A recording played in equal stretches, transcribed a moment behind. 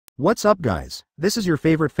What's up guys, this is your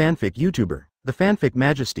favorite fanfic YouTuber, the Fanfic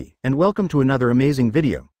Majesty, and welcome to another amazing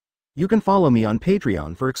video. You can follow me on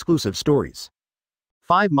Patreon for exclusive stories.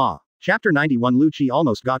 5 Ma. Chapter 91 Lucci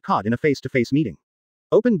almost got caught in a face-to-face meeting.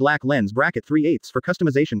 Open black lens bracket 3/8 for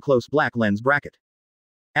customization close black lens bracket.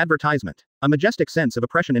 Advertisement. A majestic sense of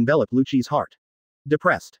oppression enveloped Lucci's heart.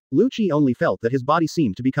 Depressed, Lucci only felt that his body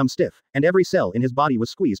seemed to become stiff, and every cell in his body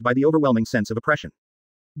was squeezed by the overwhelming sense of oppression.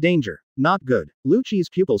 Danger. Not good. Lucci's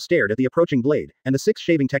pupils stared at the approaching blade, and the 6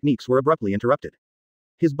 shaving techniques were abruptly interrupted.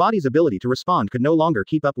 His body's ability to respond could no longer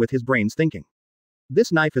keep up with his brain's thinking. This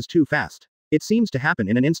knife is too fast. It seems to happen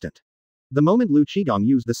in an instant. The moment Lu Qigong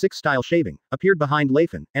used the 6-style shaving, appeared behind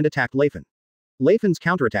Layfon, and attacked Layfon. Layfon's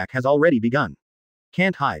counterattack has already begun.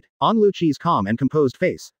 Can't hide. On Lucci's calm and composed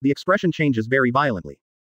face, the expression changes very violently.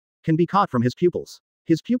 Can be caught from his pupils.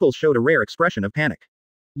 His pupils showed a rare expression of panic.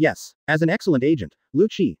 Yes, as an excellent agent,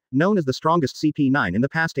 Lucci, known as the strongest CP9 in the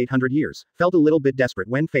past 800 years, felt a little bit desperate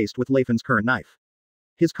when faced with Layfon's current knife.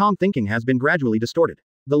 His calm thinking has been gradually distorted.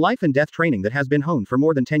 The life and death training that has been honed for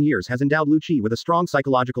more than 10 years has endowed Lucci with a strong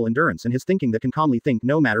psychological endurance and his thinking that can calmly think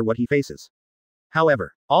no matter what he faces.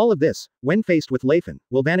 However, all of this, when faced with Layfon,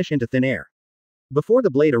 will vanish into thin air. Before the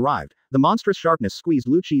blade arrived, the monstrous sharpness squeezed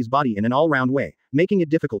Lucci's body in an all-round way, making it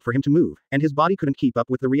difficult for him to move, and his body couldn't keep up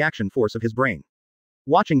with the reaction force of his brain.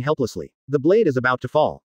 Watching helplessly, the blade is about to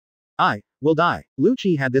fall. I will die.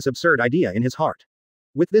 Lucci had this absurd idea in his heart.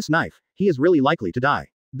 With this knife, he is really likely to die.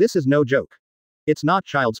 This is no joke. It's not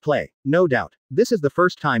child's play, no doubt. This is the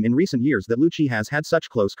first time in recent years that Lucci has had such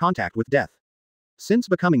close contact with death. Since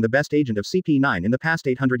becoming the best agent of CP9 in the past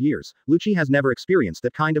 800 years, Lucci has never experienced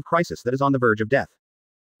that kind of crisis that is on the verge of death.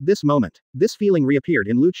 This moment, this feeling reappeared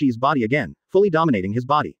in Lucci's body again, fully dominating his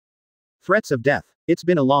body. Threats of death. It's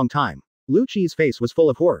been a long time. Lucci's face was full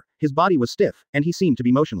of horror, his body was stiff, and he seemed to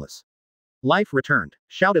be motionless. Life returned.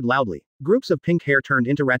 Shouted loudly. Groups of pink hair turned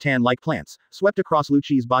into rattan-like plants, swept across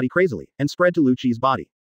Lucci's body crazily, and spread to Lucci's body.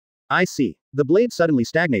 I see. The blade suddenly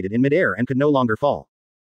stagnated in midair and could no longer fall.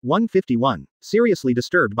 151. Seriously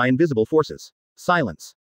disturbed by invisible forces.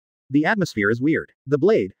 Silence. The atmosphere is weird. The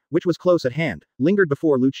blade, which was close at hand, lingered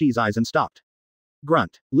before Lucci's eyes and stopped.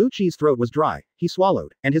 Grunt. Lucci's throat was dry, he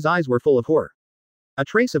swallowed, and his eyes were full of horror. A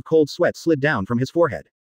trace of cold sweat slid down from his forehead.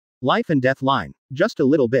 Life and death line. Just a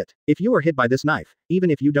little bit. If you are hit by this knife, even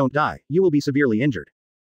if you don't die, you will be severely injured.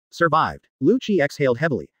 Survived. Lucci exhaled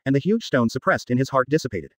heavily, and the huge stone suppressed in his heart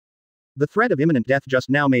dissipated. The threat of imminent death just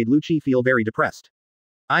now made Lucci feel very depressed.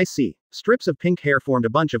 I see. Strips of pink hair formed a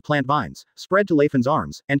bunch of plant vines, spread to Layfon's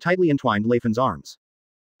arms, and tightly entwined Layfon's arms.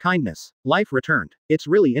 Kindness. Life returned. It's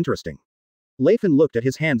really interesting. Layfon looked at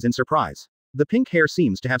his hands in surprise. The pink hair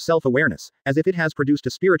seems to have self-awareness, as if it has produced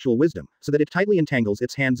a spiritual wisdom, so that it tightly entangles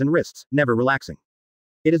its hands and wrists, never relaxing.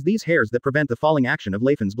 It is these hairs that prevent the falling action of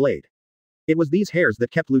Layfon's blade. It was these hairs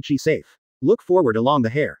that kept Lucci safe. Look forward along the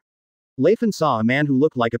hair. Layfon saw a man who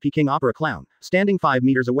looked like a Peking opera clown, standing 5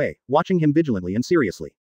 meters away, watching him vigilantly and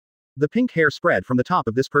seriously. The pink hair spread from the top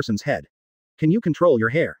of this person's head. Can you control your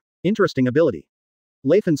hair? Interesting ability.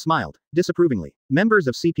 Layfon smiled, disapprovingly. Members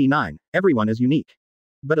of CP9, everyone is unique.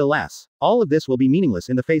 But alas, all of this will be meaningless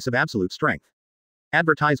in the face of absolute strength.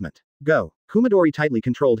 Advertisement. Go. Kumadori tightly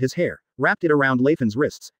controlled his hair, wrapped it around Layfon's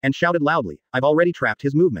wrists, and shouted loudly, I've already trapped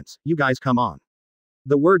his movements, you guys come on.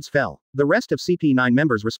 The words fell. The rest of CP9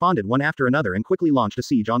 members responded one after another and quickly launched a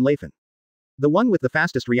siege on Layfon. The one with the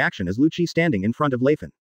fastest reaction is Lucci standing in front of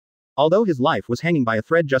Layfon. Although his life was hanging by a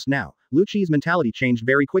thread just now, Lucci's mentality changed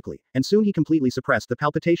very quickly, and soon he completely suppressed the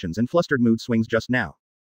palpitations and flustered mood swings just now.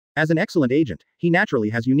 As an excellent agent, he naturally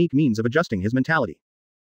has unique means of adjusting his mentality.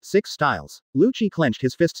 6 styles. Lucci clenched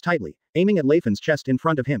his fists tightly, aiming at Layfon's chest in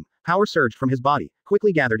front of him. Power surged from his body,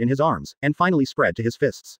 quickly gathered in his arms, and finally spread to his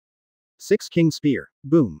fists. 6 King Spear.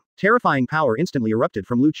 Boom. Terrifying power instantly erupted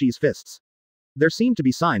from Lucci's fists. There seemed to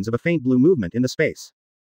be signs of a faint blue movement in the space.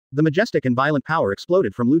 The majestic and violent power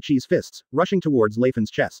exploded from Lucci's fists, rushing towards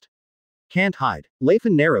Layfon's chest. Can't hide.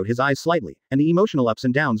 Layfon narrowed his eyes slightly, and the emotional ups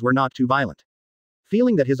and downs were not too violent.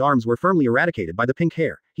 Feeling that his arms were firmly eradicated by the pink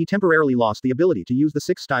hair, he temporarily lost the ability to use the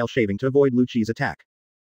 6-style shaving to avoid Lucci's attack.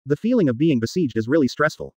 The feeling of being besieged is really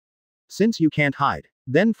stressful. Since you can't hide,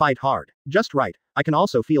 then fight hard. Just right, I can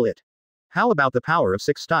also feel it. How about the power of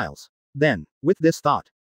 6 styles? Then, with this thought.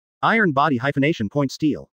 Iron body hyphenation point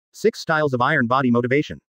steel. 6 styles of iron body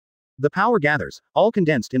motivation. The power gathers, all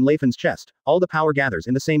condensed in Layfon's chest, all the power gathers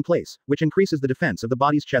in the same place, which increases the defense of the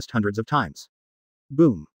body's chest hundreds of times.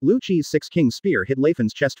 Boom. Lucci's 6 King Spear hit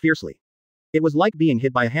Layfon's chest fiercely. It was like being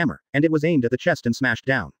hit by a hammer, and it was aimed at the chest and smashed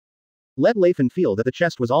down. Let Layfon feel that the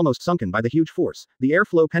chest was almost sunken by the huge force, the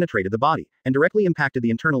airflow penetrated the body, and directly impacted the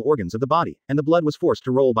internal organs of the body, and the blood was forced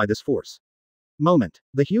to roll by this force. Moment.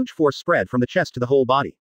 The huge force spread from the chest to the whole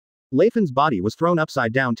body. Layfon's body was thrown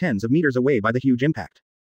upside down tens of meters away by the huge impact.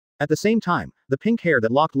 At the same time, the pink hair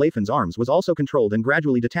that locked Layfon's arms was also controlled and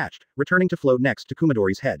gradually detached, returning to float next to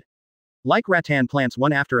Kumadori's head. Like rattan plants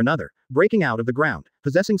one after another, breaking out of the ground,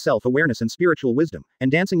 possessing self-awareness and spiritual wisdom,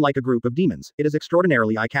 and dancing like a group of demons, it is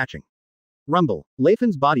extraordinarily eye-catching. Rumble.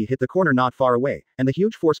 Layfon's body hit the corner not far away, and the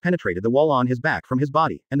huge force penetrated the wall on his back from his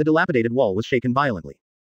body, and the dilapidated wall was shaken violently.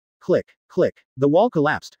 Click, click. The wall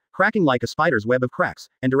collapsed, cracking like a spider's web of cracks,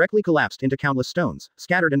 and directly collapsed into countless stones,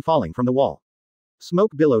 scattered and falling from the wall.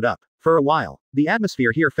 Smoke billowed up. For a while, the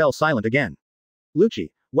atmosphere here fell silent again.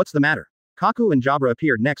 Lucci, what's the matter? Kaku and Jabra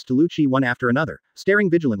appeared next to Lucci one after another, staring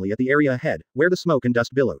vigilantly at the area ahead, where the smoke and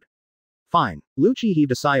dust billowed. Fine. Lucci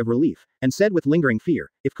heaved a sigh of relief, and said with lingering fear,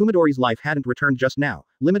 if Kumadori's life hadn't returned just now,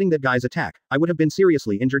 limiting that guy's attack, I would have been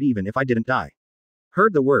seriously injured even if I didn't die.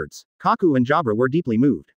 Heard the words. Kaku and Jabra were deeply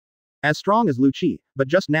moved. As strong as Lucci, but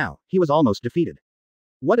just now, he was almost defeated.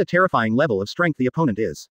 What a terrifying level of strength the opponent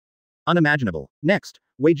is. Unimaginable. Next,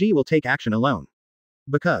 Weiji will take action alone.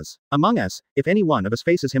 Because, among us, if any one of us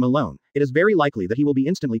faces him alone, it is very likely that he will be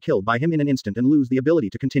instantly killed by him in an instant and lose the ability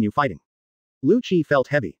to continue fighting. Lucci felt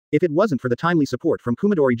heavy. If it wasn't for the timely support from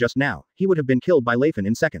Kumadori just now, he would have been killed by Layfon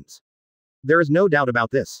in seconds. There is no doubt about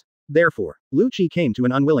this. Therefore, Lucci came to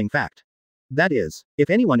an unwilling fact. That is, if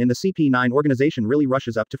anyone in the CP9 organization really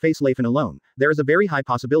rushes up to face Layfon alone, there is a very high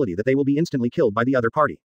possibility that they will be instantly killed by the other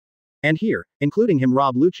party. And here, including him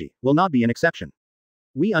Rob Lucci, will not be an exception.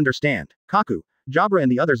 We understand. Kaku, Jabra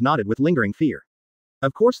and the others nodded with lingering fear.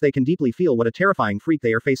 Of course they can deeply feel what a terrifying freak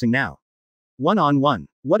they are facing now. One-on-one.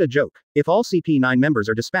 What a joke. If all CP9 members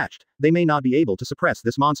are dispatched, they may not be able to suppress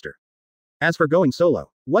this monster. As for going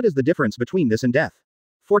solo, what is the difference between this and death?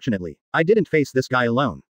 Fortunately, I didn't face this guy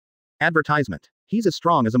alone. Advertisement. He's as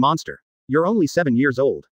strong as a monster. You're only 7 years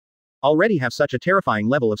old. Already have such a terrifying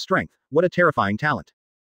level of strength, what a terrifying talent.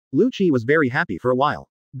 Lucci was very happy for a while.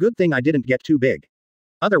 Good thing I didn't get too big.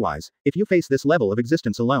 Otherwise, if you face this level of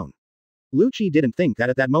existence alone. Lucci didn't think that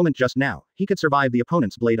at that moment just now, he could survive the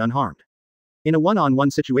opponent's blade unharmed. In a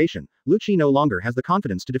one-on-one situation, Lucci no longer has the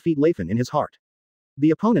confidence to defeat Layfon in his heart.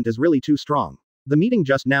 The opponent is really too strong. The meeting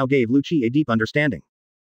just now gave Lucci a deep understanding.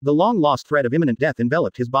 The long-lost threat of imminent death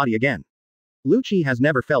enveloped his body again. Lucci has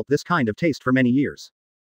never felt this kind of taste for many years.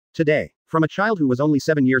 Today, from a child who was only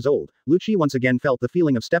 7 years old, Lucci once again felt the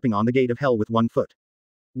feeling of stepping on the gate of hell with one foot.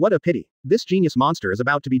 What a pity. This genius monster is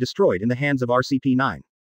about to be destroyed in the hands of RCP-9.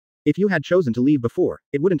 If you had chosen to leave before,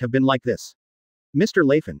 it wouldn't have been like this. Mr.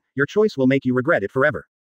 Layfon, your choice will make you regret it forever.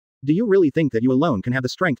 Do you really think that you alone can have the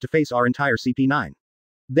strength to face our entire CP-9?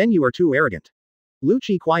 Then you are too arrogant.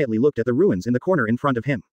 Lucci quietly looked at the ruins in the corner in front of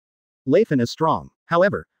him. Layfon is strong.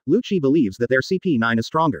 However, Lucci believes that their CP-9 is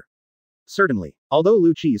stronger. Certainly, although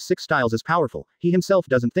Lucci's 6 styles is powerful, he himself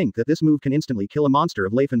doesn't think that this move can instantly kill a monster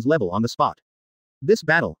of Layfon's level on the spot. This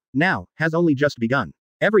battle, now, has only just begun.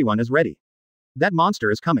 Everyone is ready. That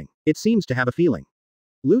monster is coming. It seems to have a feeling.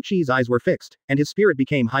 Lucci's eyes were fixed, and his spirit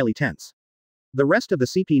became highly tense. The rest of the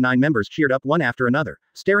CP9 members cheered up one after another,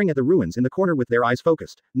 staring at the ruins in the corner with their eyes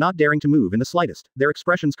focused, not daring to move in the slightest, their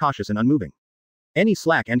expressions cautious and unmoving. Any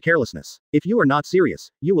slack and carelessness. If you are not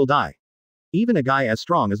serious, you will die. Even a guy as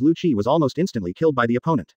strong as Lucci was almost instantly killed by the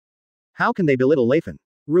opponent. How can they belittle Layfon?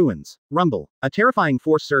 Ruins. Rumble. A terrifying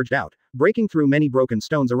force surged out, breaking through many broken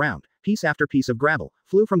stones around. Piece after piece of gravel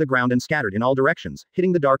flew from the ground and scattered in all directions,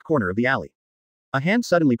 hitting the dark corner of the alley. A hand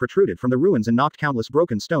suddenly protruded from the ruins and knocked countless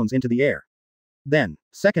broken stones into the air. Then,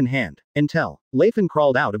 second hand, until Layfon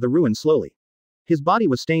crawled out of the ruins slowly. His body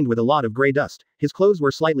was stained with a lot of gray dust, his clothes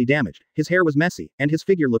were slightly damaged, his hair was messy, and his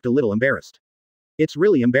figure looked a little embarrassed. It's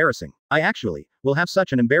really embarrassing. I actually will have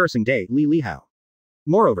such an embarrassing day, Li Lihao.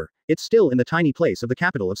 Moreover, it's still in the tiny place of the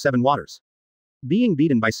capital of 7 waters. Being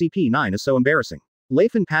beaten by CP9 is so embarrassing.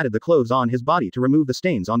 Layfon patted the clothes on his body to remove the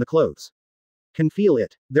stains on the clothes. Can feel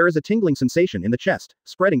it. There is a tingling sensation in the chest,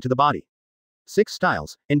 spreading to the body. 6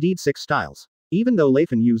 styles, indeed 6 styles. Even though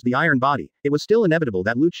Layfon used the iron body, it was still inevitable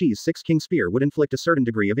that Lucci's 6 King Spear would inflict a certain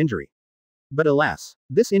degree of injury. But alas,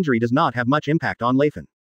 this injury does not have much impact on Layfon.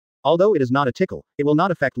 Although it is not a tickle, it will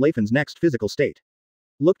not affect Layfon's next physical state.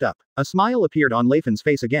 Looked up. A smile appeared on Layfon's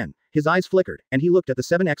face again, his eyes flickered, and he looked at the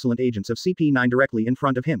 7 excellent agents of CP9 directly in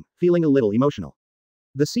front of him, feeling a little emotional.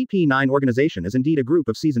 The CP9 organization is indeed a group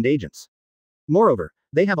of seasoned agents. Moreover,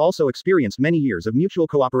 they have also experienced many years of mutual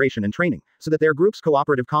cooperation and training, so that their group's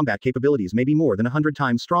cooperative combat capabilities may be more than 100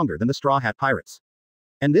 times stronger than the Straw Hat Pirates.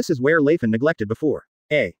 And this is where Layfon neglected before.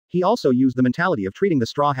 He also used the mentality of treating the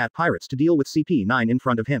Straw Hat Pirates to deal with CP9 in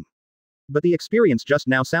front of him. But the experience just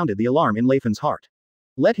now sounded the alarm in Layfon's heart.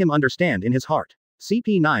 Let him understand in his heart.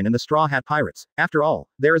 CP9 and the Straw Hat Pirates, after all,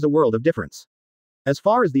 there is a world of difference. As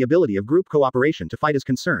far as the ability of group cooperation to fight is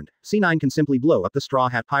concerned, C9 can simply blow up the Straw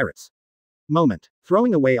Hat Pirates. Moment.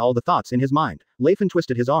 Throwing away all the thoughts in his mind, Layfon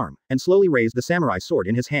twisted his arm, and slowly raised the samurai sword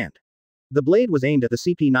in his hand. The blade was aimed at the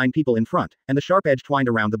CP9 people in front, and the sharp edge twined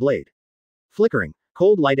around the blade. Flickering,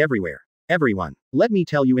 cold light everywhere. Everyone, let me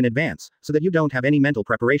tell you in advance, so that you don't have any mental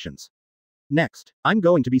preparations. Next, I'm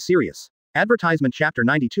going to be serious. Advertisement Chapter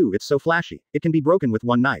 92. It's so flashy, it can be broken with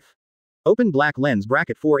one knife. Open black lens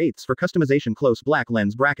bracket 4/8 for customization. Close black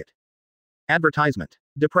lens bracket. Advertisement.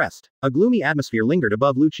 Depressed. A gloomy atmosphere lingered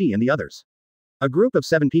above Lucci and the others. A group of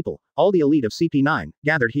 7 people, all the elite of CP9,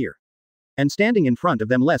 gathered here. And standing in front of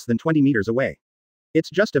them less than 20 meters away. It's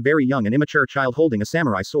just a very young and immature child holding a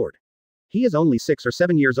samurai sword. He is only 6 or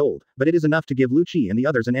 7 years old, but it is enough to give Lucci and the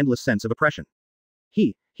others an endless sense of oppression.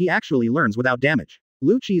 He actually learns without damage.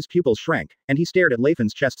 Lucci's pupils shrank, and he stared at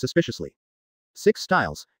Layfon's chest suspiciously. 6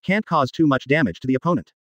 styles, can't cause too much damage to the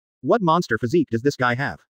opponent. What monster physique does this guy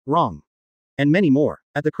have? Wrong. And many more.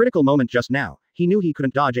 At the critical moment just now, he knew he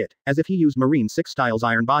couldn't dodge it, as if he used Marine 6 style's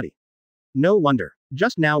iron body. No wonder.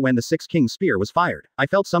 Just now when the 6 King's spear was fired, I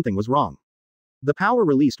felt something was wrong. The power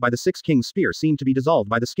released by the 6 King's spear seemed to be dissolved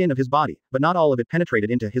by the skin of his body, but not all of it penetrated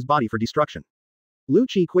into his body for destruction.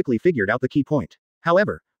 Lucci quickly figured out the key point.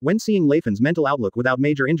 However, when seeing Layfon's mental outlook without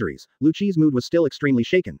major injuries, Lucci's mood was still extremely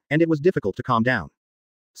shaken, and it was difficult to calm down.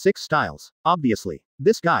 6 styles. Obviously.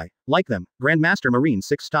 This guy, like them, Grandmaster Marine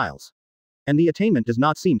 6 styles. And the attainment does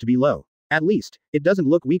not seem to be low. At least, it doesn't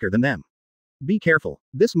look weaker than them. Be careful,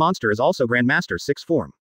 this monster is also Grandmaster 6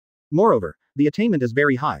 form. Moreover, the attainment is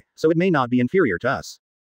very high, so it may not be inferior to us.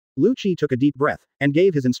 Lucci took a deep breath, and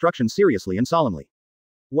gave his instructions seriously and solemnly.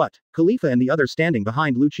 What? Khalifa and the others standing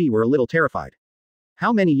behind Lucci were a little terrified.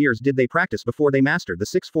 How many years did they practice before they mastered the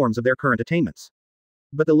 6 forms of their current attainments?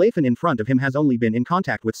 But the Layfon in front of him has only been in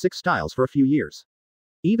contact with 6 styles for a few years.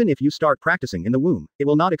 Even if you start practicing in the womb, it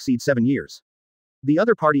will not exceed 7 years. The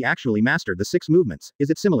other party actually mastered the 6 movements. Is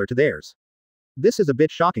it similar to theirs? This is a bit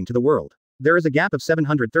shocking to the world. There is a gap of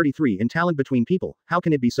 733 in talent between people. How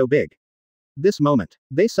can it be so big? This moment,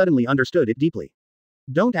 they suddenly understood it deeply.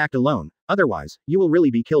 Don't act alone, otherwise, you will really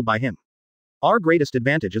be killed by him. Our greatest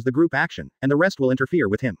advantage is the group action, and the rest will interfere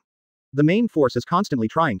with him. The main force is constantly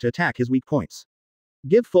trying to attack his weak points.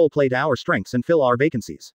 Give full play to our strengths and fill our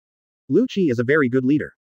vacancies. Lucci is a very good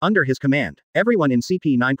leader. Under his command, everyone in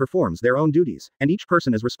CP9 performs their own duties, and each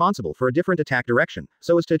person is responsible for a different attack direction,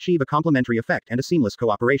 so as to achieve a complementary effect and a seamless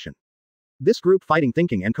cooperation. This group fighting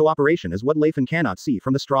thinking and cooperation is what Layfon cannot see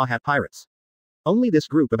from the Straw Hat Pirates. Only this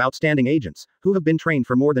group of outstanding agents, who have been trained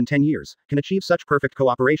for more than 10 years, can achieve such perfect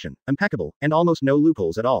cooperation, impeccable, and almost no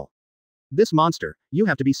loopholes at all. This monster, you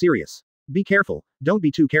have to be serious. Be careful, don't be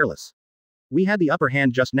too careless. We had the upper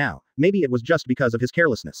hand just now, maybe it was just because of his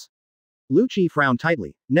carelessness. Lucci frowned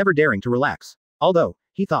tightly, never daring to relax. Although,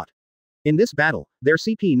 he thought, in this battle, their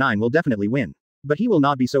CP9 will definitely win. But he will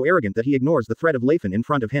not be so arrogant that he ignores the threat of Layfon in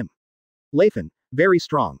front of him. Layfon, very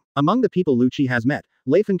strong. Among the people Lucci has met,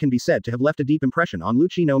 Layfon can be said to have left a deep impression on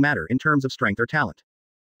Lucci no matter in terms of strength or talent.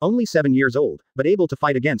 Only 7 years old, but able to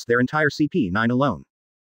fight against their entire CP9 alone.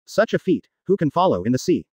 Such a feat, who can follow in the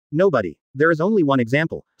sea? Nobody. There is only one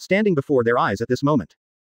example, standing before their eyes at this moment.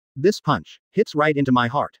 This punch hits right into my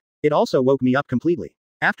heart. It also woke me up completely.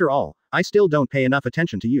 After all, I still don't pay enough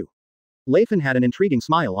attention to you. Layfon had an intriguing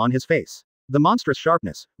smile on his face. The monstrous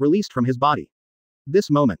sharpness, released from his body.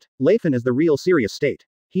 This moment, Layfon is the real serious state.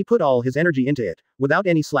 He put all his energy into it, without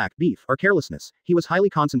any slack, beef, or carelessness. He was highly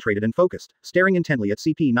concentrated and focused, staring intently at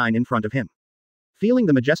CP9 in front of him. Feeling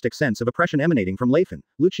the majestic sense of oppression emanating from Layfon,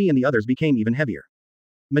 Lucci and the others became even heavier.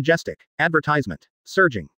 Majestic. Advertisement.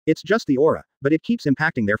 Surging. It's just the aura, but it keeps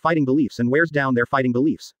impacting their fighting beliefs and wears down their fighting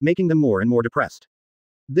beliefs, making them more and more depressed.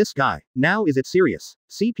 This guy. Now is it serious?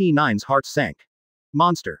 CP9's heart sank.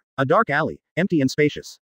 Monster. A dark alley, empty and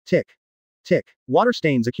spacious. Tick. Tick. Water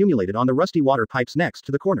stains accumulated on the rusty water pipes next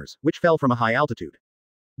to the corners, which fell from a high altitude.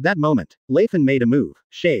 That moment, Layfon made a move.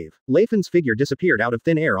 Shave. Layfon's figure disappeared out of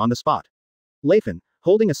thin air on the spot. Layfon,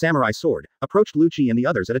 holding a samurai sword, approached Lucci and the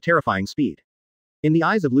others at a terrifying speed. In the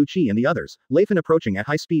eyes of Lucci and the others, Layfon approaching at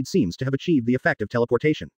high speed seems to have achieved the effect of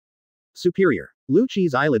teleportation. Superior.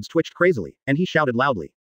 Lucci's eyelids twitched crazily, and he shouted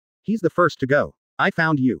loudly. He's the first to go. I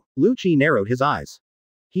found you. Lucci narrowed his eyes.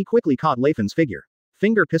 He quickly caught Layfon's figure.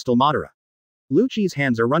 Finger pistol Madara. Lucci's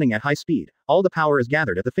hands are running at high speed, all the power is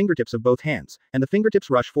gathered at the fingertips of both hands, and the fingertips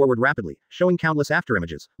rush forward rapidly, showing countless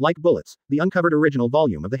afterimages, like bullets, the uncovered original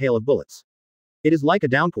volume of the Hail of Bullets. It is like a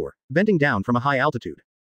downpour, venting down from a high altitude.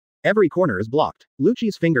 Every corner is blocked.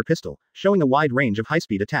 Lucci's finger pistol, showing a wide range of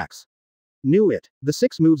high-speed attacks. Knew it. The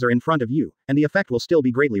 6 moves are in front of you, and the effect will still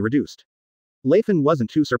be greatly reduced. Layfon wasn't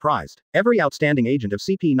too surprised. Every outstanding agent of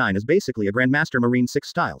CP9 is basically a Grandmaster Marine 6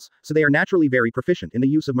 styles, so they are naturally very proficient in the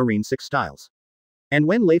use of Marine 6 styles. And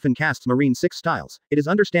when Layfon casts Marine 6 styles, it is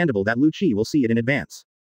understandable that Lucci will see it in advance.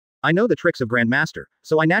 I know the tricks of Grandmaster,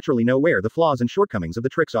 so I naturally know where the flaws and shortcomings of the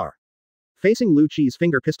tricks are. Facing Lucci's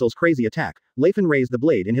finger pistol's crazy attack, Layfon raised the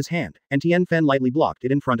blade in his hand, and Tien Fen lightly blocked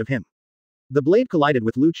it in front of him. The blade collided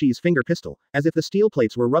with Lucci's finger pistol, as if the steel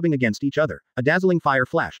plates were rubbing against each other, a dazzling fire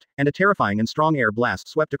flashed, and a terrifying and strong air blast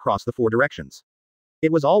swept across the 4 directions.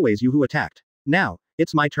 It was always you who attacked. Now,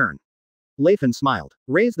 it's my turn. Layfon smiled.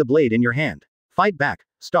 Raise the blade in your hand. Fight back,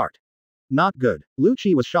 start. Not good.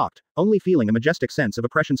 Lucci was shocked, only feeling a majestic sense of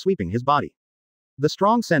oppression sweeping his body. The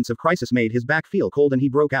strong sense of crisis made his back feel cold and he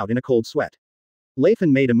broke out in a cold sweat.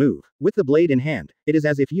 Layfon made a move. With the blade in hand, it is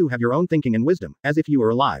as if you have your own thinking and wisdom, as if you are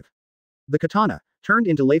alive. The katana, turned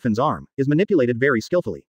into Layfon's arm, is manipulated very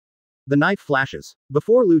skillfully. The knife flashes.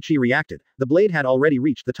 Before Lucci reacted, the blade had already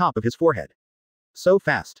reached the top of his forehead. So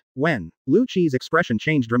fast. When Lucci's expression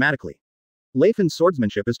changed dramatically. Layfon's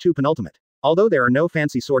swordsmanship is too penultimate. Although there are no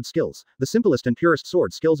fancy sword skills, the simplest and purest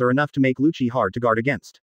sword skills are enough to make Lucci hard to guard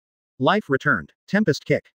against. Life returned. Tempest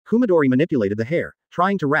kick. Kumadori manipulated the hair,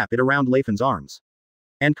 trying to wrap it around Layfon's arms.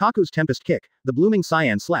 And Kaku's Tempest kick, the blooming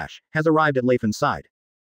cyan slash, has arrived at Layfon's side.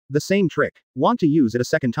 The same trick. Want to use it a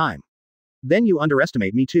second time. Then you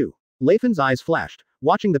underestimate me too. Layfon's eyes flashed,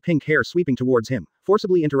 watching the pink hair sweeping towards him,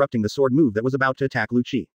 forcibly interrupting the sword move that was about to attack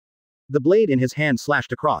Lucci. The blade in his hand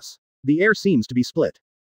slashed across. The air seems to be split.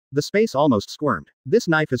 The space almost squirmed. This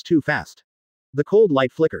knife is too fast. The cold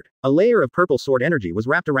light flickered. A layer of purple sword energy was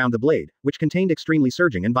wrapped around the blade, which contained extremely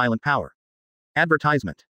surging and violent power.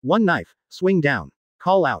 Advertisement. One knife. Swing down.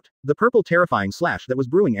 Call out. The purple terrifying slash that was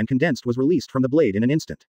brewing and condensed was released from the blade in an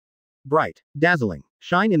instant. Bright. Dazzling.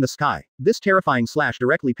 Shine in the sky. This terrifying slash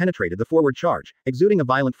directly penetrated the forward charge, exuding a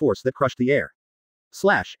violent force that crushed the air.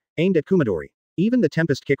 Slash. Aimed at Kumadori. Even the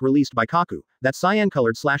Tempest kick released by Kaku, that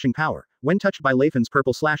cyan-colored slashing power, when touched by Layfon's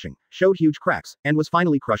purple slashing, showed huge cracks, and was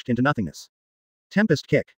finally crushed into nothingness. Tempest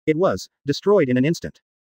kick. It was destroyed in an instant.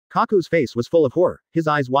 Kaku's face was full of horror, his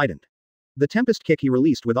eyes widened. The Tempest kick he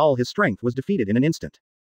released with all his strength was defeated in an instant.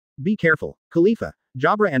 Be careful. Khalifa,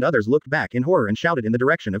 Jabra and others looked back in horror and shouted in the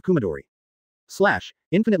direction of Kumadori. Slash.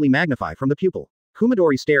 Infinitely magnify from the pupil.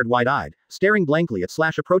 Kumadori stared wide-eyed, staring blankly at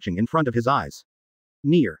Slash approaching in front of his eyes.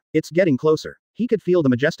 Near. It's getting closer. He could feel the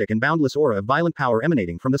majestic and boundless aura of violent power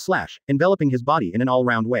emanating from the slash, enveloping his body in an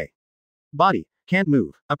all-round way. Body. Can't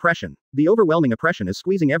move. Oppression. The overwhelming oppression is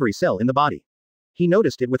squeezing every cell in the body. He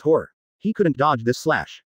noticed it with horror. He couldn't dodge this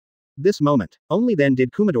slash. This moment. Only then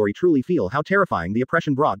did Kumadori truly feel how terrifying the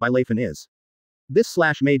oppression brought by Layfon is. This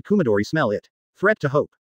slash made Kumadori smell it. Threat to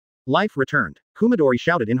hope. Life returned. Kumadori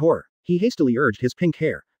shouted in horror. He hastily urged his pink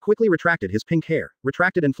hair, quickly retracted his pink hair,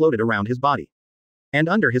 retracted and floated around his body. And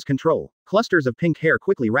under his control, clusters of pink hair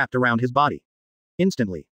quickly wrapped around his body.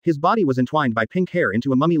 Instantly, his body was entwined by pink hair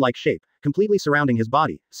into a mummy-like shape, completely surrounding his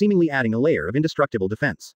body, seemingly adding a layer of indestructible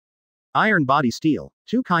defense. Iron body steel,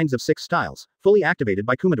 2 kinds of 6 styles, fully activated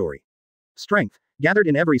by Kumadori. Strength, gathered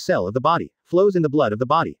in every cell of the body, flows in the blood of the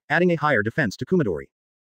body, adding a higher defense to Kumadori.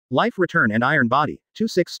 Life return and iron body, 2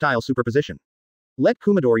 6-style superposition. Let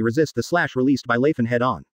Kumadori resist the slash released by Layfon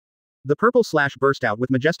head-on. The purple slash burst out with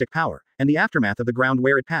majestic power, and the aftermath of the ground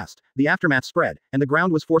where it passed, the aftermath spread, and the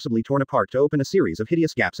ground was forcibly torn apart to open a series of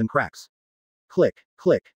hideous gaps and cracks. Click,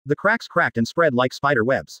 click. The cracks cracked and spread like spider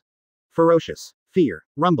webs. Ferocious. Fear.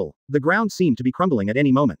 Rumble. The ground seemed to be crumbling at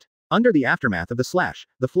any moment. Under the aftermath of the slash,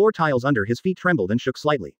 the floor tiles under his feet trembled and shook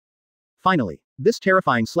slightly. Finally, this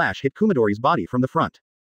terrifying slash hit Kumadori's body from the front.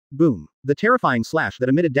 Boom. The terrifying slash that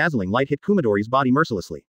emitted dazzling light hit Kumadori's body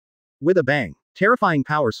mercilessly. With a bang, terrifying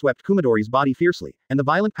power swept Kumadori's body fiercely, and the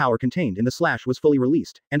violent power contained in the slash was fully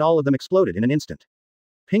released, and all of them exploded in an instant.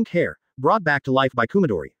 Pink hair, brought back to life by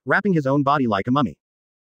Kumadori, wrapping his own body like a mummy.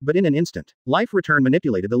 But in an instant, life return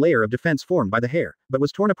manipulated the layer of defense formed by the hair, but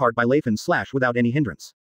was torn apart by Layfon's slash without any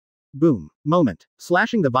hindrance. Boom. Moment.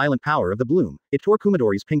 Slashing the violent power of the bloom, it tore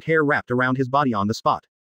Kumadori's pink hair wrapped around his body on the spot.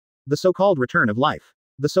 The so-called return of life.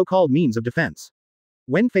 The so-called means of defense.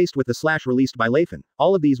 When faced with the slash released by Layfon,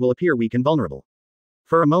 all of these will appear weak and vulnerable.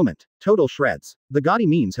 For a moment, total shreds. The gaudy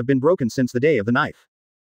means have been broken since the day of the knife.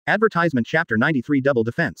 Advertisement Chapter 93 Double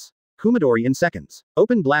Defense. Kumadori in seconds.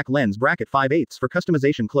 Open black lens bracket 5/8 for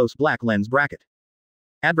customization close black lens bracket.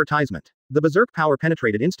 Advertisement. The berserk power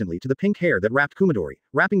penetrated instantly to the pink hair that wrapped Kumadori,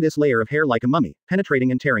 wrapping this layer of hair like a mummy,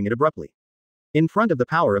 penetrating and tearing it abruptly. In front of the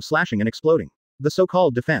power of slashing and exploding. The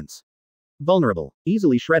so-called defense. Vulnerable.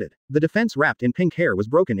 Easily shredded. The defense wrapped in pink hair was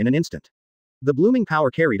broken in an instant. The blooming power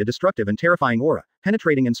carried a destructive and terrifying aura,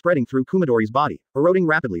 penetrating and spreading through Kumadori's body, eroding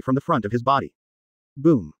rapidly from the front of his body.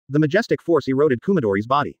 Boom. The majestic force eroded Kumadori's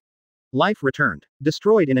body. Life returned.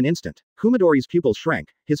 Destroyed in an instant. Kumadori's pupils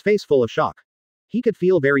shrank, his face full of shock. He could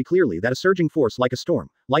feel very clearly that a surging force like a storm,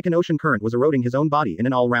 like an ocean current was eroding his own body in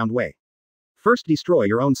an all-round way. First destroy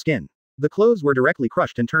your own skin. The clothes were directly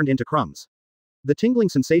crushed and turned into crumbs. The tingling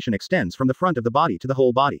sensation extends from the front of the body to the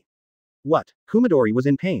whole body. What? Kumadori was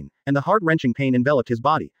in pain, and the heart-wrenching pain enveloped his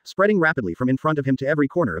body, spreading rapidly from in front of him to every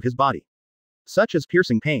corner of his body. Such as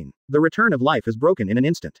piercing pain. The return of life is broken in an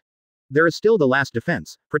instant. There is still the last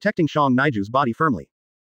defense, protecting Shang Naiju's body firmly.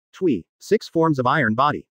 6 forms of iron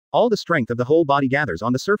body. All the strength of the whole body gathers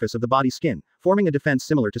on the surface of the body skin, forming a defense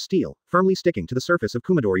similar to steel, firmly sticking to the surface of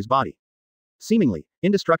Kumadori's body. Seemingly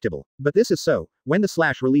indestructible, but this is so. When the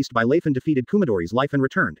slash released by Layfon defeated Kumadori's life and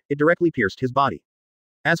returned, it directly pierced his body.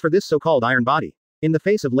 As for this so-called iron body, in the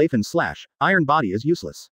face of Layfon's slash, iron body is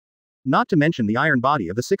useless. Not to mention the iron body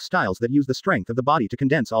of the 6 styles that use the strength of the body to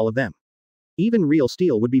condense all of them. Even real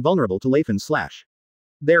steel would be vulnerable to Layfon's slash.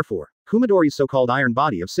 Therefore, Kumadori's so-called iron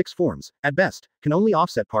body of 6 forms, at best, can only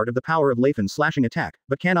offset part of the power of Layfon's slashing attack,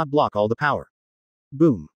 but cannot block all the power.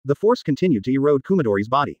 Boom. The force continued to erode Kumadori's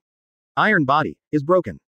body. Iron body is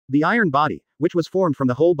broken. The iron body, which was formed from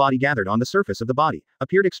the whole body gathered on the surface of the body,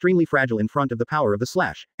 appeared extremely fragile in front of the power of the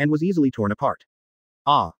slash, and was easily torn apart.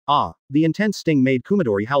 The intense sting made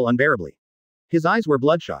Kumadori howl unbearably. His eyes were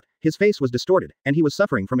bloodshot, his face was distorted, and he was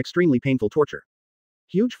suffering from extremely painful torture.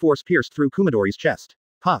 Huge force pierced through Kumadori's chest.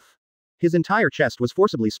 Puff. His entire chest was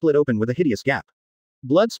forcibly split open with a hideous gap.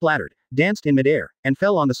 Blood splattered, danced in midair, and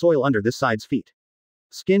fell on the soil under this side's feet.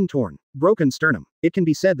 Skin torn. Broken sternum. It can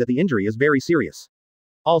be said that the injury is very serious.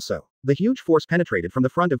 Also, the huge force penetrated from the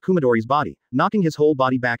front of Kumadori's body, knocking his whole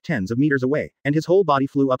body back tens of meters away, and his whole body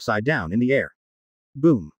flew upside down in the air.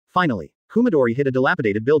 Boom. Finally, Kumadori hit a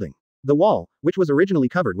dilapidated building. The wall, which was originally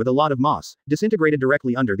covered with a lot of moss, disintegrated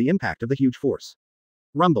directly under the impact of the huge force.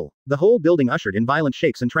 Rumble. The whole building ushered in violent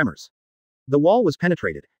shakes and tremors. The wall was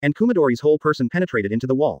penetrated, and Kumadori's whole person penetrated into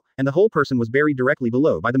the wall, and the whole person was buried directly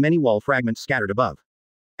below by the many wall fragments scattered above.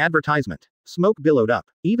 Advertisement. Smoke billowed up.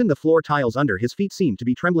 Even the floor tiles under his feet seemed to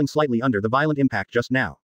be trembling slightly under the violent impact just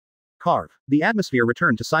now. Carve. The atmosphere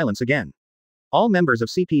returned to silence again. All members of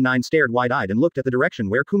CP9 stared wide-eyed and looked at the direction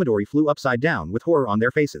where Kumadori flew upside down with horror on their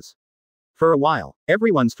faces. For a while,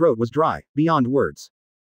 everyone's throat was dry, beyond words.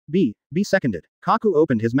 Be seconded. Kaku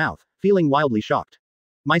opened his mouth, feeling wildly shocked.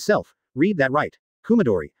 Myself. Read that right.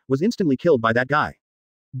 Kumadori was instantly killed by that guy.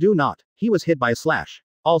 Do not. He was hit by a slash.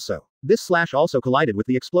 Also, this slash also collided with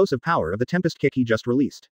the explosive power of the Tempest Kick he just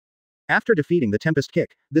released. After defeating the Tempest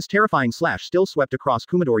Kick, this terrifying slash still swept across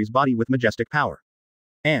Kumadori's body with majestic power.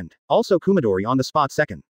 And, also Kumadori on the spot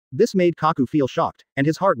second. This made Kaku feel shocked, and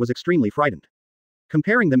his heart was extremely frightened.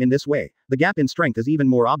 Comparing them in this way, the gap in strength is even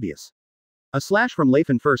more obvious. A slash from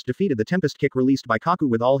Layfon first defeated the Tempest Kick released by Kaku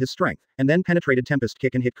with all his strength, and then penetrated Tempest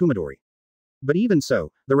Kick and hit Kumadori. But even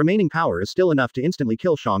so, the remaining power is still enough to instantly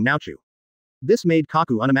kill Shang Naochu. This made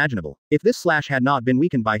Kaku unimaginable. If this slash had not been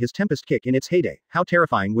weakened by his Tempest Kick in its heyday, how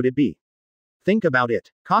terrifying would it be? Think about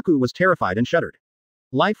it. Kaku was terrified and shuddered.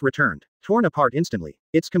 Life returned. Torn apart instantly.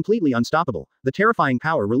 It's completely unstoppable, the terrifying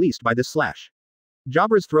power released by this slash.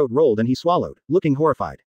 Jabra's throat rolled and he swallowed, looking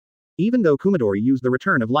horrified. Even though Kumadori used the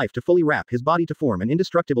return of life to fully wrap his body to form an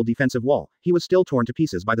indestructible defensive wall, he was still torn to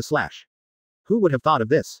pieces by the slash. Who would have thought of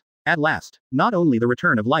this? At last, not only the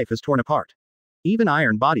return of life is torn apart. Even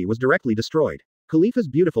iron body was directly destroyed. Khalifa's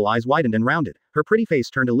beautiful eyes widened and rounded, her pretty face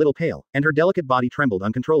turned a little pale, and her delicate body trembled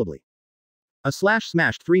uncontrollably. A slash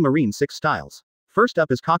smashed 3 Marine 6 styles. First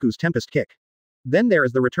up is Kaku's Tempest Kick. Then there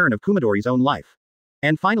is the return of Kumadori's own life.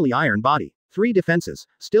 And finally iron body. 3 defenses,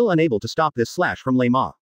 still unable to stop this slash from Lei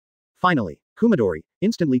Ma. Finally, Kumadori,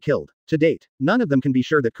 instantly killed. To date, none of them can be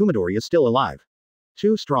sure that Kumadori is still alive.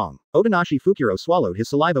 Too strong. Otonashi Fukuro swallowed his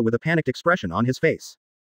saliva with a panicked expression on his face.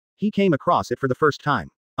 He came across it for the first time.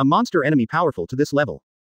 A monster enemy powerful to this level.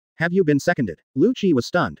 Have you been seconded? Lu Chi was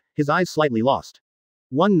stunned, his eyes slightly lost.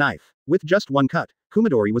 One knife. With just one cut,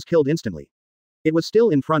 Kumadori was killed instantly. It was still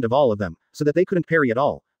in front of all of them, so that they couldn't parry at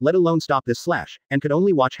all, let alone stop this slash, and could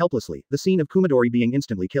only watch helplessly, the scene of Kumadori being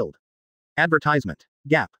instantly killed. Advertisement.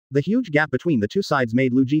 Gap. The huge gap between the two sides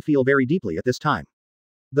made Lu Ji feel very deeply at this time.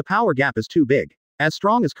 The power gap is too big. As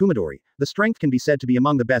strong as Kumadori, the strength can be said to be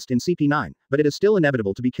among the best in CP9, but it is still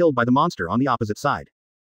inevitable to be killed by the monster on the opposite side.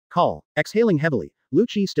 Call. Exhaling heavily, Lu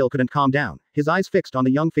Chi still couldn't calm down, his eyes fixed on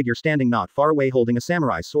the young figure standing not far away holding a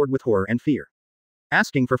samurai sword with horror and fear.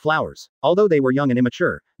 asking for flowers. Although they were young and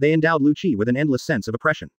immature, they endowed Lu Qi with an endless sense of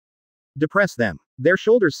oppression. Depress them. Their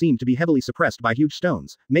shoulders seemed to be heavily suppressed by huge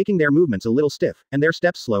stones, making their movements a little stiff, and their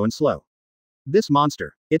steps slow and slow. This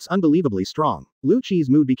monster. It's unbelievably strong. Lu Qi's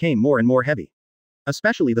mood became more and more heavy.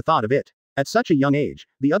 Especially the thought of it. At such a young age,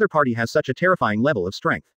 the other party has such a terrifying level of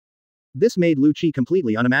strength. This made Lu Qi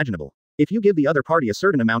completely unimaginable. If you give the other party a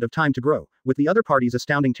certain amount of time to grow, with the other party's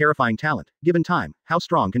astounding terrifying talent, given time, how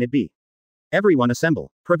strong can it be? Everyone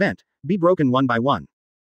assemble. Prevent. Be broken one by one.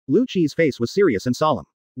 Lu Qi's face was serious and solemn.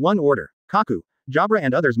 One order. Kaku, Jabra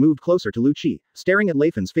and others moved closer to Lu Qi, staring at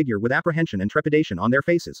Layfon's figure with apprehension and trepidation on their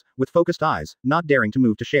faces, with focused eyes, not daring to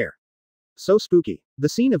move to share. So spooky. The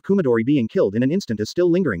scene of Kumadori being killed in an instant is still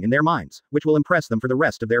lingering in their minds, which will impress them for the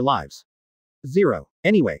rest of their lives. 0.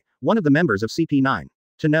 Anyway, one of the members of CP9.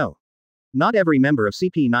 To know. Not every member of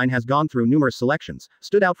CP9 has gone through numerous selections,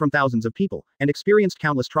 stood out from thousands of people, and experienced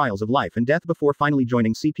countless trials of life and death before finally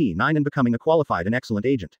joining CP9 and becoming a qualified and excellent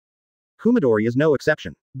agent. Kumadori is no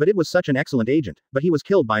exception. But it was such an excellent agent, but he was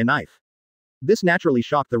killed by a knife. This naturally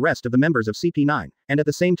shocked the rest of the members of CP9, and at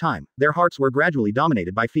the same time, their hearts were gradually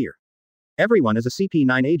dominated by fear. Everyone is a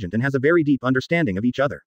CP9 agent and has a very deep understanding of each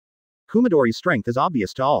other. Kumadori's strength is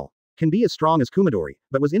obvious to all. Can be as strong as Kumadori,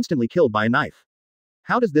 but was instantly killed by a knife.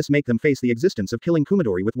 How does this make them face the existence of killing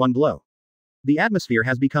Kumadori with one blow? The atmosphere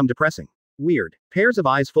has become depressing. Weird. Pairs of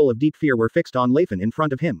eyes full of deep fear were fixed on Layfon in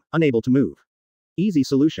front of him, unable to move. Easy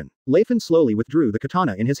solution. Layfon slowly withdrew the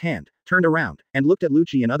katana in his hand, turned around, and looked at Lu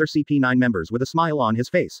Qi and other CP9 members with a smile on his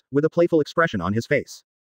face, with a playful expression on his face.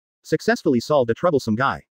 Successfully solved a troublesome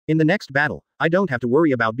guy. In the next battle, I don't have to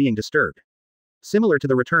worry about being disturbed. Similar to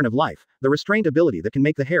the return of life, the restraint ability that can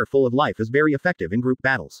make the hair full of life is very effective in group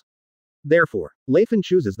battles. Therefore, Layfon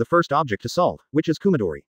chooses the first object to solve, which is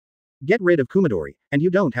Kumadori. Get rid of Kumadori, and you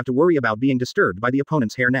don't have to worry about being disturbed by the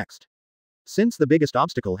opponent's hair next. Since the biggest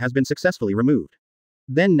obstacle has been successfully removed.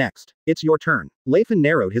 Then next, it's your turn. Layfon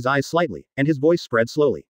narrowed his eyes slightly, and his voice spread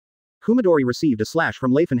slowly. Kumadori received a slash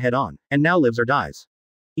from Layfon head on, and now lives or dies.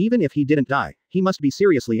 Even if he didn't die, he must be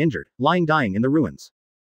seriously injured, lying dying in the ruins.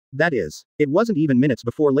 That is, it wasn't even minutes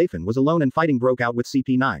before Layfon was alone and fighting broke out with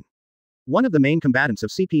CP9. One of the main combatants of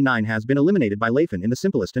CP9 has been eliminated by Layfon in the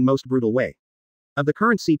simplest and most brutal way. Of the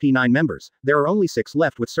current CP9 members, there are only 6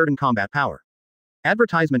 left with certain combat power.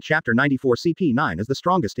 Advertisement Chapter 94 CP9 is the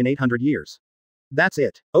strongest in 800 years. That's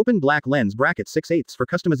it. Open black lens bracket 6/8 for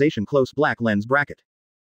customization close black lens bracket.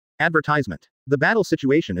 Advertisement. The battle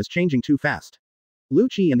situation is changing too fast. Lu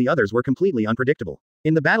Qi and the others were completely unpredictable.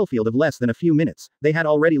 In the battlefield of less than a few minutes, they had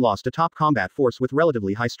already lost a top combat force with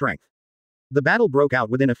relatively high strength. The battle broke out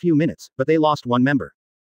within a few minutes, but they lost one member.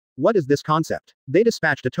 What is this concept? They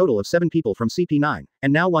dispatched a total of 7 people from CP9,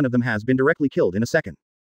 and now one of them has been directly killed in a second.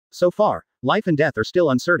 So far, life and death are still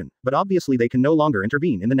uncertain, but obviously they can no longer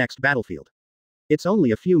intervene in the next battlefield. It's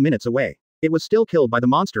only a few minutes away. It was still killed by the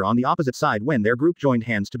monster on the opposite side when their group joined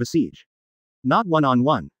hands to besiege. Not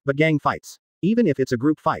one-on-one, but gang fights. Even if it's a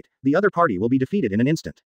group fight, the other party will be defeated in an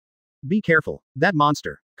instant. Be careful. That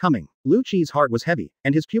monster. Coming. Lu Qi's heart was heavy,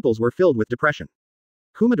 and his pupils were filled with depression.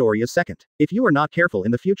 Kumadori is second. If you are not careful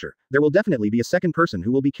in the future, there will definitely be a second person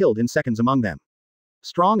who will be killed in seconds among them.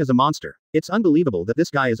 Strong as a monster. It's unbelievable that this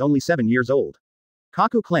guy is only 7 years old.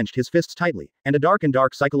 Kaku clenched his fists tightly, and a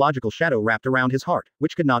dark psychological shadow wrapped around his heart,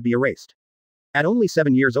 which could not be erased. At only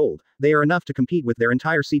 7 years old, they are enough to compete with their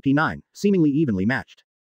entire CP9, seemingly evenly matched.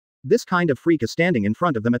 This kind of freak is standing in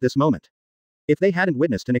front of them at this moment. If they hadn't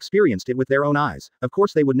witnessed and experienced it with their own eyes, of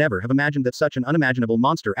course they would never have imagined that such an unimaginable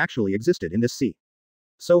monster actually existed in this sea.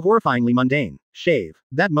 So horrifyingly mundane. Shave.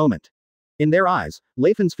 That moment. In their eyes,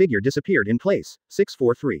 Layfon's figure disappeared in place.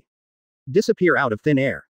 643. Disappear out of thin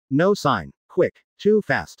air. No sign. Quick. Too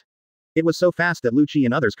fast. It was so fast that Lu Qi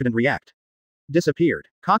and others couldn't react. Disappeared.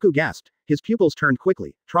 Kaku gasped. His pupils turned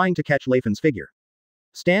quickly, trying to catch Layfon's figure.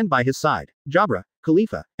 Stand by his side. Jabra,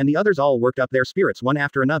 Khalifa, and the others all worked up their spirits one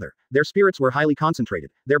after another. Their spirits were highly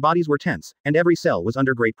concentrated, their bodies were tense, and every cell was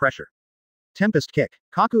under great pressure. Tempest kick.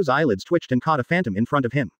 Kaku's eyelids twitched and caught a phantom in front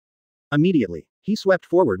of him. Immediately, he swept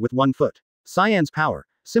forward with one foot. Cyan's power,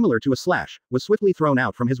 similar to a slash, was swiftly thrown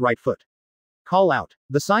out from his right foot. Call out.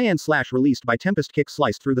 The cyan slash released by Tempest kick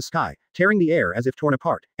sliced through the sky, tearing the air as if torn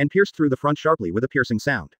apart, and pierced through the front sharply with a piercing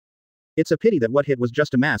sound. It's a pity that what hit was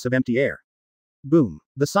just a mass of empty air. Boom.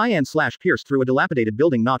 The cyan slash pierced through a dilapidated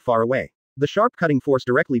building not far away. The sharp cutting force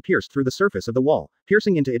directly pierced through the surface of the wall,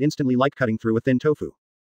 piercing into it instantly like cutting through a thin tofu.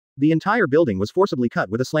 The entire building was forcibly cut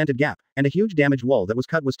with a slanted gap, and a huge damaged wall that was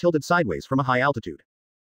cut was tilted sideways from a high altitude.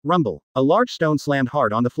 Rumble. A large stone slammed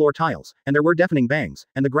hard on the floor tiles, and there were deafening bangs,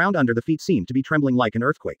 and the ground under the feet seemed to be trembling like an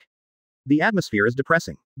earthquake. The atmosphere is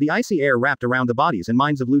depressing. The icy air wrapped around the bodies and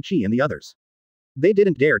minds of Lu Qi and the others. They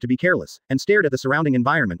didn't dare to be careless, and stared at the surrounding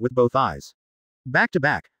environment with both eyes. Back to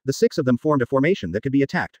back, the 6 of them formed a formation that could be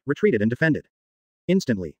attacked, retreated and defended.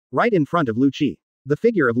 Instantly, right in front of Lu Qi, the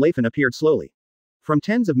figure of Layfon appeared slowly. From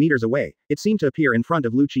tens of meters away, it seemed to appear in front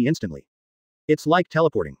of Lu Qi instantly. It's like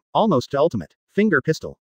teleporting, almost to ultimate. Finger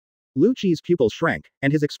pistol. Lu Qi's pupils shrank,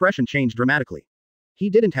 and his expression changed dramatically. He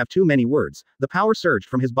didn't have too many words, the power surged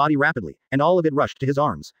from his body rapidly, and all of it rushed to his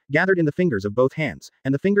arms, gathered in the fingers of both hands,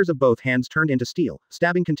 and the fingers of both hands turned into steel,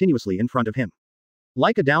 stabbing continuously in front of him.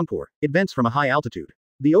 Like a downpour, it vents from a high altitude.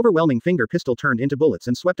 The overwhelming finger pistol turned into bullets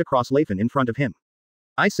and swept across Layfon in front of him.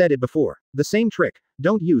 I said it before. The same trick,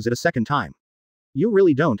 don't use it a second time. You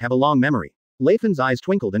really don't have a long memory. Layfon's eyes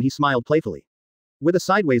twinkled and he smiled playfully. With a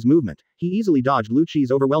sideways movement, he easily dodged Lu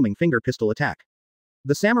Qi's overwhelming finger pistol attack.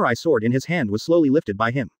 The samurai sword in his hand was slowly lifted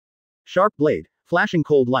by him. Sharp blade, flashing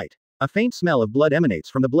cold light. A faint smell of blood emanates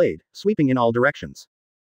from the blade, sweeping in all directions.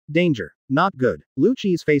 Danger. Not good. Lu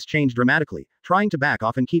Qi's face changed dramatically, trying to back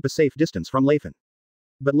off and keep a safe distance from Layfon.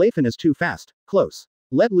 But Layfon is too fast. Close.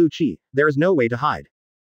 Let Lu Qi, there is no way to hide.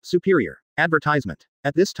 Superior. Advertisement.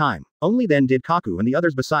 At this time, only then did Kaku and the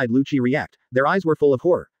others beside Lu Qi react. Their eyes were full of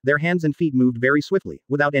horror, their hands and feet moved very swiftly,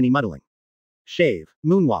 without any muddling. Shave.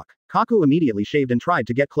 Moonwalk. Kaku immediately shaved and tried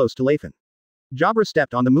to get close to Layfon. Jabra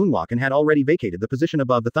stepped on the moonwalk and had already vacated the position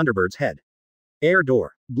above the Thunderbird's head. Air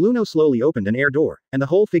door. Bluno slowly opened an air door, and the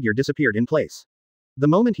whole figure disappeared in place. The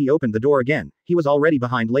moment he opened the door again, he was already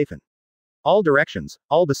behind Layfon. All directions,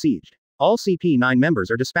 all besieged. All CP9 members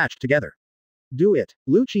are dispatched together. Do it.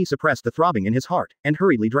 Lu Qi suppressed the throbbing in his heart, and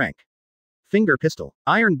hurriedly drank. Finger pistol.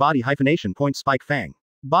 Iron body hyphenation point spike fang.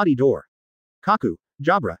 Body door. Kaku,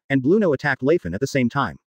 Jabra, and Bluno attacked Layfon at the same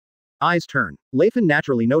time. Eyes turn. Layfon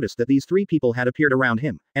naturally noticed that these 3 people had appeared around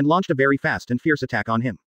him, and launched a very fast and fierce attack on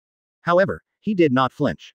him. However, he did not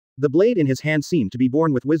flinch. The blade in his hand seemed to be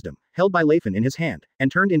born with wisdom, held by Layfon in his hand,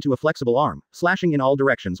 and turned into a flexible arm, slashing in all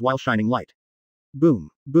directions while shining light. Boom,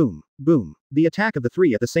 boom, boom. The attack of the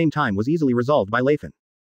 3 at the same time was easily resolved by Layfon.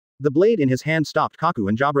 The blade in his hand stopped Kaku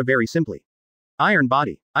and Jabra very simply. Iron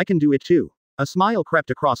body, I can do it too. A smile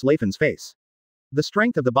crept across Layfon's face. The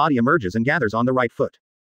strength of the body emerges and gathers on the right foot.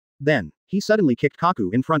 Then, he suddenly kicked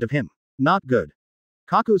Kaku in front of him. Not good.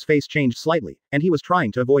 Kaku's face changed slightly, and he was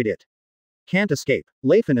trying to avoid it. Can't escape.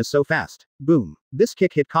 Layfon is so fast. Boom. This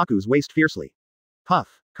kick hit Kaku's waist fiercely.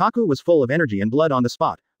 Puff. Kaku was full of energy and blood on the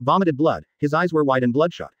spot, vomited blood, his eyes were wide and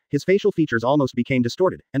bloodshot, his facial features almost became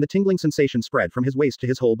distorted, and the tingling sensation spread from his waist to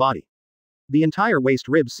his whole body. The entire waist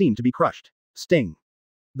ribs seemed to be crushed. Sting.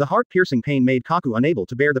 The heart-piercing pain made Kaku unable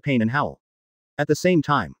to bear the pain and howl. At the same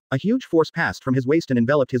time, a huge force passed from his waist and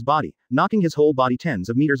enveloped his body, knocking his whole body tens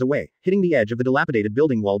of meters away, hitting the edge of the dilapidated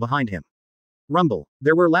building wall behind him. Rumble.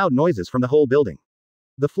 There were loud noises from the whole building.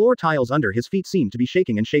 The floor tiles under his feet seemed to be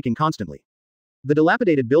shaking and shaking constantly. The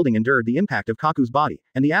dilapidated building endured the impact of Kaku's body,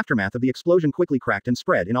 and the aftermath of the explosion quickly cracked and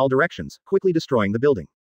spread in all directions, quickly destroying the building.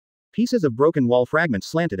 Pieces of broken wall fragments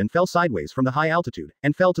slanted and fell sideways from the high altitude,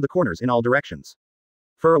 and fell to the corners in all directions.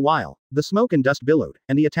 For a while, the smoke and dust billowed,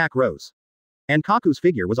 and the attack rose. And Kaku's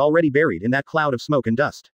figure was already buried in that cloud of smoke and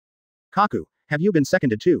dust. Kaku, have you been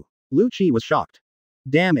seconded too? Lu Qi was shocked.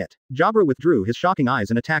 Damn it. Jabra withdrew his shocking eyes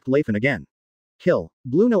and attacked Layfon again. Kill.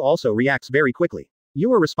 Bluno also reacts very quickly.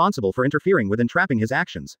 You are responsible for interfering with and trapping his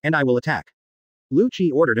actions, and I will attack. Lu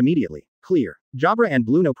Qi ordered immediately. Clear. Jabra and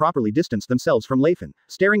Bluno properly distanced themselves from Layfon,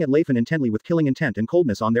 staring at Layfon intently with killing intent and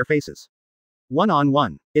coldness on their faces.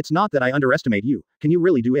 One-on-one. It's not that I underestimate you, can you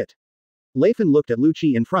really do it? Layfon looked at Lu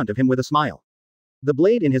Qi in front of him with a smile. The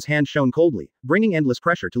blade in his hand shone coldly, bringing endless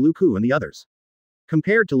pressure to Lu Ku and the others.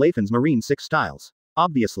 Compared to Layfon's Marine 6 styles.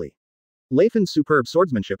 Obviously. Layfon's superb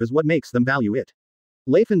swordsmanship is what makes them value it.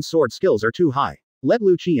 Layfon's sword skills are too high. Let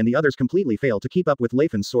Lu Qi and the others completely fail to keep up with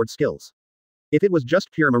Layfon's sword skills. If it was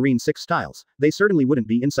just pure Marine 6 styles, they certainly wouldn't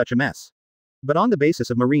be in such a mess. But on the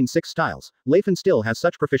basis of Marine 6 styles, Layfon still has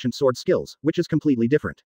such proficient sword skills, which is completely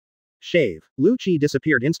different. Shave. Lu Qi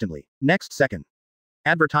disappeared instantly. Next second.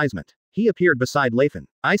 Advertisement. He appeared beside Layfon.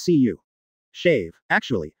 I see you. Shave.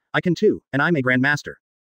 Actually, I can too, and I'm a Grandmaster.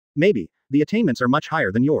 Maybe, the attainments are much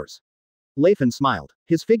higher than yours. Layfon smiled.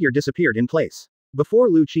 His figure disappeared in place. Before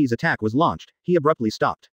Lu Qi's attack was launched, he abruptly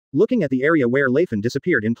stopped. Looking at the area where Layfon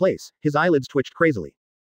disappeared in place, his eyelids twitched crazily.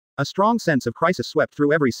 A strong sense of crisis swept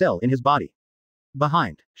through every cell in his body.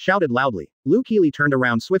 Behind. Shouted loudly. Lu Qi turned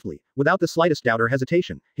around swiftly, without the slightest doubt or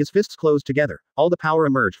hesitation, his fists closed together, all the power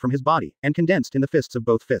emerged from his body, and condensed in the fists of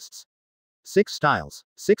both fists. 6 styles.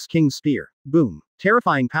 6 King's Spear. Boom.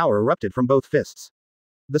 Terrifying power erupted from both fists.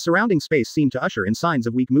 The surrounding space seemed to usher in signs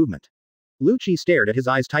of weak movement. Lu Qi stared at his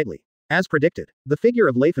eyes tightly. As predicted, the figure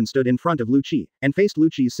of Layfon stood in front of Lucci, and faced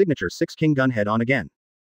Lucci's signature six-king gun head-on again.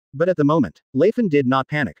 But at the moment, Layfon did not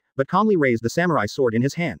panic, but calmly raised the samurai sword in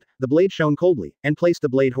his hand, the blade shone coldly, and placed the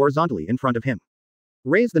blade horizontally in front of him.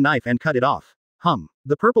 Raise the knife and cut it off.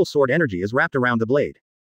 The purple sword energy is wrapped around the blade.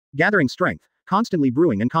 Gathering strength, constantly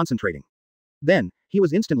brewing and concentrating. Then, he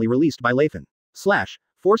was instantly released by Layfon. Slash,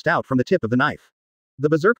 forced out from the tip of the knife. The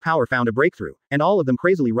berserk power found a breakthrough, and all of them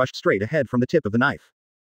crazily rushed straight ahead from the tip of the knife.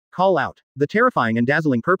 Call out. The terrifying and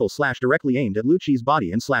dazzling purple slash directly aimed at Lucci's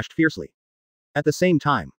body and slashed fiercely. At the same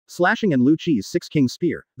time, slashing and Lucci's six-king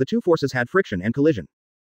spear, the two forces had friction and collision.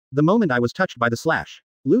 The moment I was touched by the slash,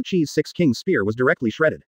 Lucci's six-king spear was directly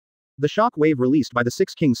shredded. The shock wave released by the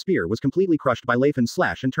six-king spear was completely crushed by Layfon's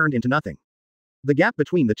slash and turned into nothing. The gap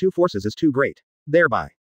between the two forces is too great. Thereby,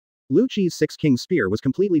 Lucci's six-king spear was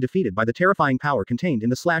completely defeated by the terrifying power contained in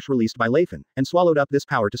the slash released by Layfon, and swallowed up this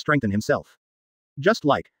power to strengthen himself. Just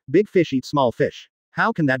like, big fish eat small fish.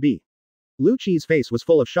 How can that be? Lucci's face was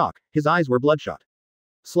full of shock, his eyes were bloodshot.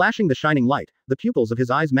 Slashing the shining light, the pupils of his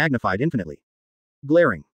eyes magnified infinitely.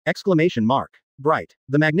 Glaring! Exclamation mark. Bright.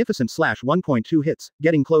 The magnificent slash 1.2 hits,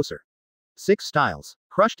 getting closer. 6 styles.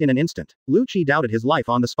 Crushed in an instant, Lucci doubted his life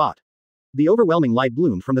on the spot. The overwhelming light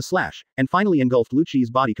bloomed from the slash, and finally engulfed Lucci's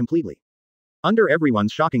body completely. Under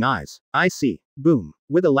everyone's shocking eyes, I see. Boom.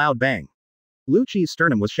 With a loud bang. Lucci's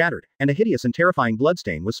sternum was shattered, and a hideous and terrifying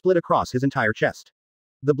bloodstain was split across his entire chest.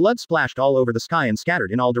 The blood splashed all over the sky and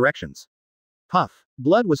scattered in all directions. Puff.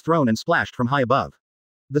 Blood was thrown and splashed from high above.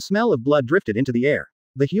 The smell of blood drifted into the air.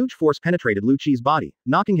 The huge force penetrated Lucci's body,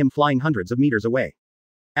 knocking him flying hundreds of meters away.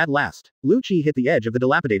 At last, Lucci hit the edge of the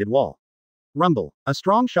dilapidated wall. Rumble. A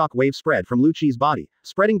strong shock wave spread from Lucci's body,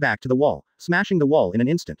 spreading back to the wall, smashing the wall in an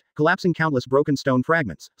instant, collapsing countless broken stone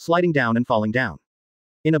fragments, sliding down and falling down.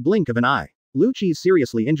 In a blink of an eye, Lucci's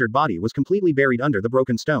seriously injured body was completely buried under the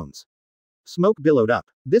broken stones. Smoke billowed up.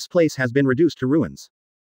 This place has been reduced to ruins.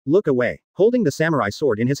 Look away. Holding the samurai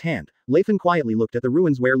sword in his hand, Layfon quietly looked at the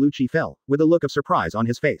ruins where Lucci fell, with a look of surprise on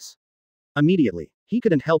his face. Immediately, he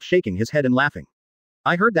couldn't help shaking his head and laughing.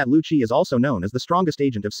 I heard that Lucci is also known as the strongest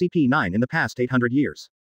agent of CP9 in the past 800 years.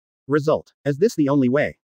 Result. Is this the only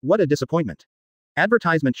way? What a disappointment.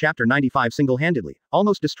 Advertisement Chapter 95 single-handedly,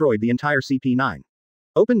 almost destroyed the entire CP9.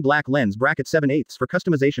 Open black lens bracket 7/8 for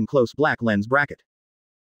customization close black lens bracket.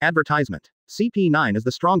 Advertisement. CP9 is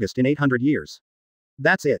the strongest in 800 years.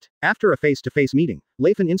 That's it. After a face-to-face meeting,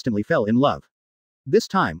 Layfon instantly fell in love. This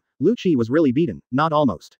time, Lucci was really beaten, not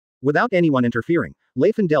almost. Without anyone interfering,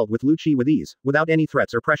 Layfon dealt with Lucci with ease, without any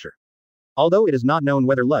threats or pressure. Although it is not known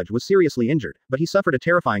whether Ludge was seriously injured, but he suffered a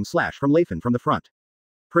terrifying slash from Layfon from the front.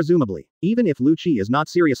 Presumably, even if Lucci is not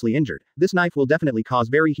seriously injured, this knife will definitely cause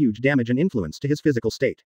very huge damage and influence to his physical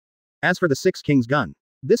state. As for the Six Kings gun,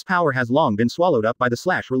 this power has long been swallowed up by the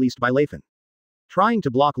slash released by Layfon. Trying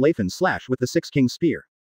to block Layfon's slash with the Six Kings spear.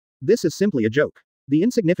 This is simply a joke. The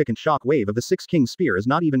insignificant shock wave of the Six Kings spear is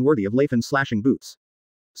not even worthy of Layfon's slashing boots.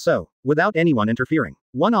 So, without anyone interfering,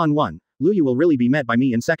 one-on-one, Luyu will really be met by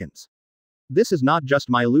me in seconds. This is not just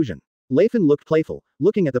my illusion. Layfon looked playful,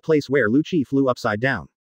 looking at the place where Lucci flew upside down.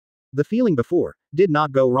 The feeling before did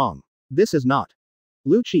not go wrong. This is not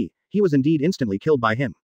Lucci. He was indeed instantly killed by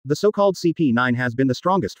him. The so-called CP9 has been the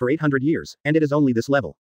strongest for 800 years, and it is only this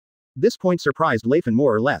level. This point surprised Layfon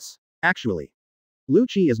more or less. Actually,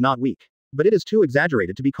 Lucci is not weak. But it is too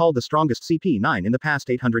exaggerated to be called the strongest CP9 in the past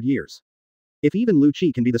 800 years. If even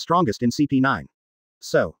Lucci can be the strongest in CP9.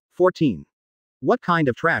 So, 14. What kind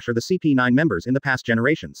of trash are the CP9 members in the past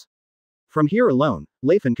generations? From here alone,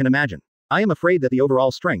 Layfon can imagine. I am afraid that the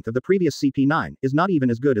overall strength of the previous CP9 is not even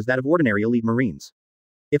as good as that of ordinary elite Marines.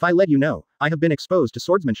 If I let you know, I have been exposed to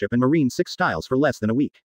swordsmanship and Marine 6 styles for less than a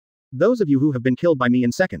week. Those of you who have been killed by me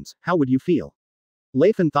in seconds, how would you feel?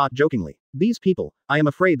 Layfon thought jokingly. These people, I am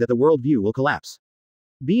afraid that the world view will collapse.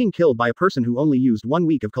 Being killed by a person who only used 1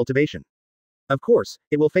 week of cultivation. Of course,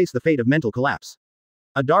 it will face the fate of mental collapse.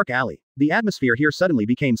 A dark alley. The atmosphere here suddenly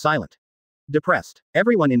became silent. Depressed.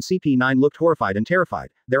 Everyone in CP9 looked horrified and terrified,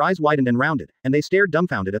 their eyes widened and rounded, and they stared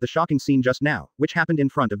dumbfounded at the shocking scene just now, which happened in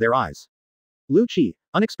front of their eyes. Lucci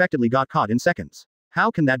unexpectedly got caught in seconds.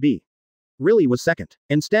 How can that be? Really was second.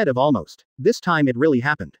 Instead of almost. This time it really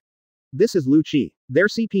happened. This is Lucci. Their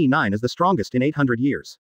CP9 is the strongest in 800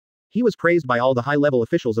 years. He was praised by all the high-level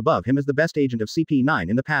officials above him as the best agent of CP9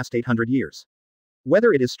 in the past 800 years.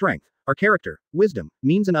 Whether it is strength, or character, wisdom,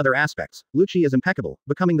 means and other aspects, Lucci is impeccable,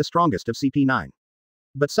 becoming the strongest of CP9.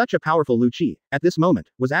 But such a powerful Lucci, at this moment,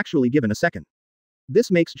 was actually given a second.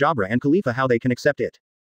 This makes Jabra and Khalifa how they can accept it.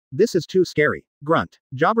 This is too scary. Grunt.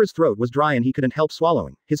 Jabra's throat was dry and he couldn't help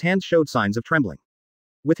swallowing, his hands showed signs of trembling.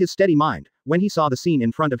 With his steady mind, when he saw the scene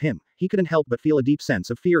in front of him, he couldn't help but feel a deep sense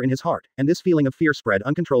of fear in his heart, and this feeling of fear spread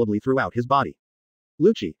uncontrollably throughout his body.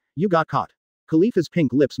 Lucci, you got caught. Khalifa's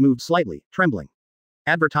pink lips moved slightly, trembling.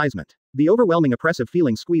 Advertisement. The overwhelming oppressive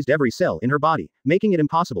feeling squeezed every cell in her body, making it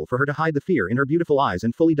impossible for her to hide the fear in her beautiful eyes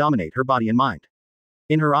and fully dominate her body and mind.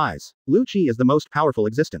 In her eyes, Lucci is the most powerful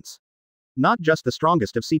existence. Not just the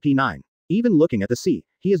strongest of CP9. Even looking at the sea,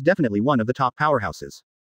 he is definitely one of the top powerhouses.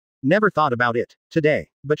 Never thought about it today,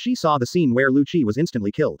 but she saw the scene where Lucci was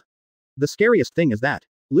instantly killed. The scariest thing is that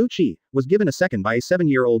Lucci was given a second by a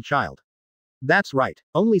 7-year-old child. That's right,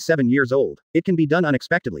 only 7 years old. It can be done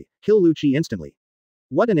unexpectedly. Kill Lucci instantly.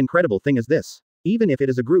 What an incredible thing is this, even if it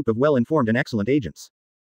is a group of well-informed and excellent agents.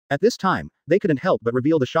 At this time, they couldn't help but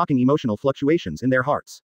reveal the shocking emotional fluctuations in their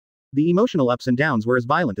hearts. The emotional ups and downs were as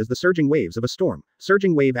violent as the surging waves of a storm,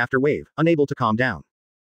 surging wave after wave, unable to calm down.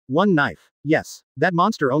 One knife. Yes, that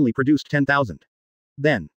monster only produced 10,000.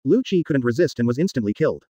 Then, Lucci couldn't resist and was instantly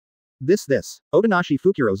killed. This. Otonashi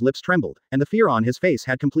Fukuro's lips trembled, and the fear on his face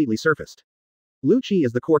had completely surfaced. Lucci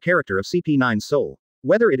is the core character of CP9's soul.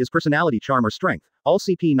 Whether it is personality, charm or strength, all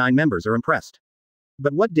CP9 members are impressed.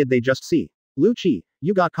 But what did they just see? Lucci,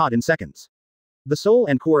 you got caught in seconds. The soul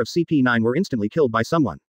and core of CP9 were instantly killed by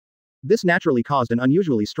someone. This naturally caused an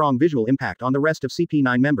unusually strong visual impact on the rest of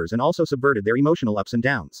CP9 members and also subverted their emotional ups and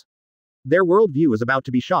downs. Their worldview was about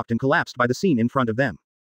to be shocked and collapsed by the scene in front of them.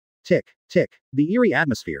 Tick, tick. The eerie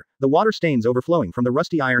atmosphere, the water stains overflowing from the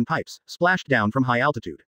rusty iron pipes, splashed down from high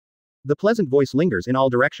altitude. The pleasant voice lingers in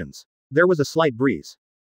all directions. There was a slight breeze.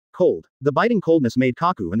 Cold. The biting coldness made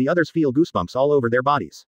Kaku and the others feel goosebumps all over their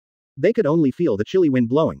bodies. They could only feel the chilly wind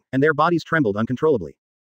blowing, and their bodies trembled uncontrollably.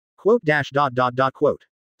 Quote.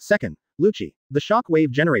 Second, Lucci. The shock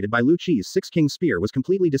wave generated by Lucci's Six Kings Spear was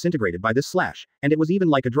completely disintegrated by this slash, and it was even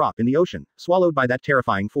like a drop in the ocean, swallowed by that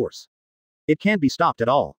terrifying force. It can't be stopped at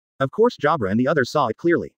all. Of course Jabra and the others saw it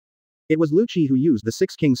clearly. It was Lucci who used the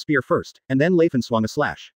Six Kings Spear first, and then Layfon swung a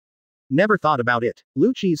slash. Never thought about it.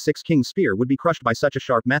 Lucci's Six Kings Spear would be crushed by such a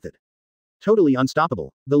sharp method. Totally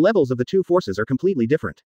unstoppable. The levels of the two forces are completely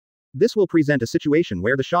different. This will present a situation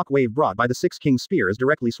where the shock wave brought by the Six Kings Spear is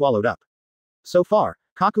directly swallowed up. So far,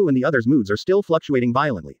 Kaku and the others' moods are still fluctuating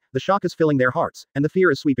violently, the shock is filling their hearts, and the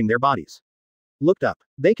fear is sweeping their bodies. Looked up.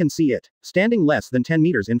 They can see it. Standing less than 10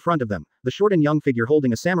 meters in front of them, the short and young figure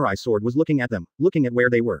holding a samurai sword was looking at them, looking at where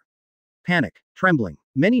they were. Panic. Trembling.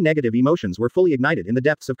 Many negative emotions were fully ignited in the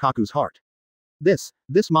depths of Kaku's heart. This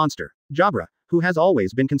monster, Jabra, who has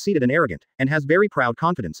always been conceited and arrogant, and has very proud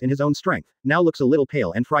confidence in his own strength, now looks a little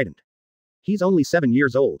pale and frightened. He's only 7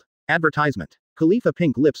 years old. Advertisement. Khalifa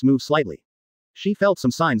pink lips moved slightly. She felt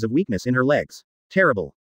some signs of weakness in her legs.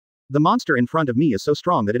 Terrible. The monster in front of me is so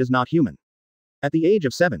strong that it is not human. At the age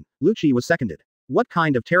of 7, Lucci was seconded. What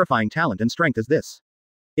kind of terrifying talent and strength is this?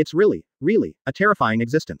 It's really, a terrifying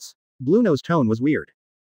existence. Blueno's tone was weird.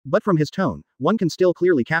 But from his tone, one can still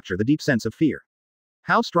clearly capture the deep sense of fear.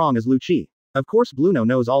 How strong is Lucci? Of course Blueno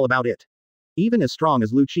knows all about it. Even as strong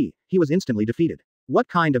as Lucci, he was instantly defeated. What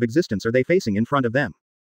kind of existence are they facing in front of them?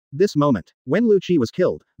 This moment, when Lucci was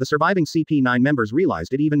killed, the surviving CP9 members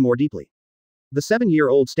realized it even more deeply. The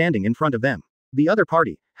 7-year-old standing in front of them. The other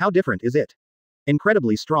party, how different is it?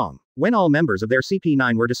 Incredibly strong. When all members of their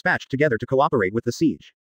CP9 were dispatched together to cooperate with the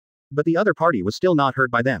siege. But the other party was still not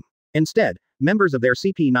hurt by them. Instead, members of their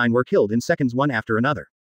CP9 were killed in seconds one after another.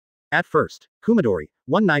 At first, Kumadori,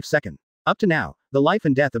 one knife second. Up to now, the life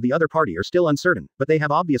and death of the other party are still uncertain, but they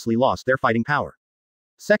have obviously lost their fighting power.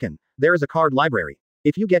 Second, there is a card library.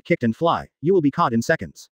 If you get kicked and fly, you will be caught in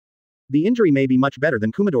seconds. The injury may be much better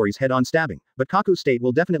than Kumadori's head-on stabbing, but Kaku's state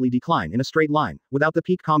will definitely decline in a straight line, without the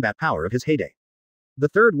peak combat power of his heyday. The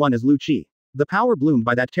third one is Lucci. The power bloomed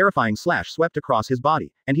by that terrifying slash swept across his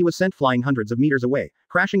body, and he was sent flying hundreds of meters away,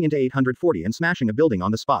 crashing into 840 and smashing a building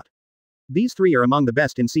on the spot. These three are among the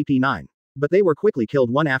best in CP9. But they were quickly killed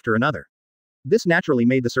one after another. This naturally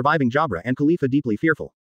made the surviving Jabra and Khalifa deeply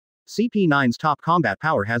fearful. CP9's top combat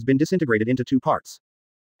power has been disintegrated into 2 parts.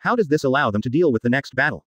 How does this allow them to deal with the next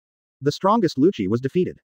battle? The strongest Lucci was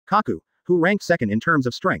defeated. Kaku, who ranked second in terms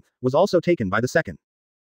of strength, was also taken by the second.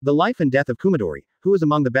 The life and death of Kumadori, who is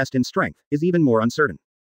among the best in strength, is even more uncertain.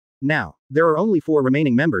 Now, there are only 4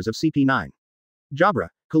 remaining members of CP9. Jabra,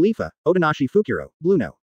 Khalifa, Otonashi Fukuro,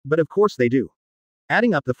 Blueno. But of course they do.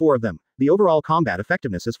 Adding up the 4 of them, the overall combat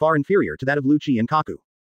effectiveness is far inferior to that of Lucci and Kaku.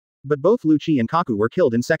 But both Lucci and Kaku were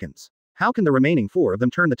killed in seconds. How can the remaining 4 of them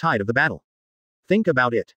turn the tide of the battle? Think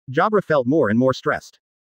about it. Jabra felt more and more stressed.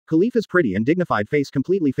 Khalifa's pretty and dignified face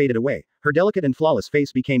completely faded away, her delicate and flawless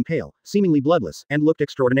face became pale, seemingly bloodless, and looked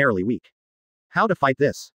extraordinarily weak. How to fight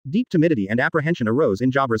this? Deep timidity and apprehension arose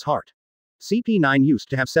in Jabra's heart. CP9 used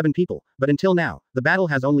to have 7 people, but until now, the battle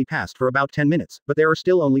has only passed for about 10 minutes, but there are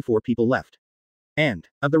still only 4 people left. And,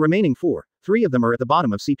 of the remaining 4, 3 of them are at the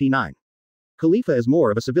bottom of CP9. Khalifa is more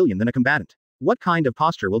of a civilian than a combatant. What kind of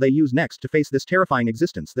posture will they use next to face this terrifying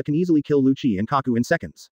existence that can easily kill Lucci and Kaku in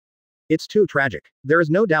seconds? It's too tragic. There is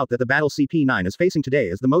no doubt that the battle CP9 is facing today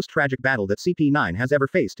is the most tragic battle that CP9 has ever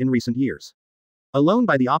faced in recent years. Alone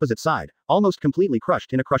by the opposite side, almost completely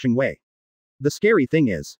crushed in a crushing way. The scary thing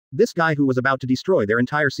is, this guy who was about to destroy their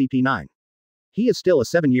entire CP9. He is still a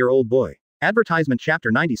 7-year-old boy. Advertisement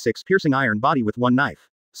Chapter 96 Piercing Iron Body with One Knife.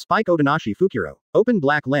 Spike Otonashi Fukuro. Open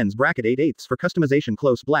black lens bracket 8/8 for customization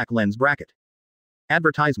close black lens bracket.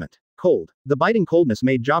 Advertisement. Cold. The biting coldness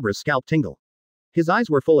made Jobra's scalp tingle. His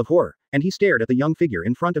eyes were full of horror, and he stared at the young figure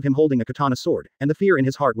in front of him holding a katana sword, and the fear in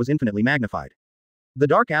his heart was infinitely magnified. The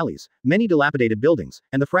dark alleys, many dilapidated buildings,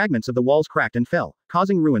 and the fragments of the walls cracked and fell,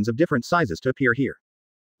 causing ruins of different sizes to appear here.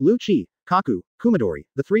 Lucci, Kaku, Kumadori,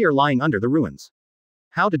 the 3 are lying under the ruins.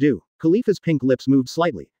 How to do? Khalifa's pink lips moved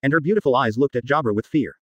slightly, and her beautiful eyes looked at Jobra with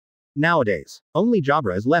fear. Nowadays, only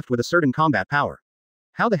Jobra is left with a certain combat power.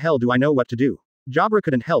 How the hell do I know what to do? Jobra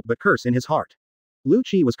couldn't help but curse in his heart.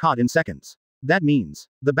 Lucci was caught in seconds. That means,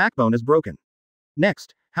 the backbone is broken.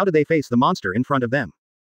 Next, how do they face the monster in front of them?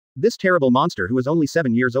 This terrible monster who is only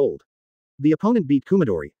 7 years old. The opponent beat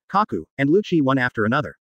Kumadori, Kaku, and Lucci one after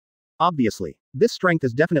another. Obviously, this strength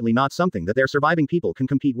is definitely not something that their surviving people can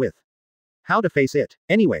compete with. How to face it?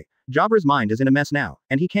 Anyway, Jobra's mind is in a mess now,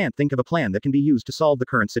 and he can't think of a plan that can be used to solve the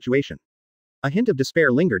current situation. A hint of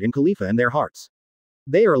despair lingered in Khalifa and their hearts.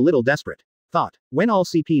 They are a little desperate. Thought, when all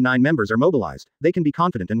CP9 members are mobilized, they can be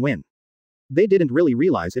confident and win. They didn't really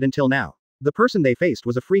realize it until now. The person they faced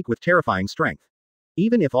was a freak with terrifying strength.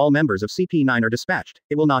 Even if all members of CP9 are dispatched,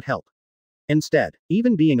 it will not help. Instead,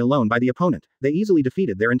 even being alone by the opponent, they easily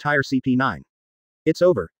defeated their entire CP9. It's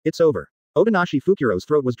over, it's over. Otonashi Fukuro's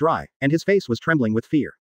throat was dry, and his face was trembling with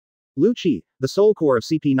fear. Lucci, the soul core of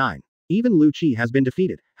CP9. Even Lucci has been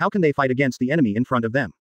defeated, how can they fight against the enemy in front of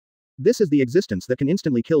them? This is the existence that can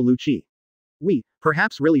instantly kill Lucci. We,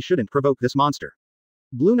 perhaps really shouldn't provoke this monster.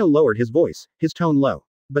 Bluno lowered his voice, his tone low.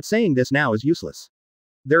 But saying this now is useless.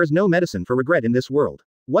 There is no medicine for regret in this world.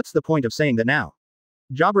 What's the point of saying that now?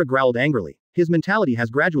 Jobra growled angrily. His mentality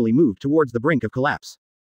has gradually moved towards the brink of collapse.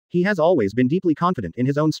 He has always been deeply confident in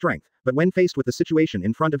his own strength, but when faced with the situation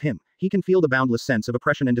in front of him, he can feel the boundless sense of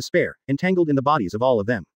oppression and despair, entangled in the bodies of all of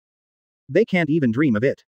them. They can't even dream of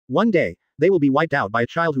it. One day, they will be wiped out by a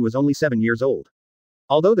child who is only 7 years old.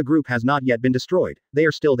 Although the group has not yet been destroyed, they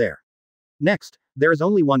are still there. Next, there is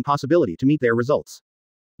only one possibility to meet their results.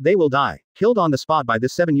 They will die, killed on the spot by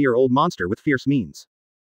this 7-year-old monster with fierce means.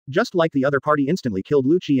 Just like the other party instantly killed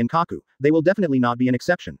Lucci and Kaku, they will definitely not be an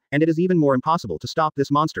exception, and it is even more impossible to stop this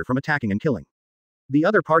monster from attacking and killing. The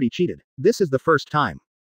other party cheated. This is the first time.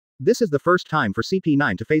 This is the first time for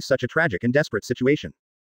CP9 to face such a tragic and desperate situation.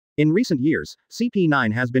 In recent years,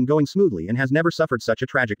 CP9 has been going smoothly and has never suffered such a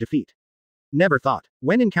tragic defeat. Never thought.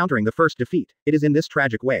 When encountering the first defeat, it is in this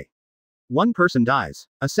tragic way. One person dies.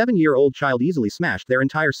 A 7-year-old child easily smashed their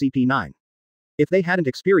entire CP9. If they hadn't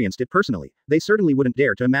experienced it personally, they certainly wouldn't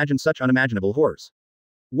dare to imagine such unimaginable horrors.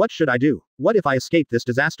 What should I do? What if I escape this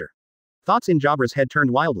disaster? Thoughts in Jobra's head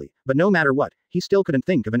turned wildly, but no matter what, he still couldn't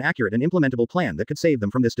think of an accurate and implementable plan that could save them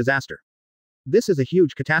from this disaster. This is a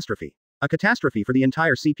huge catastrophe. A catastrophe for the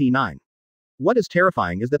entire CP9. What is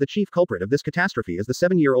terrifying is that the chief culprit of this catastrophe is the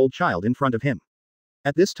 7-year-old child in front of him.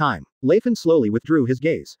 At this time, Layfon slowly withdrew his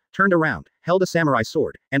gaze, turned around, held a samurai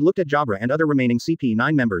sword, and looked at Jobra and other remaining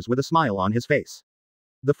CP9 members with a smile on his face.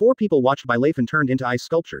 The 4 people watched by Layfon turned into ice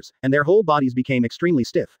sculptures, and their whole bodies became extremely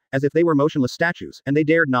stiff, as if they were motionless statues, and they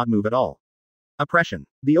dared not move at all. Oppression.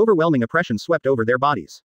 The overwhelming oppression swept over their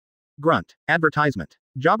bodies. Grunt. Advertisement.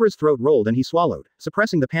 Jobra's throat rolled and he swallowed,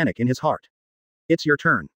 suppressing the panic in his heart. It's your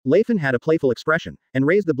turn. Layfon had a playful expression, and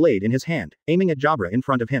raised the blade in his hand, aiming at Jobra in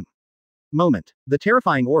front of him. Moment. The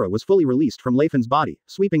terrifying aura was fully released from Layfon's body,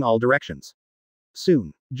 sweeping all directions.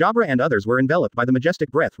 Soon, Jobra and others were enveloped by the majestic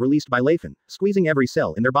breath released by Layfon, squeezing every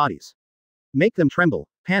cell in their bodies. Make them tremble,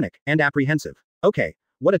 panic, and apprehensive. Okay,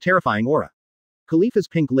 what a terrifying aura. Khalifa's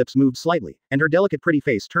pink lips moved slightly, and her delicate pretty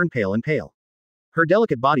face turned pale and pale. Her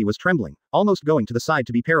delicate body was trembling, almost going to the side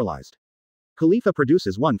to be paralyzed. Khalifa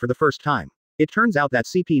produces one for the first time. It turns out that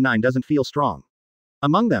CP9 doesn't feel strong.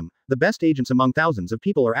 Among them, the best agents among thousands of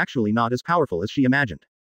people are actually not as powerful as she imagined.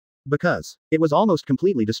 Because it was almost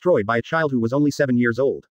completely destroyed by a child who was only 7 years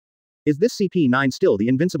old. Is this CP9 still the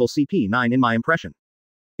invincible CP9 in my impression?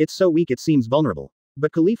 It's so weak it seems vulnerable.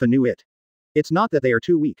 But Khalifa knew it. It's not that they are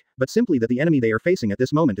too weak, but simply that the enemy they are facing at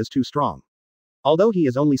this moment is too strong. Although he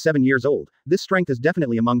is only 7 years old, this strength is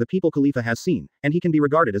definitely among the people Khalifa has seen, and he can be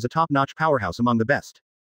regarded as a top-notch powerhouse among the best.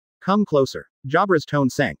 Come closer. Jobra's tone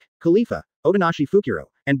sank. Khalifa, Otonashi Fukuro,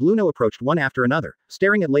 and Bluno approached one after another,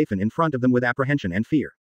 staring at Layfon in front of them with apprehension and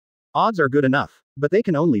fear. Odds are good enough, but they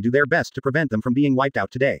can only do their best to prevent them from being wiped out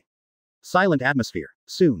today. Silent atmosphere.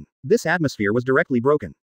 Soon, this atmosphere was directly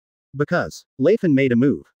broken. Because Layfon made a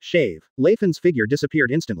move. Shave. Layfon's figure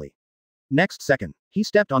disappeared instantly. Next second, he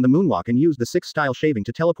stepped on the moonwalk and used the 6-style shaving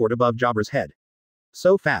to teleport above Jobra's head.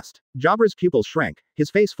 So fast. Jobra's pupils shrank, his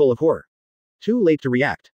face full of horror. Too late to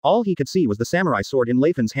react. All he could see was the samurai sword in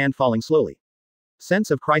Layfon's hand falling slowly.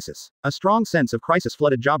 Sense of crisis. A strong sense of crisis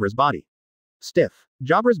flooded Jobra's body. Stiff.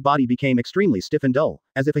 Jobra's body became extremely stiff and dull,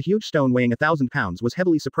 as if a huge stone weighing 1,000 pounds was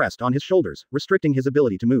heavily suppressed on his shoulders, restricting his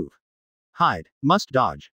ability to move. Hide. Must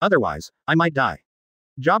dodge. Otherwise, I might die.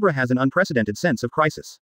 Jobra has an unprecedented sense of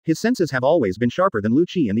crisis. His senses have always been sharper than Lu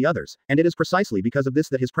Chi and the others, and it is precisely because of this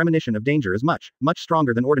that his premonition of danger is much, much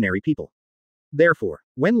stronger than ordinary people. Therefore,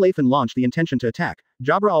 when Layfon launched the intention to attack,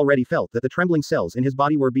 Jobra already felt that the trembling cells in his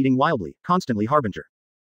body were beating wildly, constantly harbinger.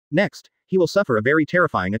 Next, he will suffer a very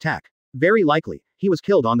terrifying attack. Very likely, he was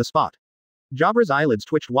killed on the spot. Jobra's eyelids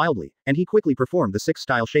twitched wildly, and he quickly performed the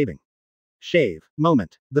 6-style shaving. Shave.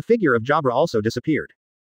 Moment. The figure of Jobra also disappeared.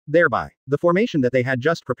 Thereby, the formation that they had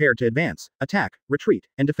just prepared to advance, attack, retreat,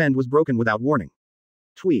 and defend was broken without warning.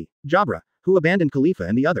 Jobra, who abandoned Khalifa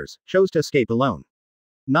and the others, chose to escape alone.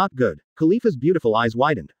 Not good. Khalifa's beautiful eyes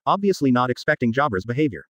widened, obviously not expecting Jobra's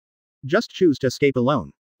behavior. Just choose to escape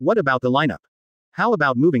alone. What about the lineup? How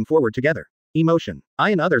about moving forward together? Emotion. I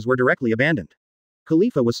and others were directly abandoned.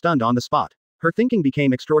 Khalifa was stunned on the spot. Her thinking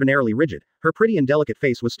became extraordinarily rigid, her pretty and delicate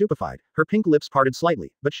face was stupefied, her pink lips parted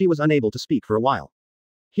slightly, but she was unable to speak for a while.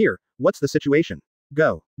 Here, what's the situation?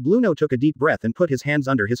 Go. Bluno took a deep breath and put his hands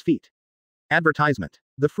under his feet. Advertisement.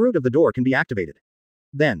 The fruit of the door can be activated.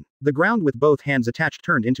 Then, the ground with both hands attached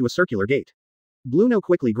turned into a circular gate. Bluno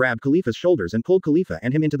quickly grabbed Khalifa's shoulders and pulled Khalifa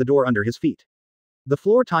and him into the door under his feet. The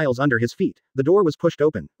floor tiles under his feet, the door was pushed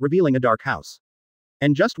open, revealing a dark house.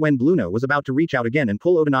 And just when Bluno was about to reach out again and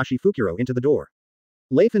pull Otonashi Fukuro into the door,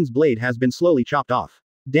 Layfon's blade has been slowly chopped off.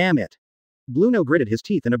 Damn it. Bluno gritted his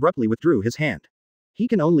teeth and abruptly withdrew his hand. He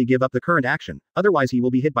can only give up the current action, otherwise he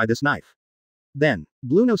will be hit by this knife. Then,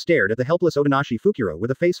 Bluno stared at the helpless Otonashi Fukuro with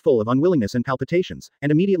a face full of unwillingness and palpitations,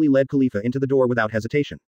 and immediately led Khalifa into the door without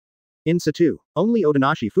hesitation. In situ, only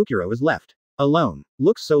Otonashi Fukuro is left. Alone.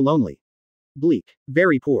 Looks so lonely. Bleak.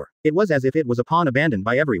 Very poor. It was as if it was a pawn abandoned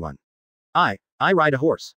by everyone. I ride a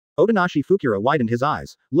horse. Otonashi Fukuro widened his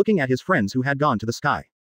eyes, looking at his friends who had gone to the sky.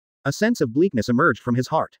 A sense of bleakness emerged from his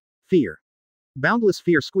heart. Fear. Boundless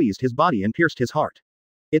fear squeezed his body and pierced his heart.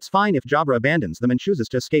 It's fine if Jobra abandons them and chooses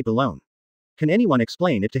to escape alone. Can anyone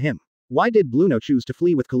explain it to him? Why did Bluno choose to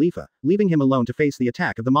flee with Khalifa, leaving him alone to face the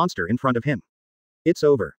attack of the monster in front of him? It's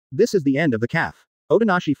over. This is the end of the calf.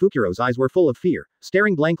 Otonashi Fukuro's eyes were full of fear,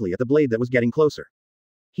 staring blankly at the blade that was getting closer.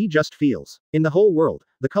 He just feels. In the whole world,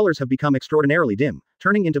 the colors have become extraordinarily dim,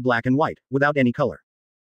 turning into black and white, without any color.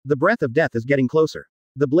 The breath of death is getting closer.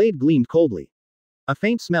 The blade gleamed coldly. A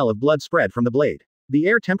faint smell of blood spread from the blade. The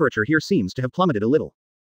air temperature here seems to have plummeted a little.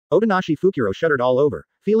 Otonashi Fukuro shuddered all over,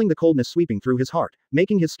 feeling the coldness sweeping through his heart,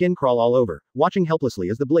 making his skin crawl all over, watching helplessly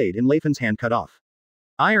as the blade in Layfon's hand cut off.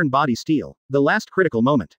 Iron body steel. The last critical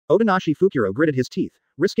moment. Otonashi Fukuro gritted his teeth,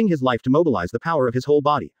 risking his life to mobilize the power of his whole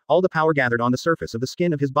body, all the power gathered on the surface of the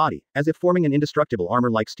skin of his body, as if forming an indestructible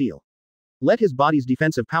armor like steel. Let his body's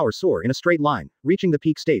defensive power soar in a straight line, reaching the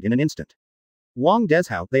peak state in an instant. Wang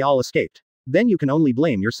Dezhao, they all escaped. Then you can only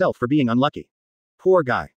blame yourself for being unlucky. Poor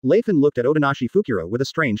guy. Layfon looked at Otonashi Fukuro with a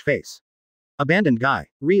strange face. Abandoned guy.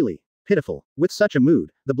 Really. Pitiful. With such a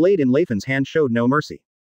mood, the blade in Layfon's hand showed no mercy.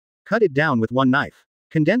 Cut it down with one knife.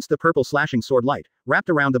 Condensed the purple slashing sword light, wrapped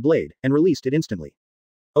around the blade, and released it instantly.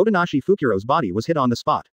 Otonashi Fukuro's body was hit on the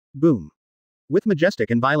spot. Boom. With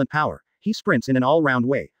majestic and violent power, he sprints in an all-round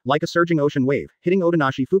way, like a surging ocean wave, hitting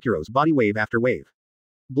Otonashi Fukuro's body wave after wave.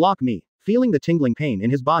 Block me. Feeling the tingling pain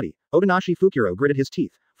in his body, Otonashi Fukuro gritted his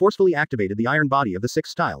teeth, forcefully activated the iron body of the 6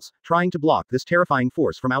 styles, trying to block this terrifying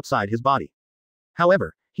force from outside his body.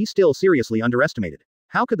 However, he still seriously underestimated.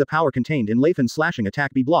 How could the power contained in Layfon's slashing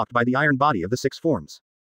attack be blocked by the iron body of the 6 forms?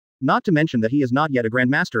 Not to mention that he is not yet a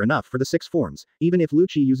grandmaster enough for the 6 forms. Even if Lu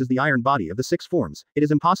Chi uses the iron body of the 6 forms, it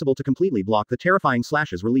is impossible to completely block the terrifying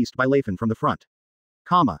slashes released by Layfon from the front.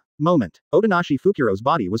 Moment. Otonashi Fukuro's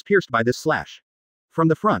body was pierced by this slash. From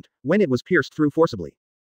the front, when it was pierced through forcibly.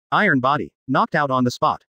 Iron body. Knocked out on the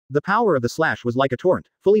spot. The power of the slash was like a torrent,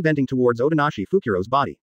 fully venting towards Otonashi Fukuro's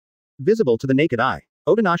body. Visible to the naked eye,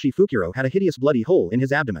 Otonashi Fukuro had a hideous bloody hole in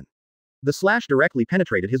his abdomen. The slash directly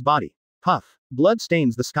penetrated his body. Puff. Blood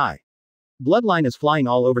stains the sky. Bloodline is flying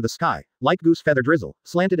all over the sky, like goose feather drizzle,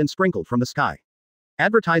 slanted and sprinkled from the sky.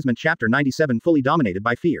 Advertisement Chapter 97 fully dominated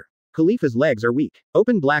by fear. Khalifa's legs are weak.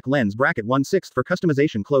 Open black lens bracket 1/6 for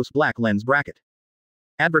customization close black lens bracket.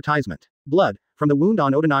 Advertisement. Blood, from the wound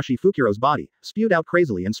on Otonashi Fukuro's body, spewed out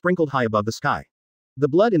crazily and sprinkled high above the sky. The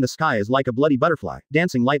blood in the sky is like a bloody butterfly,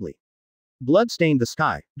 dancing lightly. Blood stained the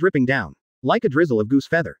sky, dripping down. Like a drizzle of goose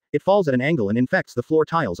feather, it falls at an angle and infects the floor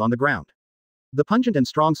tiles on the ground. The pungent and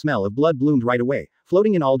strong smell of blood bloomed right away,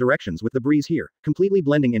 floating in all directions with the breeze here, completely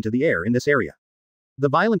blending into the air in this area. The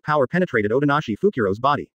violent power penetrated Otonashi Fukuro's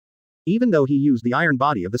body. Even though he used the iron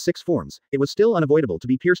body of the 6 forms, it was still unavoidable to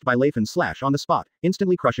be pierced by Layfon's slash on the spot,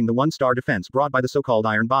 instantly crushing the 1-star defense brought by the so-called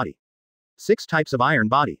iron body. 6 types of iron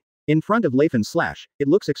body. In front of Layfon's slash, it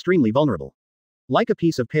looks extremely vulnerable. Like a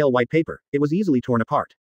piece of pale white paper, it was easily torn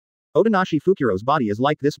apart. Otonashi Fukuro's body is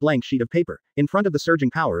like this blank sheet of paper. In front of the surging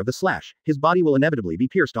power of the slash, his body will inevitably be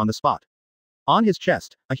pierced on the spot. On his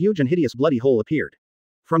chest, a huge and hideous bloody hole appeared.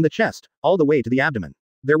 From the chest, all the way to the abdomen.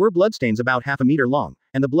 There were bloodstains about half a meter long,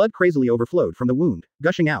 and the blood crazily overflowed from the wound,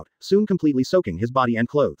 gushing out, soon completely soaking his body and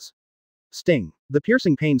clothes. Sting. The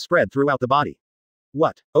piercing pain spread throughout the body.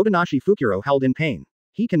 What? Otonashi Fukuro howled in pain.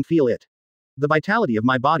 He can feel it. The vitality of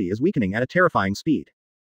my body is weakening at a terrifying speed.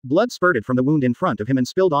 Blood spurted from the wound in front of him and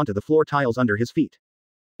spilled onto the floor tiles under his feet.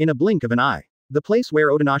 In a blink of an eye, the place where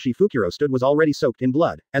Otonashi Fukuro stood was already soaked in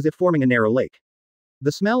blood, as if forming a narrow lake.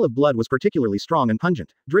 The smell of blood was particularly strong and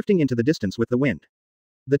pungent, drifting into the distance with the wind.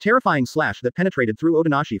 The terrifying slash that penetrated through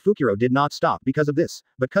Otonashi Fukuro did not stop because of this,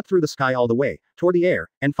 but cut through the sky all the way, toward the air,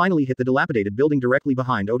 and finally hit the dilapidated building directly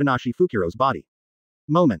behind Otonashi Fukuro's body.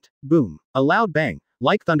 Moment. Boom. A loud bang,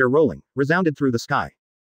 like thunder rolling, resounded through the sky.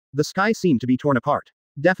 The sky seemed to be torn apart.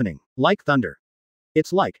 Deafening. Like thunder.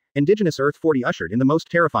 It's like, indigenous Earth 40 ushered in the most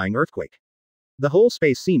terrifying earthquake. The whole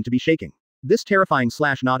space seemed to be shaking. This terrifying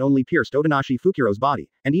slash not only pierced Otonashi Fukuro's body,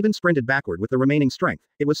 and even sprinted backward with the remaining strength,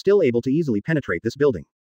 it was still able to easily penetrate this building.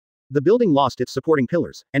 The building lost its supporting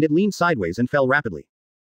pillars, and it leaned sideways and fell rapidly.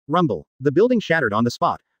 Rumble. The building shattered on the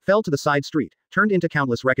spot, fell to the side street, turned into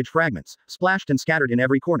countless wreckage fragments, splashed and scattered in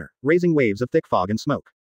every corner, raising waves of thick fog and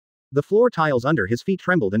smoke. The floor tiles under his feet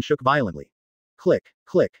trembled and shook violently. Click,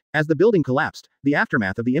 click. As the building collapsed, the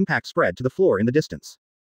aftermath of the impact spread to the floor in the distance.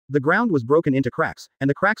 The ground was broken into cracks, and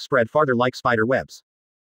the cracks spread farther like spider webs.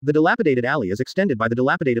 The dilapidated alley is extended by the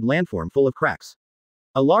dilapidated landform full of cracks.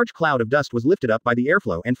 A large cloud of dust was lifted up by the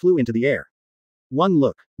airflow and flew into the air. One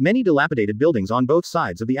look. Many dilapidated buildings on both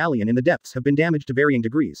sides of the alley and in the depths have been damaged to varying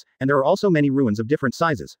degrees, and there are also many ruins of different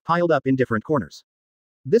sizes, piled up in different corners.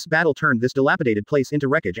 This battle turned this dilapidated place into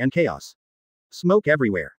wreckage and chaos. Smoke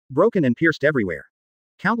everywhere. Broken and pierced everywhere.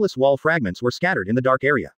 Countless wall fragments were scattered in the dark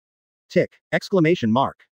area. Tick! Exclamation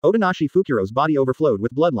mark. Otonashi Fukuro's body overflowed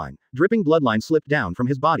with bloodline. Dripping bloodline slipped down from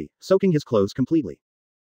his body, soaking his clothes completely.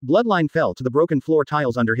 Bloodline fell to the broken floor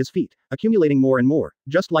tiles under his feet, accumulating more and more,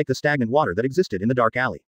 just like the stagnant water that existed in the dark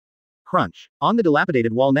alley. Crunch. On the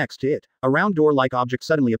dilapidated wall next to it, a round door-like object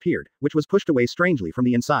suddenly appeared, which was pushed away strangely from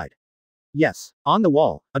the inside. Yes, on the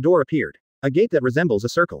wall, a door appeared. A gate that resembles a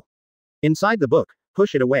circle. Inside the book,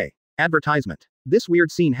 push it away. Advertisement. This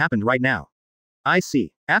weird scene happened right now. I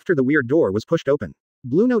see. After the weird door was pushed open,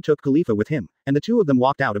 Bluno took Khalifa with him, and the two of them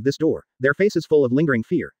walked out of this door, their faces full of lingering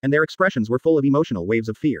fear, and their expressions were full of emotional waves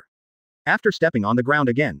of fear. After stepping on the ground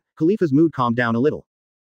again, Khalifa's mood calmed down a little.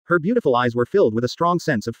 Her beautiful eyes were filled with a strong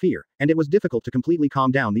sense of fear, and it was difficult to completely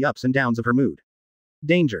calm down the ups and downs of her mood.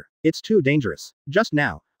 Danger. It's too dangerous. Just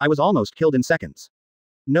now, I was almost killed in seconds.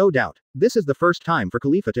 No doubt, this is the first time for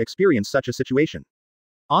Khalifa to experience such a situation.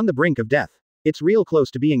 On the brink of death. It's real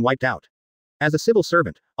close to being wiped out. As a civil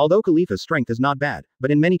servant, although Khalifa's strength is not bad,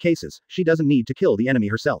 but in many cases, she doesn't need to kill the enemy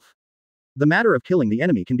herself. The matter of killing the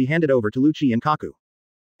enemy can be handed over to Lucci and Kaku.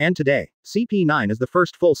 And today, CP9 is the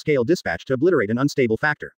first full-scale dispatch to obliterate an unstable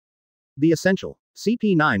factor. The essential.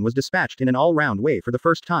 CP9 was dispatched in an all-round way for the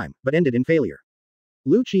first time, but ended in failure.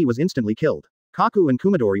 Lucci was instantly killed. Kaku and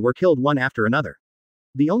Kumadori were killed one after another.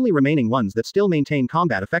 The only remaining ones that still maintain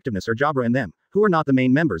combat effectiveness are Jabra and them, who are not the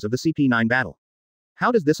main members of the CP9 battle.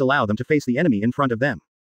 How does this allow them to face the enemy in front of them?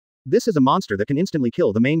 This is a monster that can instantly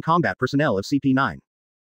kill the main combat personnel of CP9.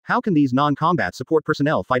 How can these non-combat support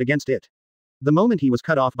personnel fight against it? The moment he was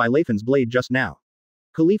cut off by Layfon's blade just now.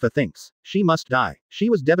 Khalifa thinks, she must die. She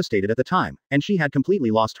was devastated at the time, and she had completely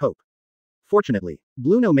lost hope. Fortunately,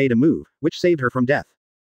 Bluno made a move, which saved her from death.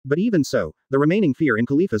 But even so, the remaining fear in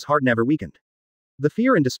Khalifa's heart never weakened. The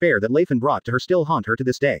fear and despair that Layfon brought to her still haunt her to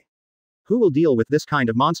this day. Who will deal with this kind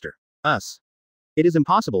of monster? Us. It is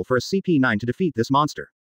impossible for a CP9 to defeat this monster.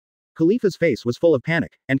 Khalifa's face was full of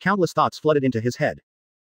panic, and countless thoughts flooded into his head.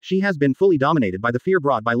 She has been fully dominated by the fear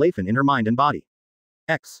brought by Layfon in her mind and body.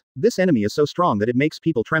 This enemy is so strong that it makes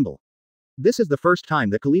people tremble. This is the first time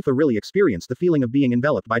that Khalifa really experienced the feeling of being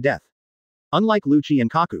enveloped by death. Unlike Lucci and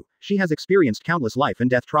Kaku, she has experienced countless life and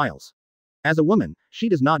death trials. As a woman, she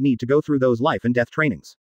does not need to go through those life and death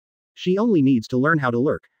trainings. She only needs to learn how to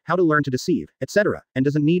lurk, how to learn to deceive, etc., and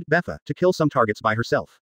doesn't need Beffa to kill some targets by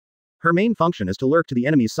herself. Her main function is to lurk to the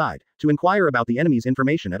enemy's side, to inquire about the enemy's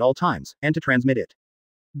information at all times, and to transmit it.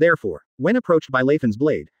 Therefore, when approached by Layfon's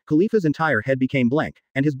blade, Khalifa's entire head became blank,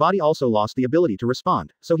 and his body also lost the ability to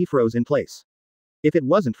respond, so he froze in place. If it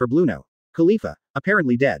wasn't for Bluno, Khalifa,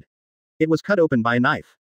 apparently dead. It was cut open by a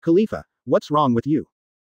knife. Khalifa, what's wrong with you?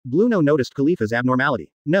 Bluno noticed Khalifa's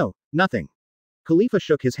abnormality. No, nothing. Khalifa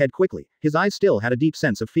shook his head quickly, his eyes still had a deep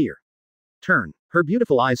sense of fear. Turn. Her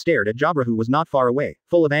beautiful eyes stared at Jabra, who was not far away,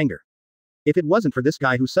 full of anger. If it wasn't for this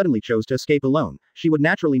guy who suddenly chose to escape alone, she would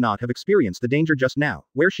naturally not have experienced the danger just now,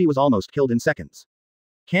 where she was almost killed in seconds.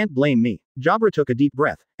 Can't blame me. Jabra took a deep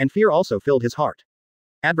breath, and fear also filled his heart.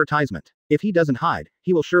 Advertisement. If he doesn't hide,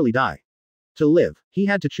 he will surely die. To live, he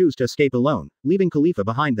had to choose to escape alone, leaving Khalifa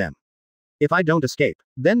behind them. If I don't escape,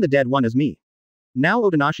 then the dead one is me. Now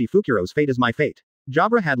Otonashi Fukuro's fate is my fate.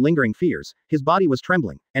 Jabra had lingering fears, his body was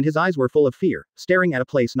trembling, and his eyes were full of fear, staring at a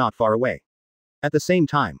place not far away. At the same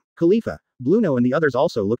time, Khalifa, Bluno and the others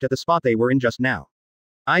also looked at the spot they were in just now.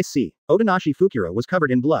 I see. Otonashi Fukuro was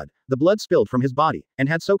covered in blood, the blood spilled from his body, and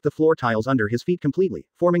had soaked the floor tiles under his feet completely,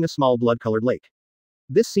 forming a small blood-colored lake.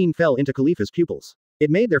 This scene fell into Khalifa's pupils. It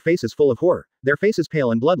made their faces full of horror, their faces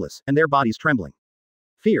pale and bloodless, and their bodies trembling.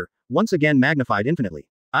 Fear, once again magnified infinitely.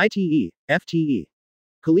 FTE.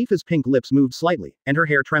 Khalifa's pink lips moved slightly, and her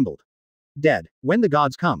hair trembled. Dead. When the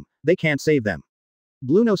gods come, they can't save them.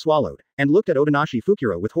 Bluno swallowed, and looked at Otonashi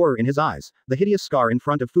Fukuro with horror in his eyes, the hideous scar in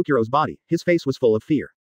front of Fukuro's body, his face was full of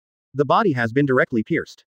fear. The body has been directly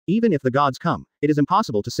pierced. Even if the gods come, it is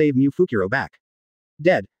impossible to save Mu Fukuro back.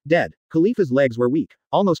 Dead. Khalifa's legs were weak,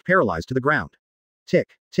 almost paralyzed to the ground. Tick.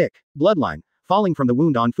 Bloodline, falling from the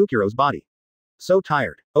wound on Fukuro's body. So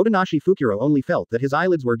tired, Otonashi Fukuro only felt that his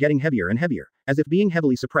eyelids were getting heavier and heavier, as if being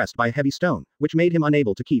heavily suppressed by a heavy stone, which made him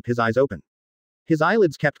unable to keep his eyes open. His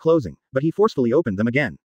eyelids kept closing, but he forcefully opened them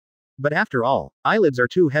again. But after all, eyelids are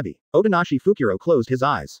too heavy. Otonashi Fukuro closed his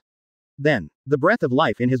eyes. Then, the breath of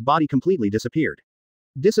life in his body completely disappeared.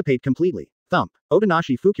 Dissipate completely. Thump.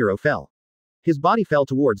 Otonashi Fukuro fell. His body fell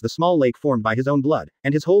towards the small lake formed by his own blood,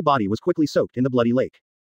 and his whole body was quickly soaked in the bloody lake.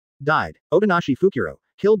 Died. Otonashi Fukuro,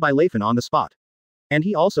 killed by Layfon on the spot. And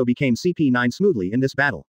he also became CP9 smoothly in this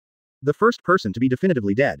battle. The first person to be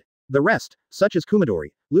definitively dead. The rest, such as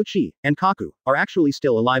Kumadori, Lucci, and Kaku, are actually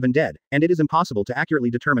still alive and dead, and it is impossible to accurately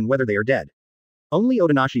determine whether they are dead. Only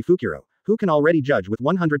Otonashi Fukuro, who can already judge with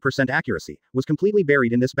 100% accuracy, was completely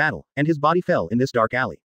buried in this battle, and his body fell in this dark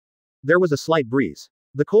alley. There was a slight breeze.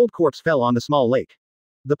 The cold corpse fell on the small lake.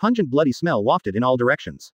 The pungent bloody smell wafted in all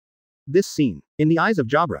directions. This scene, in the eyes of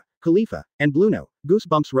Jabra, Khalifa, and Bluno,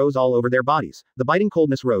 goosebumps rose all over their bodies, the biting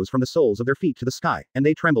coldness rose from the soles of their feet to the sky, and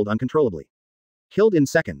they trembled uncontrollably. Killed in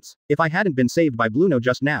seconds. If I hadn't been saved by Bluno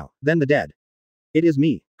just now, then the dead. It is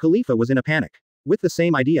me. Khalifa was in a panic. With the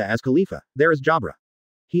same idea as Khalifa, there is Jabra.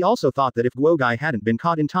 He also thought that if Guogai hadn't been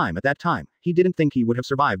caught in time at that time, he didn't think he would have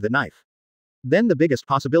survived the knife. Then the biggest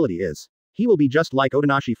possibility is, he will be just like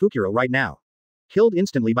Otonashi Fukuro right now. Killed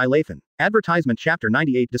instantly by Layfon. Advertisement Chapter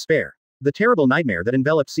 98 Despair. The terrible nightmare that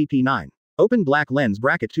enveloped CP9. Open black lens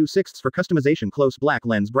bracket 2/6 for customization close black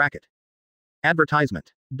lens bracket.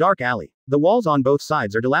 Advertisement. Dark alley. The walls on both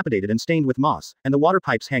sides are dilapidated and stained with moss, and the water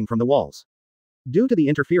pipes hang from the walls. Due to the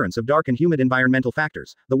interference of dark and humid environmental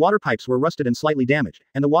factors, the water pipes were rusted and slightly damaged,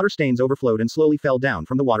 and the water stains overflowed and slowly fell down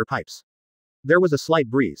from the water pipes. There was a slight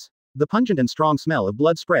breeze. The pungent and strong smell of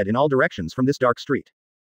blood spread in all directions from this dark street.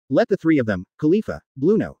 Let the three of them, Khalifa,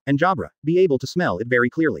 Bluno, and Jabra, be able to smell it very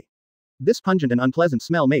clearly. This pungent and unpleasant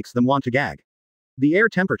smell makes them want to gag. The air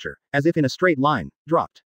temperature, as if in a straight line,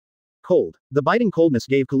 dropped. Cold. The biting coldness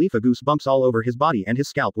gave Khalifa goosebumps all over his body and his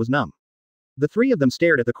scalp was numb. The three of them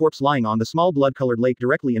stared at the corpse lying on the small blood-colored lake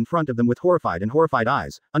directly in front of them with horrified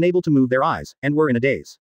eyes, unable to move their eyes, and were in a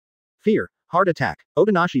daze. Fear. Heart attack.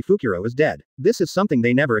 Otonashi Fukuro is dead. This is something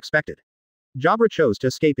they never expected. Jabra chose to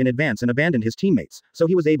escape in advance and abandoned his teammates, so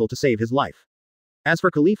he was able to save his life. As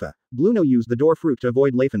for Khalifa, Bluno used the door fruit to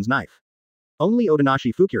avoid Layfon's knife. Only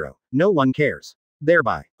Otonashi Fukuro. No one cares.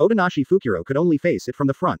 Thereby, Otonashi Fukuro could only face it from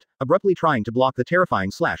the front, abruptly trying to block the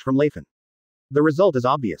terrifying slash from Layfon. The result is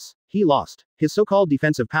obvious. He lost. His so-called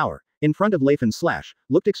defensive power, in front of Layfon's slash,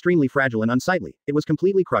 looked extremely fragile and unsightly, it was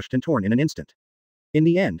completely crushed and torn in an instant. In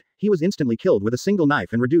the end, he was instantly killed with a single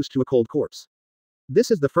knife and reduced to a cold corpse. This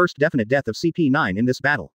is the first definite death of CP9 in this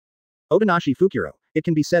battle. Otonashi Fukuro, it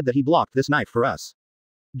can be said that he blocked this knife for us.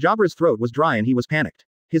 Jobra's throat was dry and he was panicked.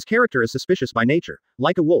 His character is suspicious by nature.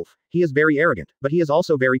 Like a wolf, he is very arrogant, but he is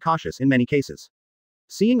also very cautious in many cases.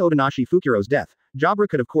 Seeing Otonashi Fukuro's death, Jobra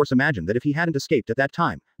could of course imagine that if he hadn't escaped at that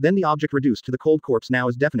time, then the object reduced to the cold corpse now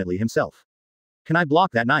is definitely himself. Can I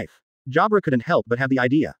block that knife? Jobra couldn't help but have the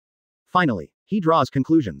idea. Finally, he draws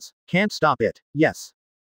conclusions. Can't stop it. Yes.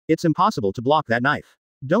 It's impossible to block that knife.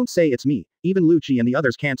 Don't say it's me, even Lucci and the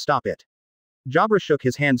others can't stop it. Jobra shook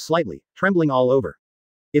his hands slightly, trembling all over.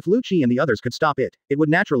 If Lucci and the others could stop it, it would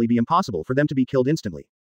naturally be impossible for them to be killed instantly.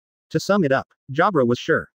 To sum it up, Jobra was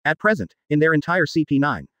sure, at present, in their entire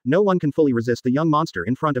CP9, no one can fully resist the young monster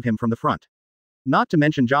in front of him from the front. Not to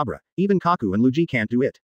mention Jobra, even Kaku and Luigi can't do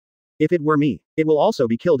it. If it were me, it will also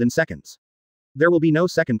be killed in seconds. There will be no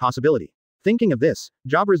second possibility. Thinking of this,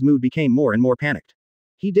 Jobra's mood became more and more panicked.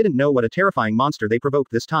 He didn't know what a terrifying monster they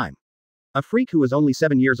provoked this time. A freak who was only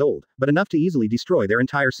 7 years old, but enough to easily destroy their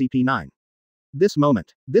entire CP9. This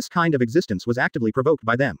moment, this kind of existence was actively provoked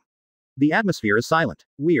by them. The atmosphere is silent.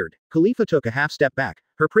 Weird. Khalifa took a half step back,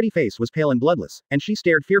 her pretty face was pale and bloodless, and she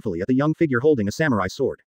stared fearfully at the young figure holding a samurai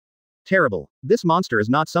sword. Terrible. This monster is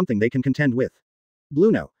not something they can contend with.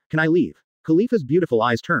 Bluno, can I leave? Khalifa's beautiful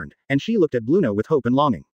eyes turned, and she looked at Bluno with hope and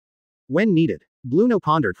longing. When needed, Bluno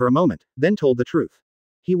pondered for a moment, then told the truth.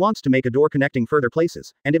 He wants to make a door connecting further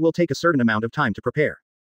places, and it will take a certain amount of time to prepare.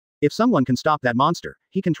 If someone can stop that monster,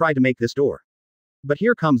 he can try to make this door. But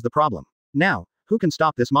here comes the problem. Now, who can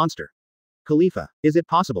stop this monster? Khalifa. Is it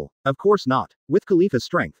possible? Of course not. With Khalifa's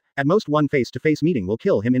strength, at most one face-to-face meeting will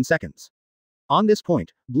kill him in seconds. On this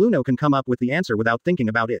point, Bluno can come up with the answer without thinking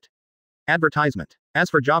about it. Advertisement.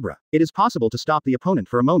 As for Jobra, it is possible to stop the opponent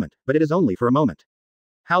for a moment, but it is only for a moment.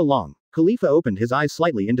 How long? Khalifa opened his eyes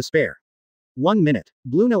slightly in despair. 1 minute,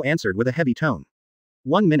 Bluno answered with a heavy tone.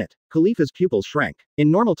 1 minute. Khalifa's pupils shrank.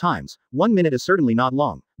 In normal times, 1 minute is certainly not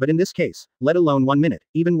long, but in this case, let alone 1 minute,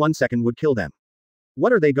 even 1 second would kill them.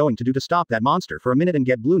 What are they going to do to stop that monster for a minute and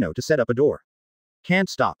get Bluno to set up a door? Can't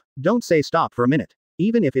stop. Don't say stop for a minute.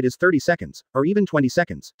 Even if it is 30 seconds, or even 20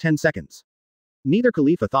 seconds, 10 seconds. Neither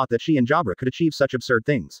Khalifa thought that she and Jobra could achieve such absurd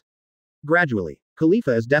things. Gradually,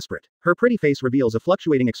 Khalifa is desperate. Her pretty face reveals a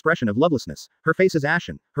fluctuating expression of lovelessness, her face is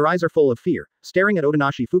ashen, her eyes are full of fear, staring at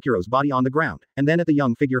Otonashi Fukuro's body on the ground, and then at the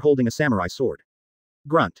young figure holding a samurai sword.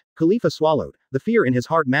 Grunt. Khalifa swallowed, the fear in his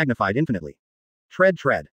heart magnified infinitely. Tread,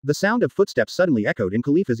 tread. The sound of footsteps suddenly echoed in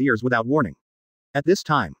Khalifa's ears without warning. At this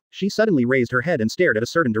time, she suddenly raised her head and stared at a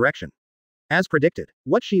certain direction. As predicted,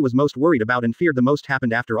 what she was most worried about and feared the most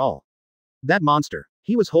happened after all. That monster.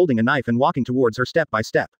 He was holding a knife and walking towards her step by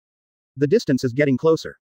step. The distance is getting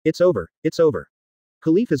closer. It's over, it's over.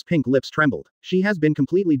 Khalifa's pink lips trembled. She has been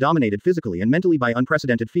completely dominated physically and mentally by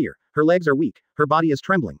unprecedented fear. Her legs are weak, her body is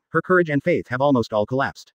trembling, her courage and faith have almost all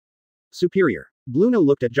collapsed. Superior. Bluno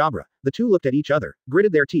looked at Jobra, the two looked at each other,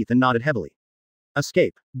 gritted their teeth and nodded heavily.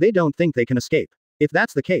 Escape. They don't think they can escape. If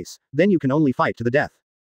that's the case, then you can only fight to the death.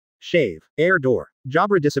 Shave. Air door.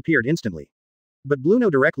 Jobra disappeared instantly. But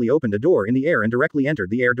Bluno directly opened a door in the air and directly entered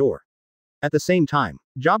the air door. At the same time,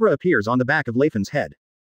 Jobra appears on the back of Layfon's head.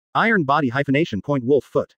 Iron body hyphenation point wolf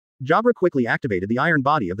foot. Jobra quickly activated the iron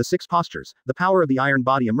body of the 6 postures, the power of the iron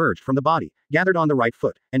body emerged from the body, gathered on the right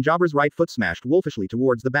foot, and Jobra's right foot smashed wolfishly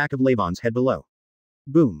towards the back of Layfon's head below.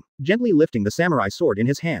 Boom. Gently lifting the samurai sword in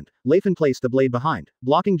his hand, Layfon placed the blade behind,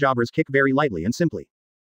 blocking Jobra's kick very lightly and simply.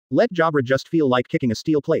 Let Jobra just feel like kicking a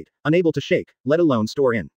steel plate, unable to shake, let alone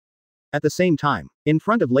store in. At the same time, in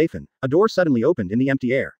front of Layfon, a door suddenly opened in the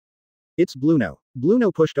empty air. It's Bluno.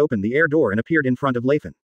 Bluno pushed open the air door and appeared in front of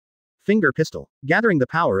Layfon. Finger pistol. Gathering the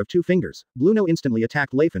power of 2 fingers, Bluno instantly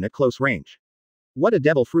attacked Layfon at close range. What a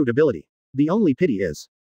devil fruit ability. The only pity is,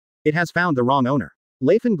 it has found the wrong owner.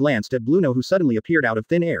 Layfon glanced at Bluno who suddenly appeared out of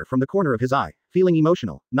thin air from the corner of his eye, feeling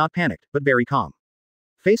emotional, not panicked, but very calm.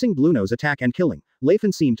 Facing Bluno's attack and killing,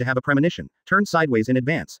 Layfon seemed to have a premonition, turned sideways in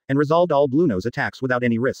advance, and resolved all Bluno's attacks without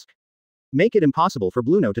any risk. Make it impossible for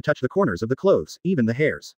Bluno to touch the corners of the clothes, even the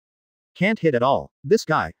hairs. Can't hit at all. This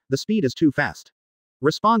guy, the speed is too fast.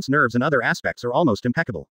 Response nerves and other aspects are almost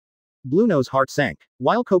impeccable. Bluno's heart sank.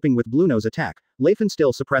 While coping with Bluno's attack, Layfon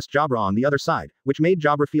still suppressed Jobra on the other side, which made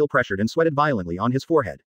Jobra feel pressured and sweated violently on his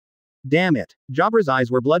forehead. Damn it. Jobra's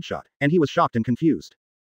eyes were bloodshot, and he was shocked and confused.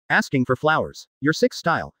 Asking for flowers. Your 6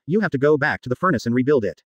 style, you have to go back to the furnace and rebuild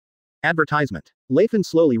it. Advertisement. Layfon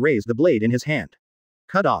slowly raised the blade in his hand.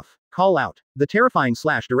 Cut off. Call out. The terrifying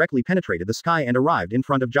slash directly penetrated the sky and arrived in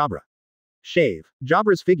front of Jobra. Shave.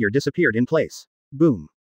 Jobra's figure disappeared in place. Boom.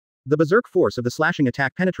 The berserk force of the slashing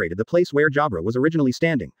attack penetrated the place where Jabra was originally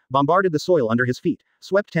standing, bombarded the soil under his feet,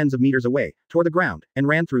 swept tens of meters away, tore the ground, and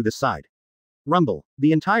ran through this side. Rumble.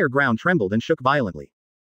 The entire ground trembled and shook violently.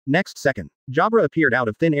 Next second, Jabra appeared out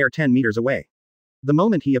of thin air 10 meters away. The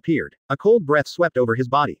moment he appeared, a cold breath swept over his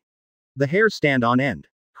body. The hairs stand on end.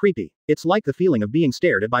 Creepy. It's like the feeling of being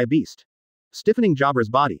stared at by a beast. Stiffening Jabra's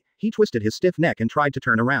body, he twisted his stiff neck and tried to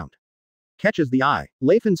turn around. Catches the eye.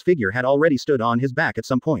 Layfon's figure had already stood on his back at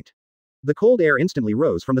some point. The cold air instantly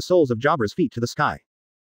rose from the soles of Jabra's feet to the sky.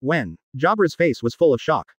 When Jabra's face was full of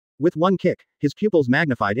shock. With one kick, his pupils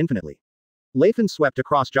magnified infinitely. Layfon swept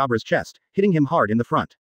across Jabra's chest, hitting him hard in the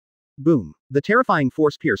front. Boom. The terrifying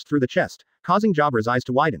force pierced through the chest, causing Jabra's eyes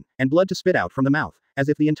to widen, and blood to spit out from the mouth, as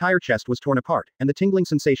if the entire chest was torn apart, and the tingling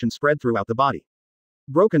sensation spread throughout the body.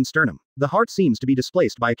 Broken sternum. The heart seems to be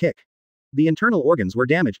displaced by a kick. The internal organs were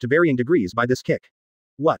damaged to varying degrees by this kick.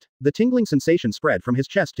 What? The tingling sensation spread from his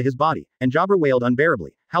chest to his body, and Jabra wailed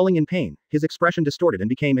unbearably, howling in pain, his expression distorted and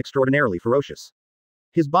became extraordinarily ferocious.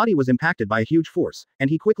 His body was impacted by a huge force, and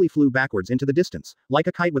he quickly flew backwards into the distance, like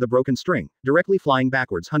a kite with a broken string, directly flying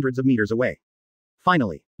backwards hundreds of meters away.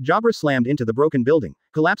 Finally, Jabra slammed into the broken building,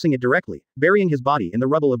 collapsing it directly, burying his body in the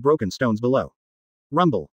rubble of broken stones below.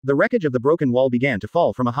 Rumble. The wreckage of the broken wall began to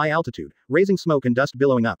fall from a high altitude, raising smoke and dust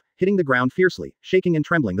billowing up, hitting the ground fiercely, shaking and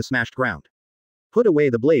trembling the smashed ground. Put away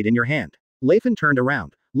the blade in your hand. Layfon turned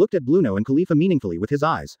around, looked at Bluno and Khalifa meaningfully with his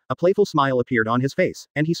eyes, a playful smile appeared on his face,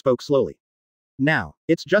 and he spoke slowly. Now,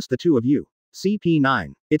 it's just the two of you.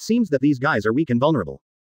 CP9. It seems that these guys are weak and vulnerable.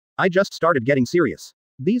 I just started getting serious.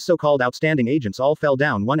 These so-called outstanding agents all fell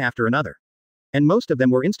down one after another. And most of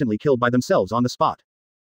them were instantly killed by themselves on the spot.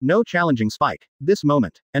 No challenging spike. This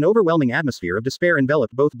moment, an overwhelming atmosphere of despair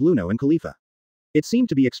enveloped both Bluno and Khalifa. It seemed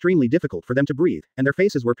to be extremely difficult for them to breathe, and their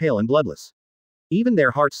faces were pale and bloodless. Even their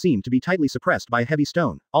hearts seemed to be tightly suppressed by a heavy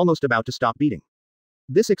stone, almost about to stop beating.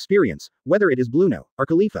 This experience, whether it is Bluno or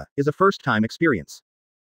Khalifa, is a first-time experience.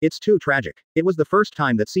 It's too tragic. It was the first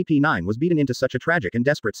time that CP9 was beaten into such a tragic and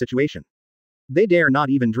desperate situation. They dare not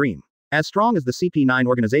even dream. As strong as the CP9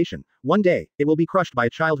 organization, one day, it will be crushed by a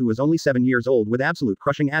child who is only 7 years old with absolute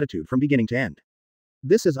crushing attitude from beginning to end.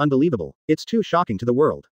 This is unbelievable. It's too shocking to the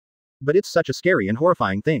world. But it's such a scary and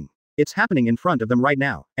horrifying thing. It's happening in front of them right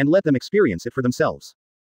now, and let them experience it for themselves.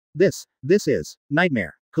 This is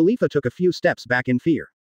nightmare. Khalifa took a few steps back in fear.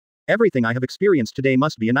 Everything I have experienced today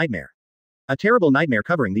must be a nightmare. A terrible nightmare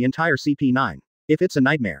covering the entire CP9. If it's a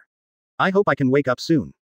nightmare, I hope I can wake up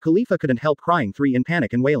soon. Khalifa couldn't help crying in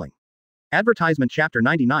panic and wailing. Advertisement Chapter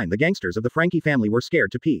 99. The gangsters of the Frankie family were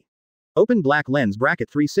scared to pee. Open black lens bracket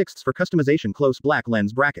 3/6 for customization. Close black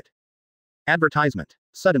lens bracket. Advertisement.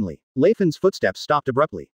 Suddenly, Layfon's footsteps stopped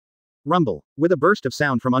abruptly. Rumble. With a burst of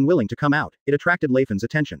sound from unwilling to come out, it attracted Layfon's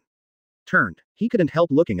attention. Turned. He couldn't help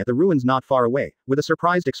looking at the ruins not far away, with a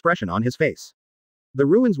surprised expression on his face. The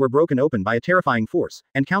ruins were broken open by a terrifying force,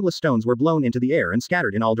 and countless stones were blown into the air and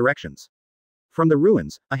scattered in all directions. From the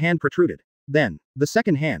ruins, a hand protruded. Then, the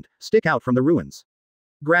second hand, stick out from the ruins.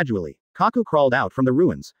 Gradually, Kaku crawled out from the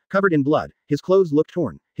ruins, covered in blood, his clothes looked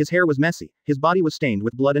torn, his hair was messy, his body was stained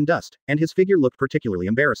with blood and dust, and his figure looked particularly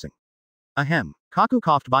embarrassing. Ahem. Kaku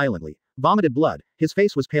coughed violently, vomited blood, his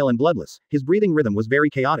face was pale and bloodless, his breathing rhythm was very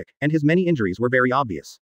chaotic, and his many injuries were very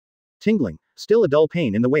obvious. Tingling, still a dull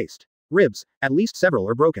pain in the waist. Ribs, at least several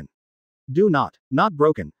are broken. Not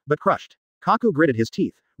broken, but crushed. Kaku gritted his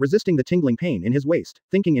teeth, resisting the tingling pain in his waist,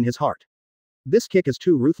 thinking in his heart. This kick is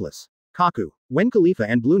too ruthless. Kaku. When Khalifa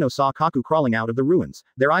and Bluno saw Kaku crawling out of the ruins,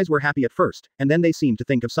 their eyes were happy at first, and then they seemed to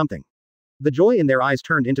think of something. The joy in their eyes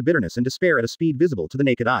turned into bitterness and despair at a speed visible to the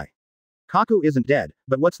naked eye. Kaku isn't dead,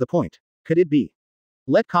 but what's the point? Could it be?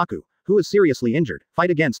 Let Kaku, who is seriously injured, fight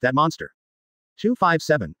against that monster.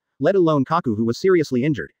 257. Let alone Kaku, who was seriously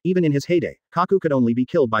injured, even in his heyday, Kaku could only be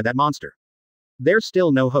killed by that monster. There's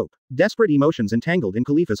still no hope. Desperate emotions entangled in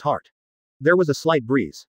Khalifa's heart. There was a slight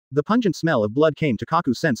breeze. The pungent smell of blood came to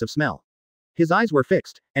Kaku's sense of smell. His eyes were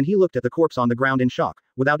fixed, and he looked at the corpse on the ground in shock,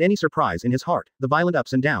 without any surprise in his heart. The violent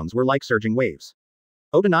ups and downs were like surging waves.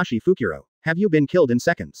 Otonashi Fukuro, have you been killed in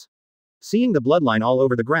seconds? Seeing the bloodline all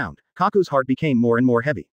over the ground, Kaku's heart became more and more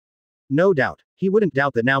heavy. No doubt, he wouldn't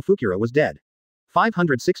doubt that now Fukuro was dead.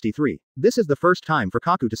 563. This is the first time for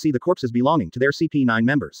Kaku to see the corpses belonging to their CP9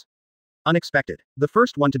 members. Unexpected. The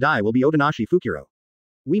first one to die will be Otonashi Fukuro.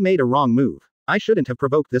 We made a wrong move. I shouldn't have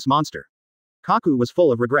provoked this monster. Kaku was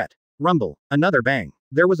full of regret. Rumble. Another bang.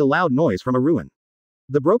 There was a loud noise from a ruin.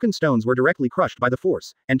 The broken stones were directly crushed by the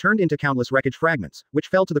force, and turned into countless wreckage fragments, which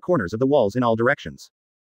fell to the corners of the walls in all directions.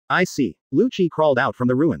 I see. Lucci crawled out from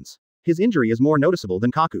the ruins. His injury is more noticeable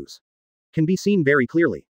than Kaku's. Can be seen very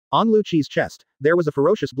clearly. On Lucci's chest, there was a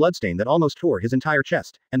ferocious bloodstain that almost tore his entire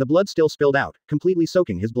chest, and the blood still spilled out, completely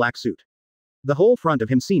soaking his black suit. The whole front of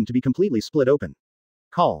him seemed to be completely split open.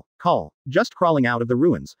 Call. Just crawling out of the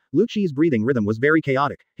ruins, Lucci's breathing rhythm was very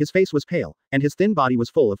chaotic, his face was pale, and his thin body was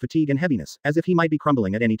full of fatigue and heaviness, as if he might be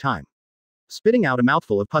crumbling at any time. Spitting out a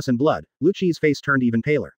mouthful of pus and blood, Lucci's face turned even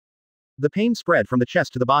paler. The pain spread from the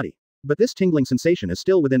chest to the body. But this tingling sensation is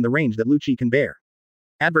still within the range that Lucci can bear.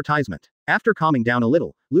 Advertisement. After calming down a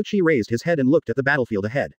little, Lucci raised his head and looked at the battlefield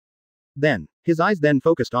ahead. His eyes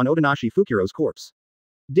focused on Otonashi Fukuro's corpse.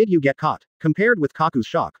 Did you get caught? Compared with Kaku's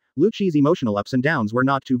shock, Lucci's emotional ups and downs were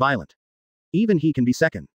not too violent. Even he can be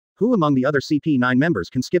second. Who among the other CP9 members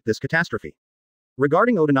can skip this catastrophe?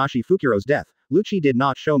 Regarding Otonashi Fukuro's death, Lucci did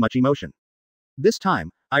not show much emotion. This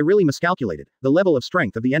time, I really miscalculated the level of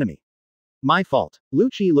strength of the enemy. My fault.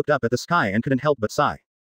 Lucci looked up at the sky and couldn't help but sigh.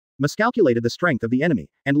 Miscalculated the strength of the enemy,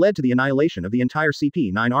 and led to the annihilation of the entire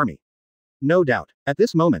CP9 army. No doubt, at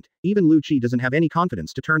this moment, even Lucci doesn't have any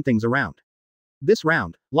confidence to turn things around. This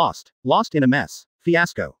round, lost in a mess,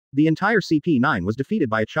 fiasco. The entire CP9 was defeated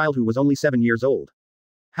by a child who was only 7 years old.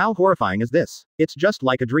 How horrifying is this? It's just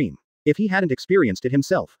like a dream. If he hadn't experienced it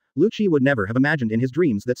himself, Lucci would never have imagined in his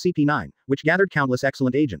dreams that CP9, which gathered countless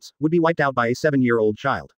excellent agents, would be wiped out by a 7-year-old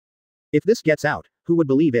child. If this gets out, who would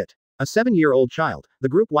believe it? A 7-year-old child, the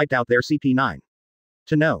group wiped out their CP9.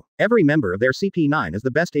 To know, every member of their CP9 is the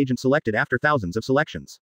best agent selected after thousands of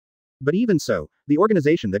selections. But even so, the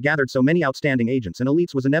organization that gathered so many outstanding agents and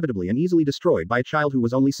elites was inevitably and easily destroyed by a child who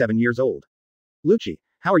was only 7 years old. Lucci,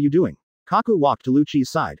 how are you doing? Kaku walked to Lucci's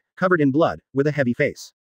side, covered in blood, with a heavy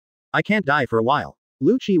face. I can't die for a while.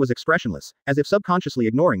 Lucci was expressionless, as if subconsciously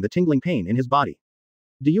ignoring the tingling pain in his body.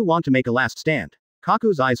 Do you want to make a last stand?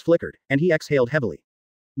 Kaku's eyes flickered, and he exhaled heavily.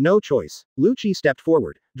 No choice. Lucci stepped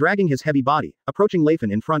forward, dragging his heavy body, approaching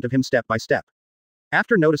Layfon in front of him step by step.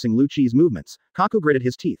 After noticing Lucci's movements, Kaku gritted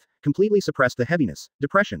his teeth, completely suppressed the heaviness,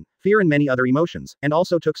 depression, fear and many other emotions, and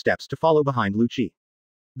also took steps to follow behind Lucci.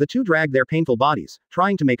 The two dragged their painful bodies,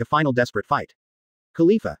 trying to make a final desperate fight.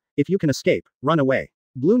 Khalifa, if you can escape, run away.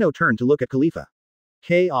 Bluno turned to look at Khalifa.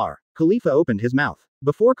 Khalifa opened his mouth.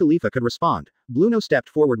 Before Khalifa could respond, Bluno stepped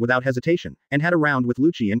forward without hesitation, and had a round with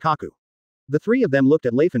Lucci and Kaku. The three of them looked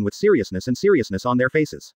at Layfon with seriousness on their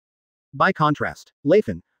faces. By contrast,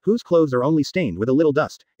 Layfon, whose clothes are only stained with a little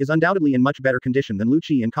dust, is undoubtedly in much better condition than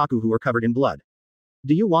Lucci and Kaku, who are covered in blood.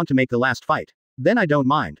 Do you want to make the last fight? Then I don't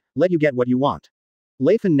mind, let you get what you want.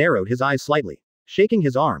 Layfon narrowed his eyes slightly. Shaking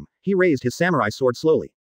his arm, he raised his samurai sword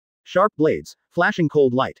slowly. Sharp blades, flashing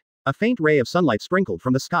cold light. A faint ray of sunlight sprinkled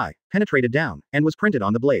from the sky, penetrated down, and was printed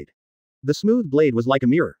on the blade. The smooth blade was like a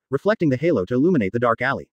mirror, reflecting the halo to illuminate the dark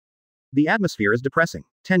alley. The atmosphere is depressing.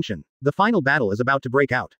 Tension. The final battle is about to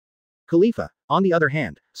break out. Khalifa, on the other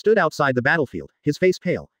hand, stood outside the battlefield, his face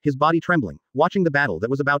pale, his body trembling, watching the battle that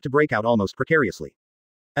was about to break out almost precariously.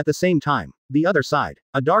 At the same time, the other side,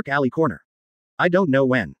 a dark alley corner. I don't know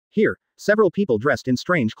when. Here, several people dressed in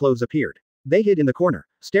strange clothes appeared. They hid in the corner,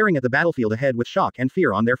 staring at the battlefield ahead with shock and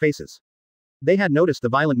fear on their faces. They had noticed the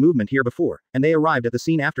violent movement here before, and they arrived at the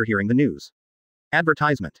scene after hearing the news.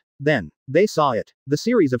 Advertisement. Then, they saw it, the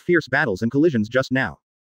series of fierce battles and collisions just now.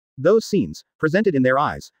 Those scenes, presented in their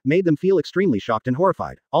eyes, made them feel extremely shocked and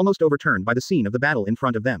horrified, almost overturned by the scene of the battle in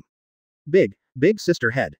front of them. Big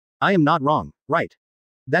sister head. I am not wrong, right?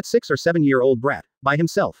 That 6 or 7-year-old brat, by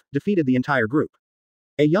himself, defeated the entire group.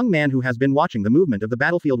 A young man who has been watching the movement of the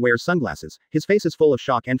battlefield wears sunglasses, his face is full of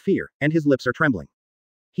shock and fear, and his lips are trembling.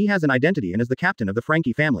 He has an identity and is the captain of the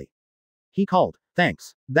Frankie family. He called.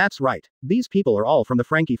 Thanks. That's right. These people are all from the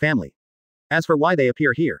Frankie family. As for why they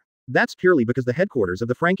appear here, that's purely because the headquarters of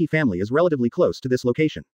the Frankie family is relatively close to this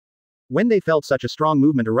location. When they felt such a strong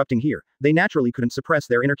movement erupting here, they naturally couldn't suppress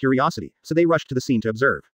their inner curiosity, so they rushed to the scene to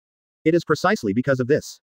observe. It is precisely because of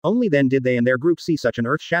this. Only then did they and their group see such an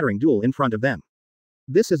earth-shattering duel in front of them.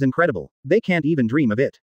 This is incredible. They can't even dream of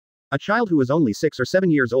it. A child who is only 6 or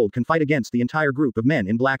 7 years old can fight against the entire group of men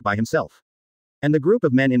in black by himself. And the group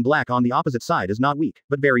of men in black on the opposite side is not weak,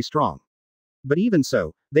 but very strong. But even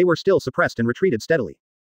so, they were still suppressed and retreated steadily.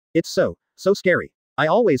 It's so scary. I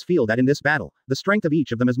always feel that in this battle, the strength of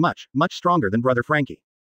each of them is much stronger than Brother Frankie.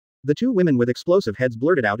 The two women with explosive heads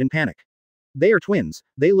blurted out in panic. They are twins,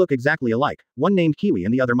 they look exactly alike, one named Kiwi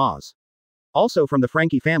and the other Maz. Also from the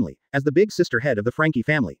Frankie family, as the big sister head of the Frankie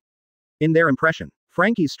family. In their impression,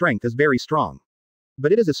 Frankie's strength is very strong.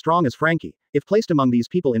 But it is as strong as Frankie. If placed among these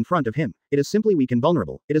people in front of him, it is simply weak and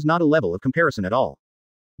vulnerable, it is not a level of comparison at all.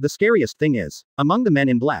 The scariest thing is, among the men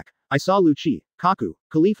in black, I saw Lucci, Kaku,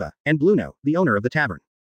 Khalifa, and Bluno, the owner of the tavern.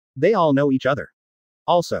 They all know each other.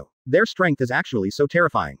 Also, their strength is actually so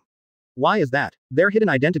terrifying. Why is that? Their hidden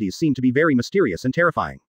identities seem to be very mysterious and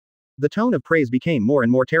terrifying. The tone of praise became more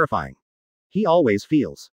and more terrifying. He always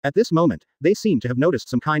feels. At this moment, they seem to have noticed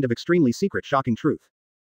some kind of extremely secret shocking truth.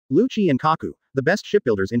 Lucci and Kaku, the best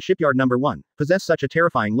shipbuilders in shipyard number 1, possess such a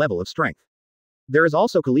terrifying level of strength. There is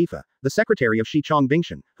also Khalifa, the secretary of Shichong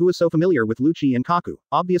Bingshan, who is so familiar with Lucci and Kaku,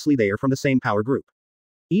 obviously they are from the same power group.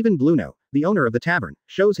 Even Bluno, the owner of the tavern,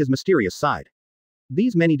 shows his mysterious side.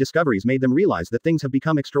 These many discoveries made them realize that things have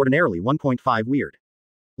become extraordinarily 1.5 weird.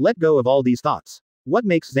 Let go of all these thoughts. What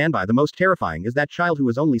makes Zanbai the most terrifying is that child who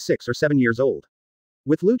is only 6 or 7 years old.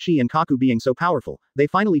 With Lucci and Kaku being so powerful, they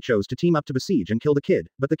finally chose to team up to besiege and kill the kid,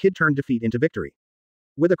 but the kid turned defeat into victory.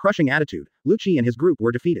 With a crushing attitude, Lucci and his group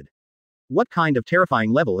were defeated. What kind of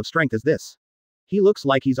terrifying level of strength is this? He looks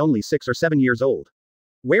like he's only 6 or 7 years old.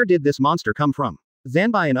 Where did this monster come from?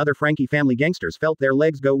 Zanbai and other Frankie family gangsters felt their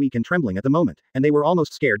legs go weak and trembling at the moment, and they were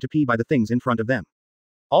almost scared to pee by the things in front of them.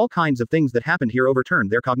 All kinds of things that happened here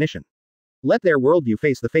overturned their cognition. Let their worldview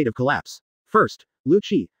face the fate of collapse. First,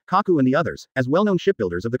 Lucci, Kaku and the others, as well-known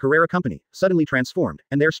shipbuilders of the Carrera Company, suddenly transformed,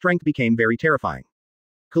 and their strength became very terrifying.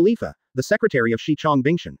 Khalifa, the secretary of Shichong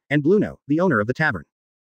Bingshan, and Bluno, the owner of the tavern.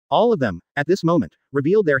 All of them, at this moment,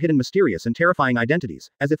 revealed their hidden mysterious and terrifying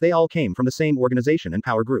identities, as if they all came from the same organization and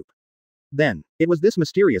power group. Then, it was this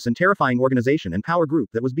mysterious and terrifying organization and power group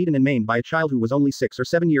that was beaten and maimed by a child who was only 6 or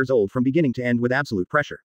 7 years old from beginning to end with absolute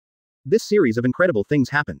pressure. This series of incredible things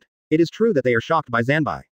happened. It is true that they are shocked by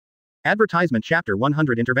Zanbai. Advertisement Chapter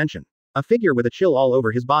 100 Intervention. A figure with a chill all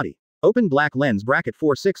over his body. Open black lens bracket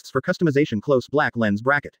 4/6 for customization close black lens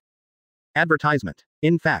bracket. Advertisement.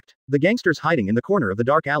 In fact, the gangsters hiding in the corner of the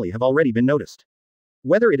dark alley have already been noticed.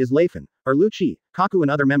 Whether it is Layfon, or Lucci, Kaku and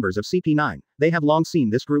other members of CP9, they have long seen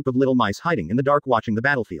this group of little mice hiding in the dark watching the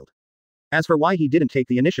battlefield. As for why he didn't take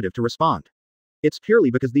the initiative to respond, it's purely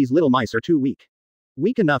because these little mice are too weak.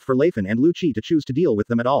 Weak enough for Layfon and Lucci to choose to deal with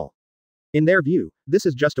them at all. In their view, this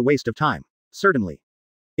is just a waste of time. Certainly.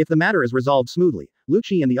 If the matter is resolved smoothly,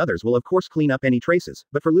 Lucci and the others will of course clean up any traces,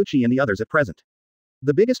 but for Lucci and the others at present,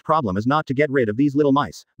 the biggest problem is not to get rid of these little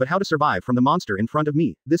mice, but how to survive from the monster in front of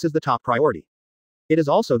me. This is the top priority. It is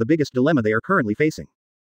also the biggest dilemma they are currently facing.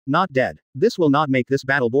 Not dead. This will not make this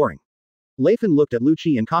battle boring. Layfon looked at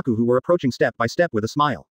Lucci and Kaku who were approaching step by step with a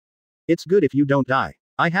smile. It's good if you don't die.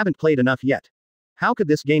 I haven't played enough yet. How could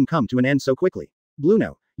this game come to an end so quickly?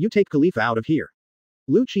 Bluno, you take Khalifa out of here.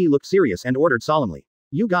 Lucci looked serious and ordered solemnly.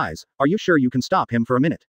 You guys, are you sure you can stop him for a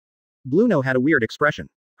minute? Bluno had a weird expression.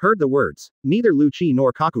 Heard the words. Neither Lucci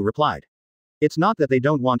nor Kaku replied. It's not that they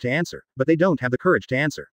don't want to answer, but they don't have the courage to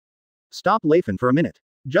answer. Stop Layfon for a minute.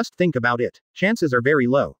 Just think about it. Chances are very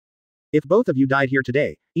low. If both of you died here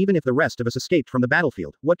today, even if the rest of us escaped from the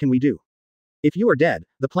battlefield, what can we do? If you are dead,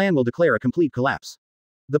 the plan will declare a complete collapse.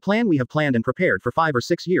 The plan we have planned and prepared for 5 or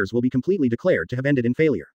 6 years will be completely declared to have ended in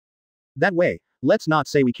failure. That way, let's not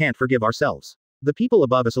say we can't forgive ourselves. The people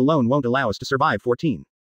above us alone won't allow us to survive 14.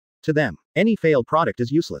 To them, any failed product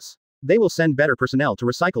is useless. They will send better personnel to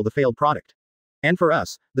recycle the failed product. And for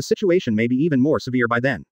us, the situation may be even more severe by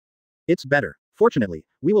then. It's better. Fortunately,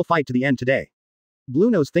 we will fight to the end today.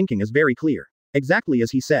 Bluno's thinking is very clear. Exactly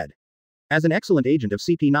as he said. As an excellent agent of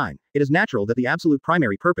CP9, it is natural that the absolute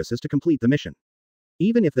primary purpose is to complete the mission.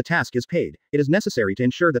 Even if the task is paid, it is necessary to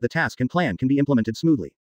ensure that the task and plan can be implemented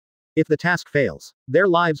smoothly. If the task fails, their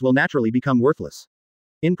lives will naturally become worthless.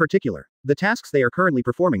 In particular, the tasks they are currently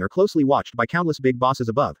performing are closely watched by countless big bosses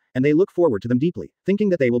above, and they look forward to them deeply, thinking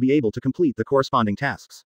that they will be able to complete the corresponding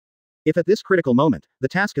tasks. If at this critical moment, the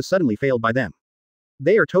task has suddenly failed by them,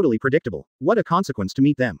 they are totally predictable. What a consequence to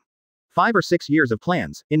meet them. 5 or 6 years of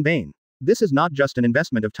plans, in vain. This is not just an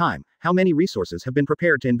investment of time, how many resources have been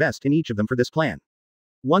prepared to invest in each of them for this plan.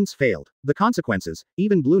 Once failed, the consequences,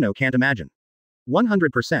 even Bluno can't imagine.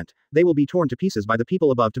 100%, they will be torn to pieces by the people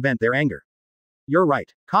above to vent their anger. You're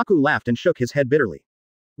right. Kaku laughed and shook his head bitterly.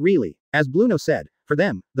 Really, as Bluno said, for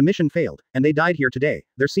them, the mission failed, and they died here today.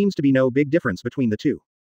 There seems to be no big difference between the two.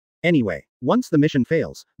 Anyway, once the mission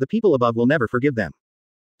fails, the people above will never forgive them.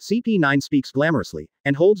 CP9 speaks glamorously,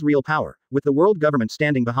 and holds real power, with the world government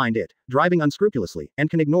standing behind it, driving unscrupulously, and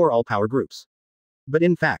can ignore all power groups. But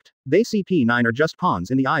in fact, they CP9 are just pawns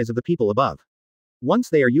in the eyes of the people above. Once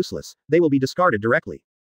they are useless, they will be discarded directly.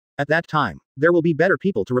 At that time, there will be better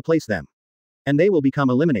people to replace them. And they will become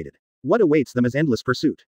eliminated. What awaits them is endless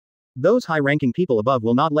pursuit. Those high-ranking people above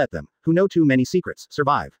will not let them, who know too many secrets,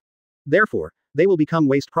 survive. Therefore, they will become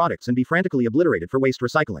waste products and be frantically obliterated for waste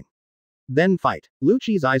recycling. Then fight.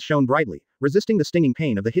 Lucci's eyes shone brightly, resisting the stinging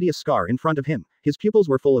pain of the hideous scar in front of him. His pupils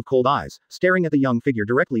were full of cold eyes, staring at the young figure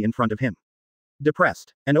directly in front of him.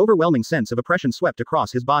 Depressed, an overwhelming sense of oppression swept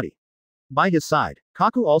across his body. By his side,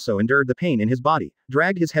 Kaku also endured the pain in his body,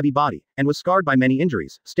 dragged his heavy body, and was scarred by many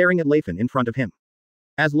injuries, staring at Layfon in front of him.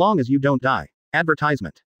 As long as you don't die.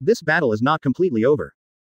 Advertisement. This battle is not completely over.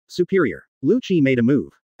 Superior. Lucci made a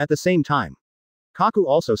move. At the same time, Kaku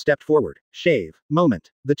also stepped forward. Shave.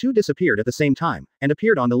 Moment. The two disappeared at the same time, and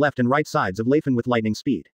appeared on the left and right sides of Layfon with lightning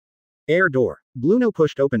speed. Air door. Bluno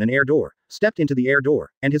pushed open an air door, stepped into the air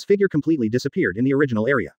door, and his figure completely disappeared in the original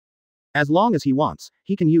area. As long as he wants,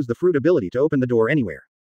 he can use the fruit ability to open the door anywhere.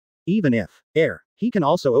 Even if air, he can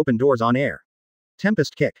also open doors on air.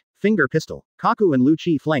 Tempest kick. Finger pistol. Kaku and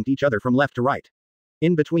Lucci flanked each other from left to right.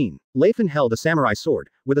 In between, Layfon held a samurai sword,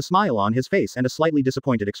 with a smile on his face and a slightly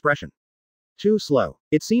disappointed expression. Too slow.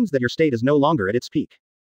 It seems that your state is no longer at its peak.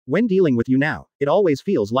 When dealing with you now, it always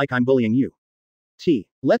feels like I'm bullying you.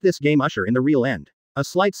 Let this game usher in the real end. A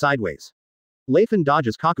slight sideways. Layfon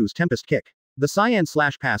dodges Kaku's tempest kick. The cyan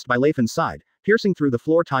slash passed by Layfon's side, piercing through the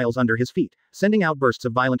floor tiles under his feet, sending out bursts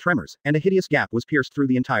of violent tremors, and a hideous gap was pierced through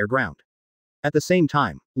the entire ground. At the same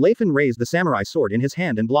time, Layfon raised the samurai sword in his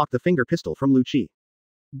hand and blocked the finger pistol from Lucci.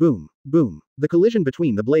 Boom, boom. The collision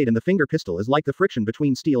between the blade and the finger pistol is like the friction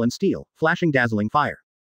between steel and steel, flashing dazzling fire.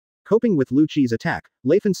 Coping with Lucci's attack,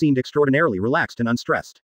 Layfon seemed extraordinarily relaxed and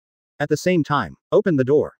unstressed. At the same time, open the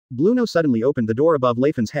door. Bluno suddenly opened the door above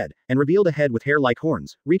Layfon's head, and revealed a head with hair like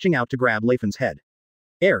horns, reaching out to grab Layfon's head.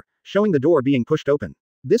 Air, showing the door being pushed open.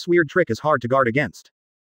 This weird trick is hard to guard against.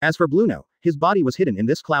 As for Bluno, his body was hidden in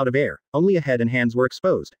this cloud of air, only a head and hands were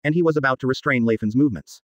exposed, and he was about to restrain Layfon's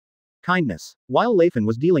movements. Kindness. While Layfon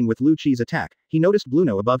was dealing with Lucci's attack, he noticed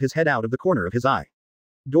Bluno above his head out of the corner of his eye.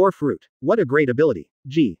 Door fruit. What a great ability.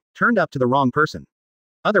 Gee, turned up to the wrong person.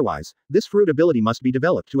 Otherwise, this fruit ability must be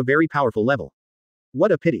developed to a very powerful level.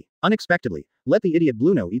 What a pity. Unexpectedly, let the idiot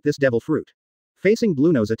Bluno eat this devil fruit. Facing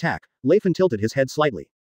Bluno's attack, Layfon tilted his head slightly.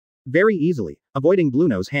 Very easily, avoiding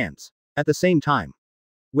Bluno's hands. At the same time,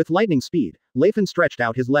 with lightning speed, Layfon stretched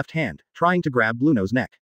out his left hand, trying to grab Bluno's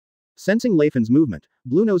neck. Sensing Layfon's movement,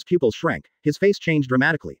 Bluno's pupils shrank, his face changed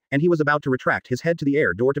dramatically, and he was about to retract his head to the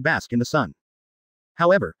air door to bask in the sun.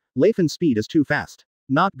 However, Layfon's speed is too fast.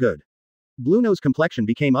 Not good. Bluno's complexion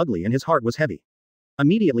became ugly and his heart was heavy.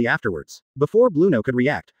 Immediately afterwards, before Bluno could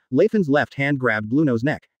react, Layfon's left hand grabbed Bluno's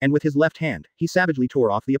neck, and with his left hand, he savagely tore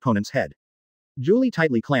off the opponent's head. Julie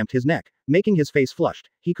tightly clamped his neck, making his face flushed,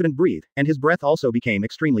 he couldn't breathe, and his breath also became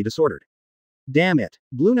extremely disordered. Damn it!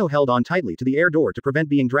 Bluno held on tightly to the air door to prevent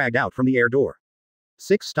being dragged out from the air door.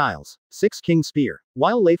 6 styles. 6 King Spear.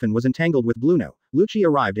 While Layfon was entangled with Bluno, Lucci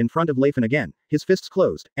arrived in front of Layfon again, his fists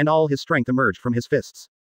closed, and all his strength emerged from his fists.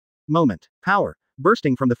 Moment. Power.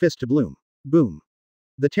 Bursting from the fist to bloom. Boom.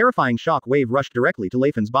 The terrifying shock wave rushed directly to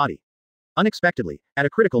Layfon's body. Unexpectedly, at a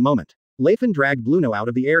critical moment, Layfon dragged Bluno out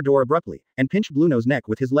of the air door abruptly, and pinched Bluno's neck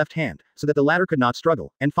with his left hand, so that the latter could not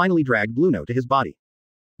struggle, and finally dragged Bluno to his body.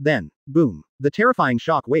 Then, boom. The terrifying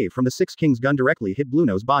shock wave from the 6 King's gun directly hit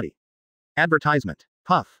Bluno's body. Advertisement.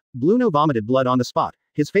 Puff. Bluno vomited blood on the spot,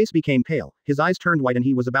 his face became pale, his eyes turned white and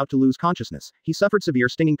he was about to lose consciousness, he suffered severe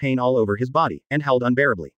stinging pain all over his body, and howled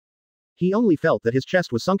unbearably. He only felt that his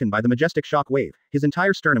chest was sunken by the majestic shock wave, his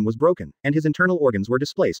entire sternum was broken, and his internal organs were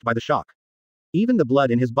displaced by the shock. Even the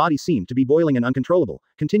blood in his body seemed to be boiling and uncontrollable,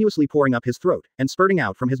 continuously pouring up his throat, and spurting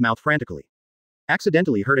out from his mouth frantically.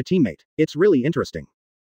 Accidentally hurt a teammate. It's really interesting.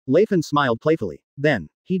 Layfon smiled playfully. Then,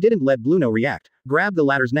 he didn't let Bluno react, grabbed the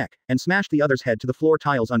latter's neck, and smashed the other's head to the floor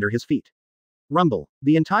tiles under his feet. Rumble.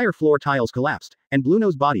 The entire floor tiles collapsed, and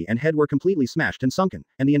Bluno's body and head were completely smashed and sunken,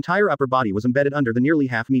 and the entire upper body was embedded under the nearly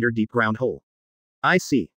half-meter deep ground hole. I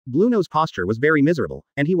see. Bluno's posture was very miserable,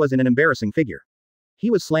 and he was in an embarrassing figure. He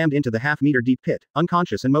was slammed into the half-meter deep pit,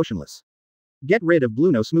 unconscious and motionless. Get rid of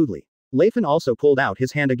Bluno smoothly. Layfon also pulled out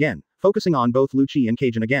his hand again, focusing on both Lucci and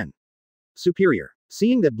Kajin again. Superior.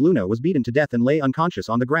 Seeing that Bluno was beaten to death and lay unconscious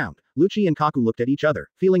on the ground, Lucci and Kaku looked at each other,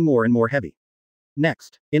 feeling more and more heavy.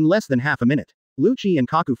 Next, in less than half a minute, Lucci and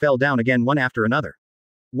Kaku fell down again one after another.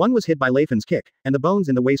 One was hit by Layfon's kick, and the bones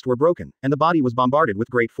in the waist were broken, and the body was bombarded with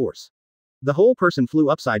great force. The whole person flew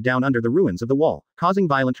upside down under the ruins of the wall, causing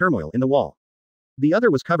violent turmoil in the wall. The other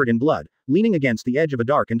was covered in blood, leaning against the edge of a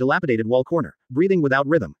dark and dilapidated wall corner, breathing without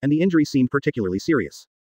rhythm, and the injury seemed particularly serious.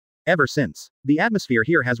 Ever since, the atmosphere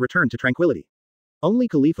here has returned to tranquility. Only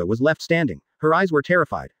Khalifa was left standing, her eyes were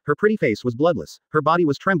terrified, her pretty face was bloodless, her body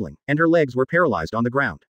was trembling, and her legs were paralyzed on the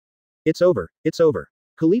ground. It's over, it's over.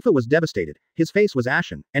 Khalifa was devastated, his face was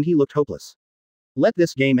ashen, and he looked hopeless. Let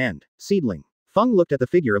this game end. Seedling. Feng looked at the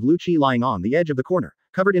figure of Lucci lying on the edge of the corner,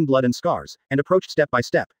 covered in blood and scars, and approached step by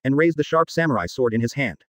step, and raised the sharp samurai sword in his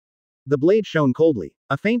hand. The blade shone coldly.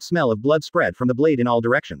 A faint smell of blood spread from the blade in all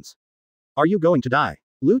directions. Are you going to die?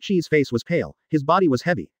 Lu Qi's face was pale, his body was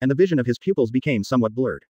heavy, and the vision of his pupils became somewhat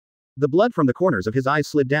blurred. The blood from the corners of his eyes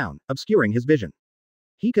slid down, obscuring his vision.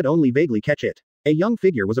 He could only vaguely catch it. A young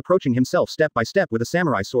figure was approaching himself step by step with a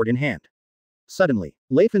samurai sword in hand. Suddenly,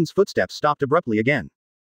 Layfon's footsteps stopped abruptly again.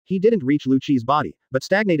 He didn't reach Lu Qi's body, but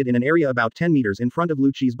stagnated in an area about 10 meters in front of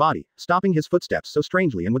Lu Qi's body, stopping his footsteps so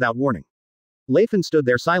strangely and without warning. Layfon stood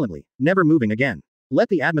there silently, never moving again. Let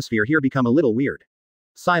the atmosphere here become a little weird.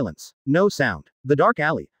 Silence. No sound. The dark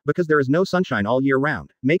alley, because there is no sunshine all year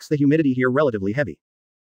round, makes the humidity here relatively heavy.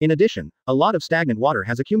 In addition, a lot of stagnant water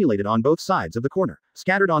has accumulated on both sides of the corner,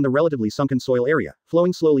 scattered on the relatively sunken soil area,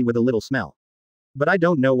 flowing slowly with a little smell. But I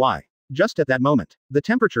don't know why. Just at that moment, the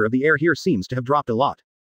temperature of the air here seems to have dropped a lot.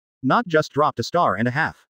 Not just dropped a star and a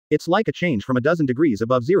half. It's like a change from a dozen degrees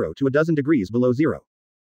above zero to a dozen degrees below zero.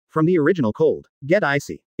 From the original cold, get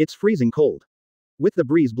icy. It's freezing cold. With the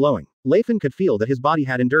breeze blowing, Layfon could feel that his body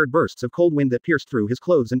had endured bursts of cold wind that pierced through his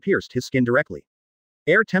clothes and pierced his skin directly.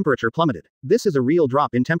 Air temperature plummeted. This is a real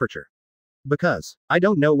drop in temperature. Because, I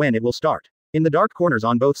don't know when it will start. In the dark corners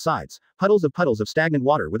on both sides, puddles of stagnant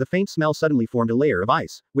water with a faint smell suddenly formed a layer of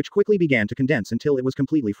ice, which quickly began to condense until it was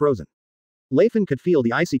completely frozen. Layfon could feel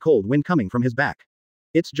the icy cold wind coming from his back.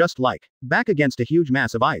 It's just like, back against a huge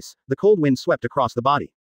mass of ice, the cold wind swept across the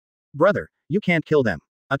body. Brother, you can't kill them.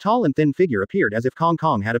 A tall and thin figure appeared as if Kong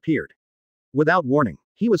Kong had appeared. Without warning,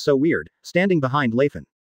 he was so weird, standing behind Layfon.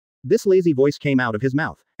 This lazy voice came out of his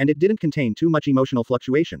mouth, and it didn't contain too much emotional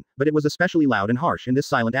fluctuation, but it was especially loud and harsh in this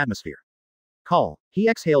silent atmosphere. Call. He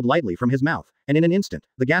exhaled lightly from his mouth, and in an instant,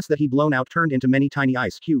 the gas that he blown out turned into many tiny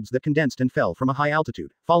ice cubes that condensed and fell from a high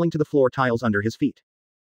altitude, falling to the floor tiles under his feet.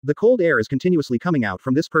 The cold air is continuously coming out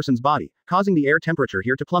from this person's body, causing the air temperature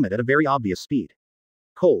here to plummet at a very obvious speed.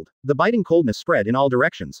 Cold. The biting coldness spread in all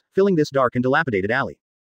directions, filling this dark and dilapidated alley.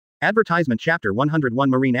 Advertisement Chapter 101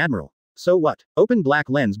 Marine Admiral. So what? Open black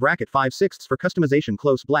lens bracket 5/6 for customization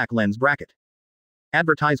close black lens bracket.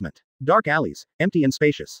 Advertisement. Dark alleys, empty and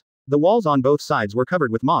spacious. The walls on both sides were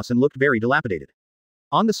covered with moss and looked very dilapidated.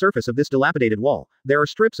 On the surface of this dilapidated wall, there are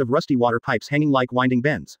strips of rusty water pipes hanging like winding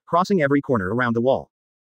bends, crossing every corner around the wall.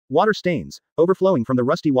 Water stains, overflowing from the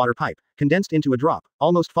rusty water pipe, condensed into a drop,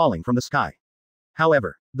 almost falling from the sky.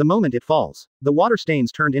 However, the moment it falls, the water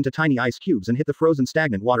stains turned into tiny ice cubes and hit the frozen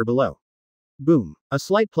stagnant water below. Boom. A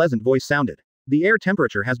slight pleasant voice sounded. The air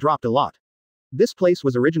temperature has dropped a lot. This place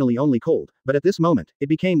was originally only cold, but at this moment, it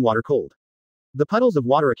became water cold. The puddles of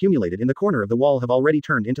water accumulated in the corner of the wall have already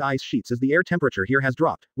turned into ice sheets as the air temperature here has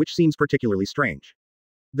dropped, which seems particularly strange.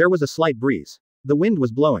 There was a slight breeze. The wind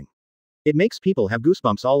was blowing. It makes people have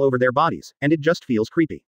goosebumps all over their bodies, and it just feels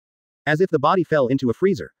creepy. As if the body fell into a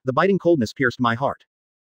freezer, the biting coldness pierced my heart.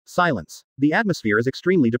 Silence. The atmosphere is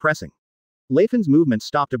extremely depressing. Layfon's movement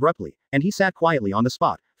stopped abruptly, and he sat quietly on the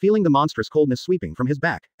spot, feeling the monstrous coldness sweeping from his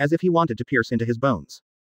back, as if he wanted to pierce into his bones.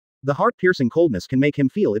 The heart-piercing coldness can make him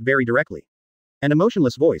feel it very directly. An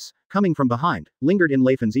emotionless voice, coming from behind, lingered in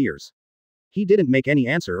Layfon's ears. He didn't make any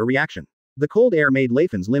answer or reaction. The cold air made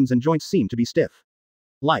Layfon's limbs and joints seem to be stiff.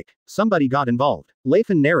 Like, somebody got involved.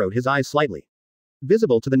 Layfon narrowed his eyes slightly.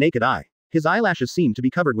 Visible to the naked eye, his eyelashes seemed to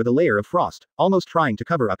be covered with a layer of frost, almost trying to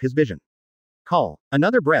cover up his vision. Call.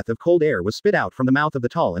 Another breath of cold air was spit out from the mouth of the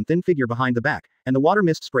tall and thin figure behind the back, and the water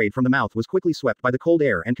mist sprayed from the mouth was quickly swept by the cold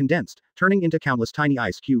air and condensed, turning into countless tiny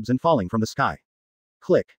ice cubes and falling from the sky.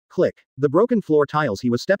 Click, click. The broken floor tiles he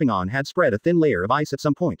was stepping on had spread a thin layer of ice at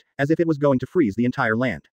some point, as if it was going to freeze the entire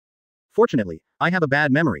land. Fortunately, I have a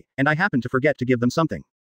bad memory, and I happened to forget to give them something.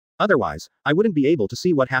 Otherwise, I wouldn't be able to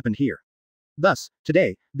see what happened here. Thus,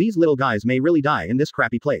 today, these little guys may really die in this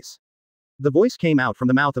crappy place. The voice came out from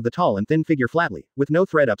the mouth of the tall and thin figure flatly, with no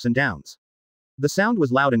thread ups and downs. The sound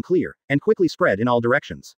was loud and clear, and quickly spread in all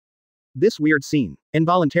directions. This weird scene,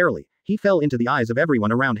 involuntarily, he fell into the eyes of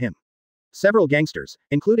everyone around him. Several gangsters,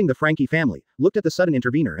 including the Frankie family, looked at the sudden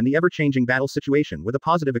intervener and the ever-changing battle situation with a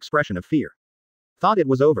positive expression of fear. Thought it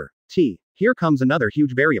was over. Here comes another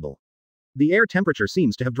huge variable. The air temperature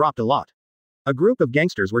seems to have dropped a lot. A group of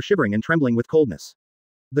gangsters were shivering and trembling with coldness.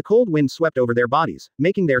 The cold wind swept over their bodies,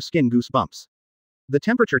 making their skin goosebumps. The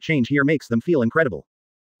temperature change here makes them feel incredible.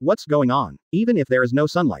 What's going on? Even if there is no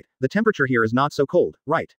sunlight, the temperature here is not so cold,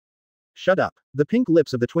 right? Shut up. The pink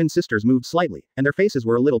lips of the twin sisters moved slightly, and their faces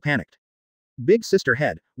were a little panicked. Big sister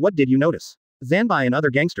head, what did you notice? Zanbai and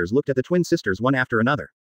other gangsters looked at the twin sisters one after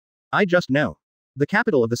another. I just know. The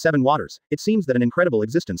capital of the Seven Waters, it seems that an incredible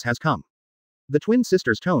existence has come. The twin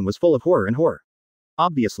sisters' tone was full of horror and horror.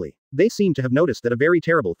 Obviously, they seem to have noticed that a very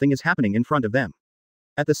terrible thing is happening in front of them.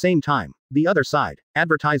 At the same time, the other side,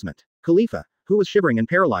 advertisement. Khalifa, who was shivering and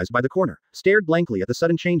paralyzed by the corner, stared blankly at the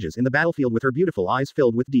sudden changes in the battlefield with her beautiful eyes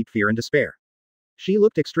filled with deep fear and despair. She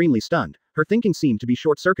looked extremely stunned, her thinking seemed to be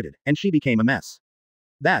short-circuited, and she became a mess.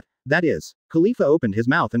 That is. Khalifa opened his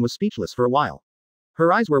mouth and was speechless for a while.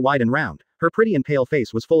 Her eyes were wide and round, her pretty and pale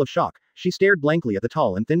face was full of shock, she stared blankly at the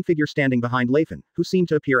tall and thin figure standing behind Layfon, who seemed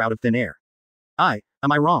to appear out of thin air.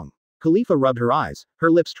 Am I wrong? Khalifa rubbed her eyes,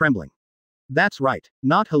 her lips trembling. That's right.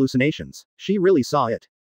 Not hallucinations. She really saw it.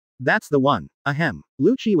 That's the one. Ahem.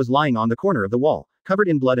 Lucci was lying on the corner of the wall, covered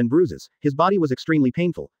in blood and bruises, his body was extremely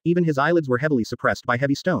painful, even his eyelids were heavily suppressed by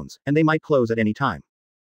heavy stones, and they might close at any time.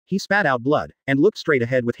 He spat out blood, and looked straight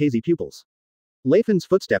ahead with hazy pupils. Layfon's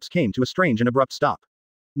footsteps came to a strange and abrupt stop.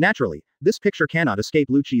 Naturally, this picture cannot escape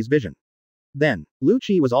Lucci's vision. Then,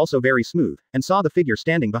 Lucci was also very smooth, and saw the figure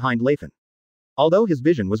standing behind Layfon. Although his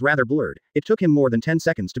vision was rather blurred, it took him more than 10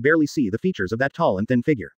 seconds to barely see the features of that tall and thin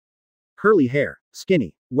figure. Curly hair,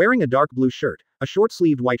 skinny, wearing a dark blue shirt, a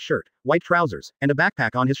short-sleeved white shirt, white trousers, and a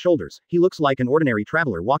backpack on his shoulders, he looks like an ordinary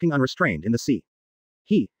traveler walking unrestrained in the sea.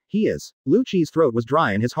 He is. Lucci's throat was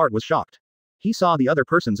dry and his heart was shocked. He saw the other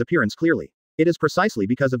person's appearance clearly. It is precisely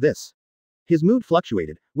because of this. His mood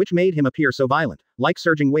fluctuated, which made him appear so violent, like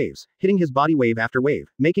surging waves, hitting his body wave after wave,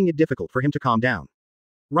 making it difficult for him to calm down.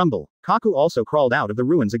 Rumble. Kaku also crawled out of the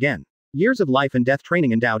ruins again. Years of life and death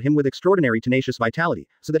training endowed him with extraordinary tenacious vitality,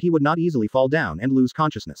 so that he would not easily fall down and lose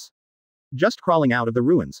consciousness. Just crawling out of the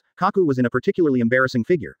ruins, Kaku was in a particularly embarrassing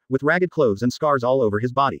figure, with ragged clothes and scars all over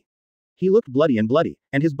his body. He looked bloody,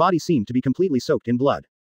 and his body seemed to be completely soaked in blood.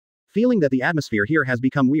 Feeling that the atmosphere here has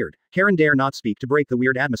become weird, Karen dare not speak to break the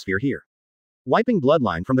weird atmosphere here. Wiping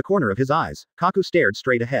bloodline from the corner of his eyes, Kaku stared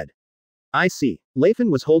straight ahead. I see.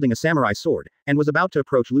 Layfon was holding a samurai sword, and was about to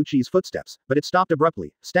approach Lucci's footsteps, but it stopped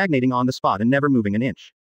abruptly, stagnating on the spot and never moving an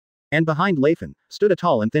inch. And behind Layfon, stood a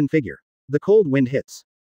tall and thin figure. The cold wind hits.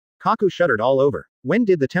 Kaku shuddered all over. When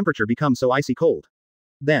did the temperature become so icy cold?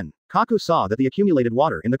 Then, Kaku saw that the accumulated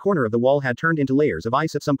water in the corner of the wall had turned into layers of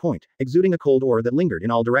ice at some point, exuding a cold aura that lingered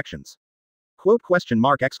in all directions. Quote question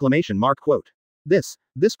mark exclamation mark quote. This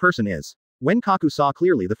person is. When Kaku saw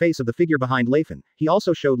clearly the face of the figure behind Layfon, he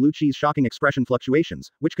also showed Lucci's shocking expression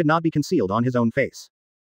fluctuations, which could not be concealed on his own face.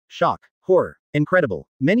 Shock, horror, incredible,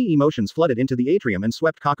 many emotions flooded into the atrium and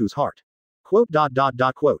swept Kaku's heart. Quote.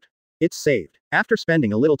 It's saved. After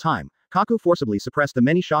spending a little time, Kaku forcibly suppressed the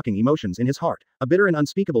many shocking emotions in his heart, a bitter and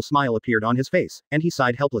unspeakable smile appeared on his face, and he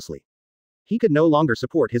sighed helplessly. He could no longer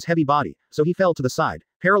support his heavy body, so he fell to the side,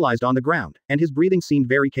 paralyzed on the ground, and his breathing seemed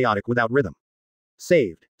very chaotic without rhythm.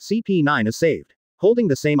 Saved. CP9 is saved. Holding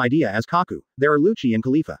the same idea as Kaku, there are Lucci and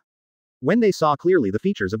Khalifa. When they saw clearly the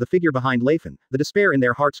features of the figure behind Layfon, the despair in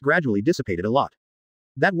their hearts gradually dissipated a lot.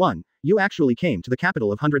 That one, you actually came to the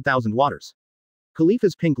capital of 100,000 waters.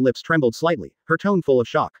 Khalifa's pink lips trembled slightly, her tone full of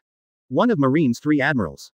shock. One of Marine's 3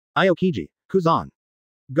 admirals. Aokiji, Kuzan.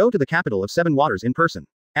 Go to the capital of 7 waters in person.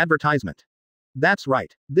 Advertisement. That's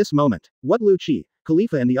right. This moment. What Lucci,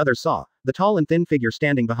 Khalifa and the others saw, the tall and thin figure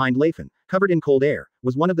standing behind Layfon, covered in cold air,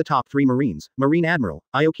 was one of the top 3 Marines, Marine Admiral,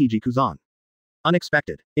 Aokiji Kuzan.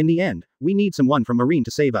 Unexpected. In the end, we need someone from Marine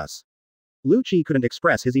to save us. Lucci couldn't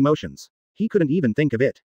express his emotions. He couldn't even think of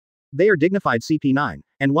it. They are dignified CP9,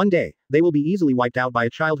 and one day, they will be easily wiped out by a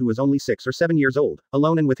child who is only 6 or 7 years old,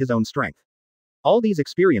 alone and with his own strength. All these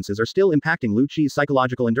experiences are still impacting Lucci's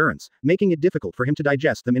psychological endurance, making it difficult for him to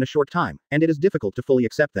digest them in a short time, and it is difficult to fully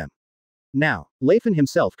accept them. Now, Layfon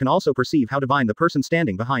himself can also perceive how divine the person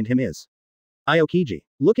standing behind him is. Aokiji.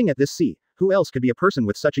 Looking at this sea, who else could be a person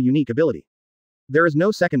with such a unique ability? There is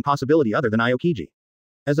no second possibility other than Aokiji.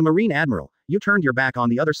 As a Marine Admiral, you turned your back on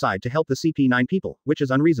the other side to help the CP9 people, which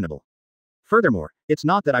is unreasonable. Furthermore, it's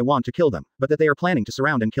not that I want to kill them, but that they are planning to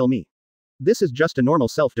surround and kill me. This is just a normal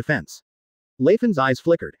self-defense. Layfon's eyes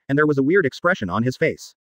flickered, and there was a weird expression on his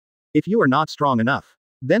face. If you are not strong enough,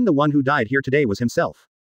 then the one who died here today was himself.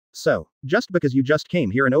 So, just because you just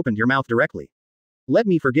came here and opened your mouth directly. Let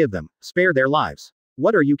me forgive them, spare their lives.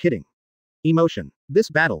 What are you kidding? Emotion. This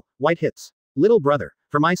battle, white hits. Little brother,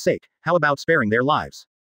 for my sake, how about sparing their lives?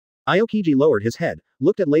 Aokiji lowered his head,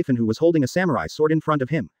 looked at Layfon who was holding a samurai sword in front of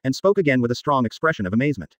him, and spoke again with a strong expression of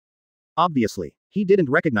amazement. Obviously, he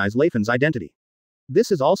didn't recognize Layfon's identity.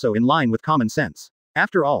 This is also in line with common sense.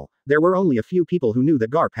 After all, there were only a few people who knew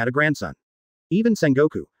that Garp had a grandson. Even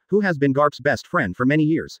Sengoku, who has been Garp's best friend for many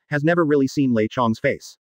years, has never really seen Lei Chong's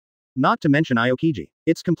face. Not to mention Aokiji.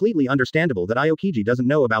 It's completely understandable that Aokiji doesn't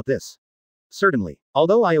know about this. Certainly,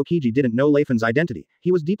 although Aokiji didn't know Layfon's identity,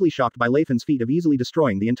 he was deeply shocked by Layfon's feat of easily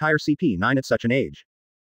destroying the entire CP9 at such an age.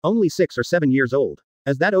 Only 6 or 7 years old.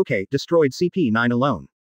 As that okay, destroyed CP9 alone.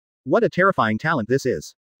 What a terrifying talent this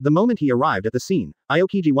is. The moment he arrived at the scene,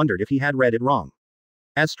 Aokiji wondered if he had read it wrong.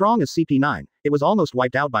 As strong as CP9, it was almost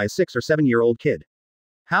wiped out by a 6 or 7-year-old kid.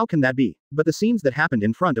 How can that be? But the scenes that happened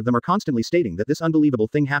in front of them are constantly stating that this unbelievable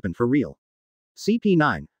thing happened for real.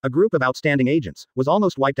 CP9, a group of outstanding agents, was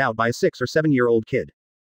almost wiped out by a 6 or 7-year-old kid.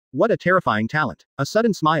 What a terrifying talent. A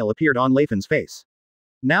sudden smile appeared on Layfon's face.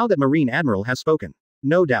 Now that Marine Admiral has spoken.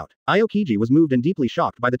 No doubt, Aokiji was moved and deeply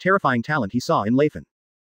shocked by the terrifying talent he saw in Layfon.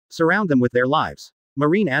 Surround them with their lives.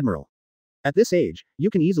 Marine Admiral. At this age, you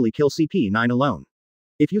can easily kill CP9 alone.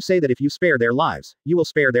 If you say that if you spare their lives, you will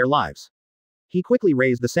spare their lives. He quickly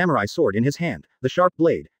raised the samurai sword in his hand, the sharp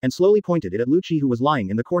blade, and slowly pointed it at Lucci, who was lying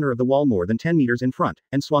in the corner of the wall more than 10 meters in front,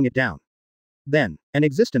 and swung it down. Then, an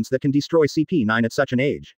existence that can destroy CP9 at such an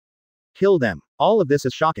age. Kill them. All of this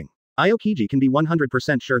is shocking. Aokiji can be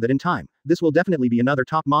 100% sure that in time, this will definitely be another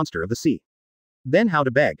top monster of the sea. Then how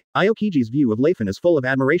to beg? Aokiji's view of Layfon is full of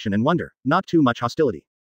admiration and wonder, not too much hostility.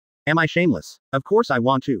 Am I shameless? Of course I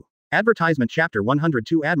want to. Advertisement Chapter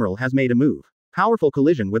 102 Admiral has made a move. Powerful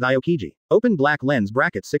collision with Aokiji. Open black lens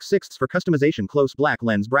bracket 6/6 for customization close black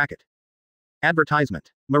lens bracket.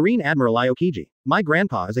 Advertisement. Marine Admiral Aokiji. My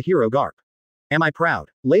grandpa is a hero Garp. Am I proud?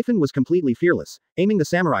 Layfon was completely fearless, aiming the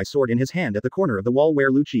samurai sword in his hand at the corner of the wall where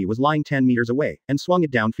Lucci was lying 10 meters away, and swung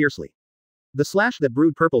it down fiercely. The slash that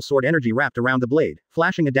brewed purple sword energy wrapped around the blade,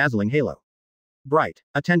 flashing a dazzling halo. Bright.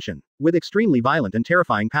 Attention. With extremely violent and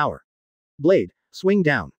terrifying power. Blade. Swing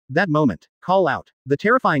down. That moment. Call out. The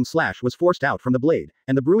terrifying slash was forced out from the blade,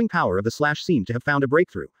 and the brewing power of the slash seemed to have found a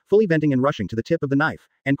breakthrough, fully venting and rushing to the tip of the knife,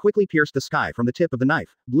 and quickly pierced the sky from the tip of the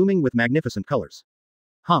knife, blooming with magnificent colors.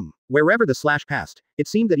 Wherever the slash passed, it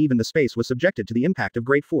seemed that even the space was subjected to the impact of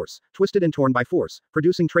great force, twisted and torn by force,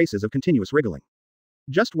 producing traces of continuous wriggling.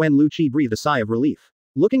 Just when Lucci breathed a sigh of relief.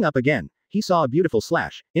 Looking up again, he saw a beautiful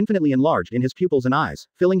slash, infinitely enlarged in his pupils and eyes,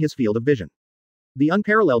 filling his field of vision. The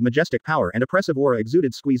unparalleled majestic power and oppressive aura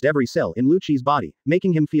exuded squeezed every cell in Lucci's body,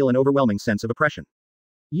 making him feel an overwhelming sense of oppression.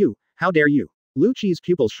 You, how dare you? Lucci's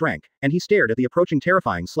pupils shrank, and he stared at the approaching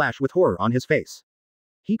terrifying slash with horror on his face.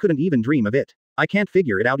 He couldn't even dream of it. I can't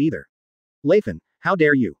figure it out either. Layfon, how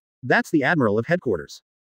dare you? That's the Admiral of Headquarters.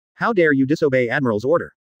 How dare you disobey Admiral's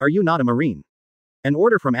order? Are you not a Marine? An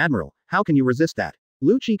order from Admiral, how can you resist that?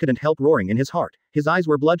 Lucci couldn't help roaring in his heart, his eyes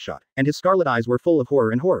were bloodshot, and his scarlet eyes were full of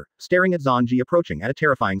horror, staring at Zanji approaching at a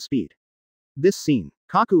terrifying speed. This scene,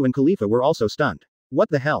 Kaku and Khalifa were also stunned. What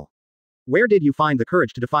the hell? Where did you find the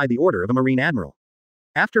courage to defy the order of a Marine Admiral?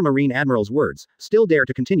 After Marine Admiral's words, still dare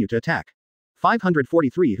to continue to attack.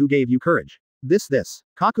 543 Who gave you courage? This.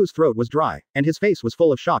 Kaku's throat was dry, and his face was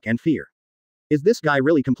full of shock and fear. Is this guy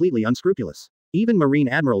really completely unscrupulous? Even Marine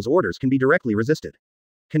Admiral's orders can be directly resisted.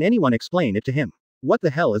 Can anyone explain it to him? What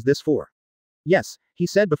the hell is this for? Yes, he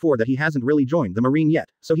said before that he hasn't really joined the Marine yet,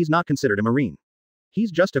 so he's not considered a Marine.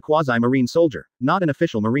 He's just a quasi-Marine soldier, not an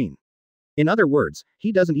official Marine. In other words,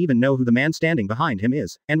 he doesn't even know who the man standing behind him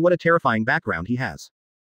is, and what a terrifying background he has.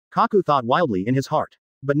 Kaku thought wildly in his heart.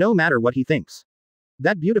 But no matter what he thinks,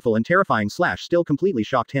 that beautiful and terrifying slash still completely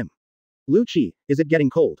shocked him. Lucci, is it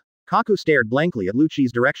getting cold? Kaku stared blankly at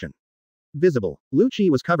Lucci's direction. Visible.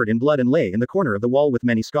 Lucci was covered in blood and lay in the corner of the wall with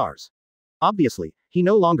many scars. Obviously, he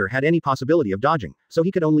no longer had any possibility of dodging, so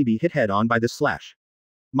he could only be hit head-on by this slash.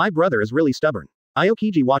 My brother is really stubborn.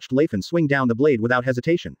 Aokiji watched Layfon swing down the blade without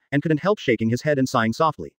hesitation, and couldn't help shaking his head and sighing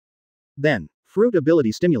softly. Then, fruit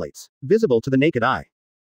ability stimulates, visible to the naked eye.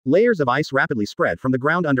 Layers of ice rapidly spread from the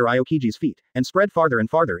ground under Aokiji's feet, and spread farther and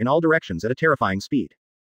farther in all directions at a terrifying speed.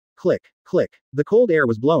 Click, click. The cold air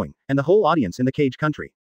was blowing, and the whole audience in the cage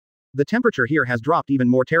country. The temperature here has dropped even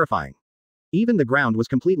more terrifying. Even the ground was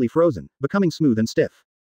completely frozen, becoming smooth and stiff.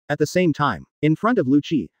 At the same time, in front of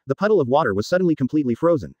Lucci, the puddle of water was suddenly completely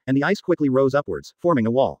frozen, and the ice quickly rose upwards, forming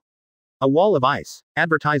a wall. A wall of ice.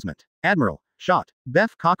 Advertisement. Admiral. Shot. Bef,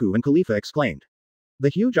 Kaku and Khalifa exclaimed. The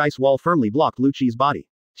huge ice wall firmly blocked Lucci's body.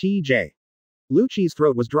 TJ. Lucci's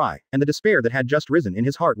throat was dry, and the despair that had just risen in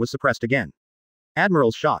his heart was suppressed again.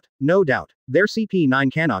 Admiral's shot. No doubt. Their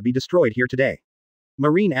CP9 cannot be destroyed here today.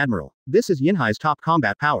 Marine Admiral. This is Yinhai's top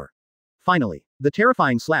combat power. Finally, the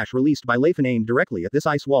terrifying slash released by Layfon aimed directly at this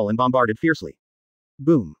ice wall and bombarded fiercely.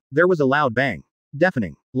 Boom. There was a loud bang.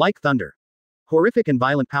 Deafening. Like thunder. Horrific and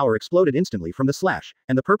violent power exploded instantly from the slash,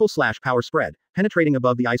 and the purple slash power spread, penetrating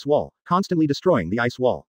above the ice wall, constantly destroying the ice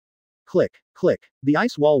wall. Click, click. The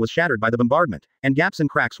ice wall was shattered by the bombardment, and gaps and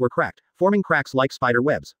cracks were cracked, forming cracks like spider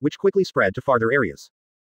webs, which quickly spread to farther areas.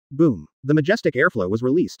 Boom. The majestic airflow was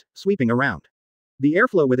released, sweeping around. The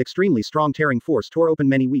airflow with extremely strong tearing force tore open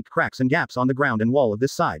many weak cracks and gaps on the ground and wall of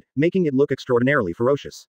this side, making it look extraordinarily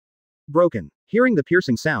ferocious. Broken. Hearing the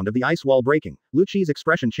piercing sound of the ice wall breaking, Lucci's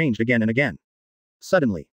expression changed again and again.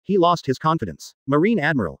 Suddenly, he lost his confidence. Marine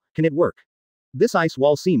Admiral, can it work? This ice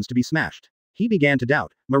wall seems to be smashed. He began to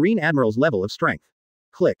doubt Marine Admiral's level of strength.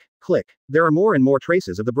 Click, click. There are more and more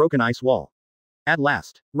traces of the broken ice wall. At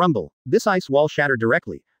last, rumble. This ice wall shattered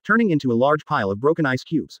directly, turning into a large pile of broken ice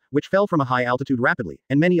cubes, which fell from a high altitude rapidly,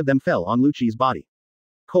 and many of them fell on Lucci's body.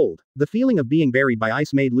 Cold. The feeling of being buried by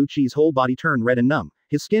ice made Lucci's whole body turn red and numb,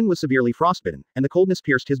 his skin was severely frostbitten, and the coldness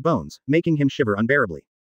pierced his bones, making him shiver unbearably.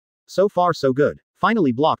 So far so good.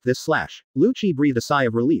 Finally blocked this slash. Lucci breathed a sigh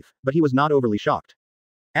of relief, but he was not overly shocked.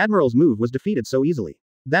 Admiral's move was defeated so easily.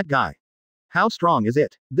 That guy. How strong is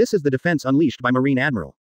it? This is the defense unleashed by Marine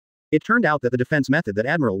Admiral. It turned out that the defense method that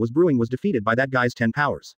Admiral was brewing was defeated by that guy's 10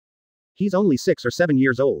 powers. He's only 6 or 7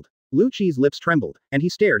 years old. Lucci's lips trembled, and he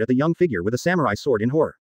stared at the young figure with a samurai sword in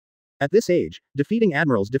horror. At this age, defeating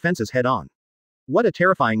Admiral's defenses head-on. What a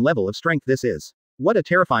terrifying level of strength this is. What a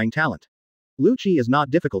terrifying talent. Lucci is not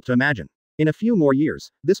difficult to imagine. In a few more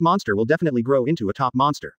years, this monster will definitely grow into a top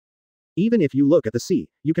monster. Even if you look at the sea,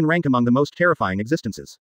 you can rank among the most terrifying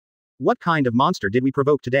existences. What kind of monster did we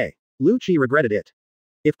provoke today? Lucci regretted it.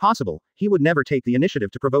 If possible, he would never take the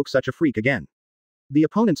initiative to provoke such a freak again. The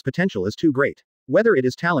opponent's potential is too great. Whether it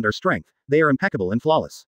is talent or strength, they are impeccable and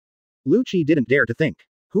flawless. Lucci didn't dare to think.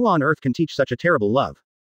 Who on earth can teach such a terrible love?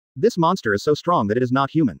 This monster is so strong that it is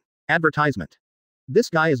not human. Advertisement. This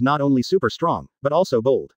guy is not only super strong, but also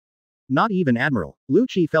bold. Not even Admiral.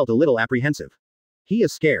 Lucci felt a little apprehensive. He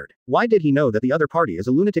is scared. Why did he know that the other party is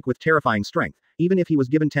a lunatic with terrifying strength? Even if he was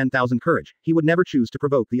given 10,000 courage, he would never choose to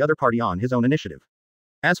provoke the other party on his own initiative.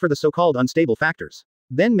 As for the so-called unstable factors,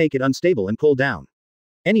 then make it unstable and pull down.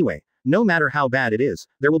 Anyway, no matter how bad it is,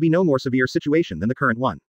 there will be no more severe situation than the current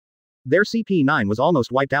one. Their CP9 was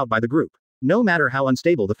almost wiped out by the group. No matter how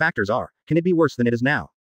unstable the factors are, can it be worse than it is now?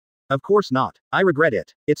 Of course not. I regret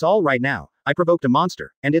it. It's all right now. I provoked a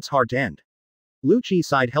monster, and it's hard to end. Lucci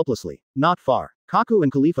sighed helplessly. Not far. Kaku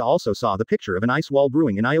and Khalifa also saw the picture of an ice wall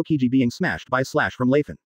brewing in Aokiji being smashed by a slash from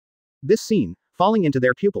Layfon. This scene, falling into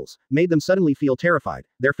their pupils, made them suddenly feel terrified,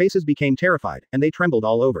 their faces became terrified, and they trembled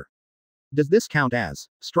all over. Does this count as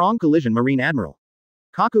strong collision, Marine Admiral?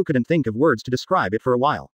 Kaku couldn't think of words to describe it for a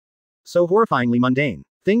while. So horrifyingly mundane.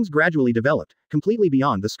 Things gradually developed, completely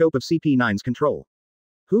beyond the scope of CP9's control.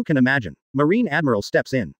 Who can imagine? Marine Admiral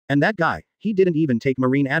steps in, and that guy, he didn't even take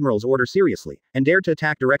Marine Admiral's order seriously, and dared to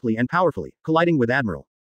attack directly and powerfully, colliding with Admiral.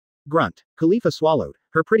 Grunt. Khalifa swallowed,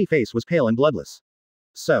 her pretty face was pale and bloodless.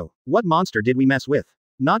 So, what monster did we mess with?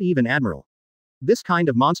 Not even Admiral. This kind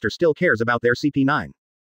of monster still cares about their CP9.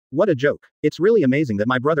 What a joke. It's really amazing that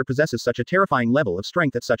my brother possesses such a terrifying level of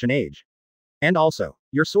strength at such an age. And also,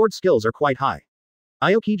 your sword skills are quite high.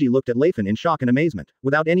 Aokiji looked at Layfon in shock and amazement,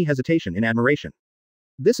 without any hesitation in admiration.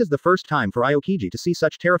 This is the first time for Aokiji to see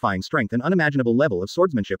such terrifying strength and unimaginable level of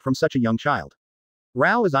swordsmanship from such a young child.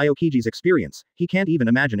 Rao is Aokiji's experience, he can't even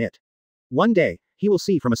imagine it. One day, he will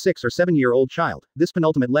see from a 6 or 7-year-old child, this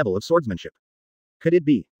penultimate level of swordsmanship. Could it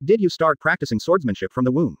be? Did you start practicing swordsmanship from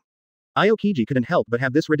the womb? Aokiji couldn't help but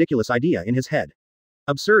have this ridiculous idea in his head.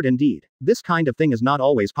 Absurd indeed. This kind of thing is not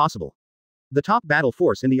always possible. The top battle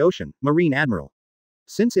force in the ocean, Marine Admiral.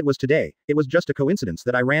 Since it was today, it was just a coincidence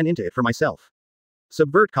that I ran into it for myself.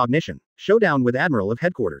 Subvert cognition. Showdown with Admiral of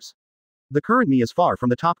Headquarters. The current me is far from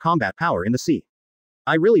the top combat power in the sea.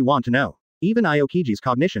 I really want to know. Even Aokiji's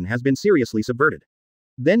cognition has been seriously subverted.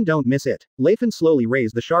 Then don't miss it. Layfon slowly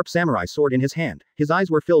raised the sharp samurai sword in his hand, his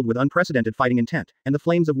eyes were filled with unprecedented fighting intent, and the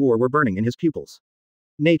flames of war were burning in his pupils.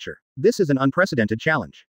 Nature. This is an unprecedented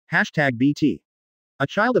challenge. #BT. A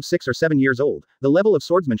child of 6 or 7 years old, the level of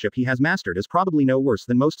swordsmanship he has mastered is probably no worse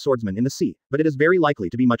than most swordsmen in the sea, but it is very likely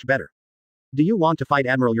to be much better. Do you want to fight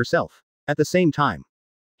Admiral yourself? At the same time.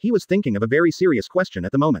 He was thinking of a very serious question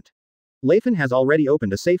at the moment. Layfon has already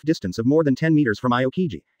opened a safe distance of more than 10 meters from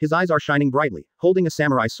Aokiji, his eyes are shining brightly, holding a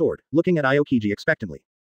samurai sword, looking at Aokiji expectantly.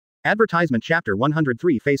 Advertisement Chapter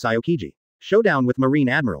 103 Face Aokiji. Showdown with Marine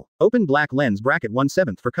Admiral. Open black lens bracket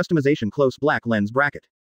 1/7 for customization close black lens bracket.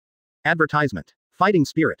 Advertisement. Fighting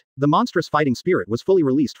spirit. The monstrous fighting spirit was fully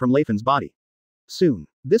released from Layfon's body. Soon,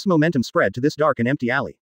 this momentum spread to this dark and empty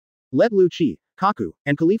alley. Let Lucci, Kaku,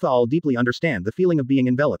 and Khalifa all deeply understand the feeling of being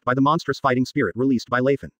enveloped by the monstrous fighting spirit released by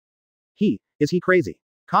Layfon. Is he crazy?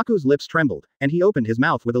 Kaku's lips trembled, and he opened his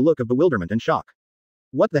mouth with a look of bewilderment and shock.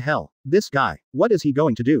 What the hell? This guy, what is he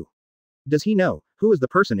going to do? Does he know who is the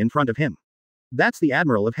person in front of him? That's the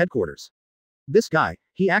Admiral of Headquarters. This guy,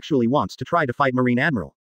 he actually wants to try to fight Marine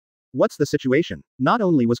Admiral. What's the situation? Not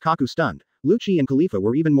only was Kaku stunned, Lucci and Khalifa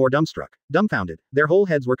were even more dumbfounded, their whole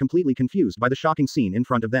heads were completely confused by the shocking scene in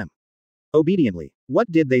front of them. Obediently, what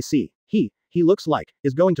did they see? He looks like,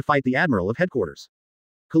 is going to fight the Admiral of Headquarters.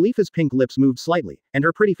 Khalifa's pink lips moved slightly, and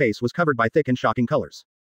her pretty face was covered by thick and shocking colors.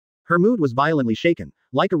 Her mood was violently shaken,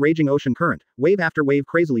 like a raging ocean current, wave after wave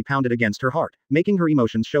crazily pounded against her heart, making her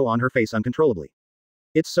emotions show on her face uncontrollably.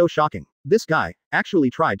 It's so shocking. This guy actually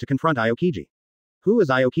tried to confront Aokiji. Who is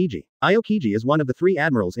Aokiji? Aokiji is one of the 3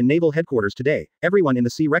 admirals in naval headquarters today. Everyone in the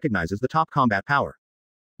sea recognizes the top combat power.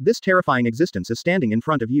 This terrifying existence is standing in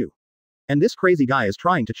front of you. And this crazy guy is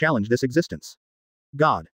trying to challenge this existence.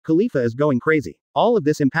 God, Khalifa is going crazy. All of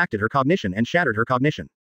this impacted her cognition and shattered her cognition.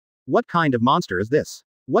 What kind of monster is this?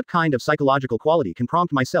 What kind of psychological quality can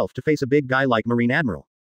prompt myself to face a big guy like Marine Admiral?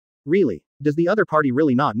 Really? Does the other party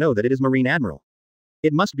really not know that it is Marine Admiral?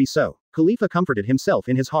 It must be so. Khalifa comforted himself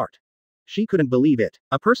in his heart. She couldn't believe it.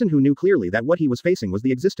 A person who knew clearly that what he was facing was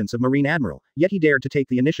the existence of Marine Admiral, yet he dared to take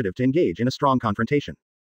the initiative to engage in a strong confrontation.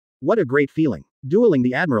 What a great feeling. Dueling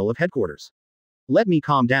the Admiral of Headquarters. Let me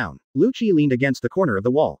calm down. Lucci leaned against the corner of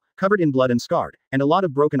the wall, covered in blood and scarred, and a lot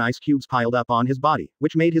of broken ice cubes piled up on his body,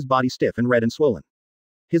 which made his body stiff and red and swollen.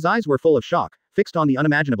 His eyes were full of shock, fixed on the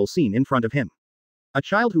unimaginable scene in front of him. A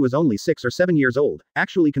child who was only 6 or 7 years old,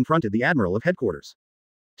 actually confronted the Admiral of Headquarters.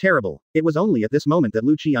 Terrible. It was only at this moment that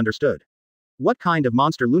Lucci understood. What kind of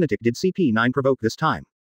monster lunatic did CP9 provoke this time?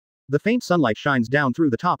 The faint sunlight shines down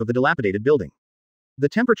through the top of the dilapidated building. The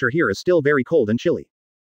temperature here is still very cold and chilly.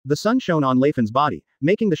 The sun shone on Layfon's body,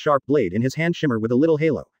 making the sharp blade in his hand shimmer with a little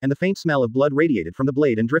halo, and the faint smell of blood radiated from the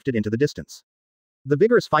blade and drifted into the distance. The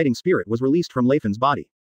vigorous fighting spirit was released from Layfon's body.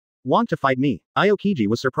 Want to fight me? Aokiji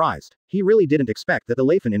was surprised. He really didn't expect that the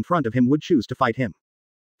Layfon in front of him would choose to fight him.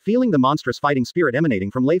 Feeling the monstrous fighting spirit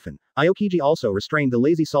emanating from Layfon, Aokiji also restrained the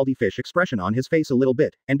lazy salty fish expression on his face a little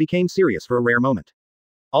bit, and became serious for a rare moment.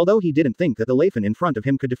 Although he didn't think that the Layfon in front of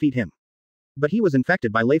him could defeat him. But he was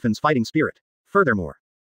infected by Layfon's fighting spirit. Furthermore,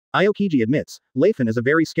 Aokiji admits, Layfon is a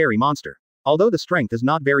very scary monster. Although the strength is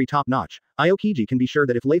not very top-notch, Aokiji can be sure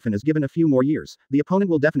that if Layfon is given a few more years, the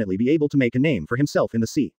opponent will definitely be able to make a name for himself in the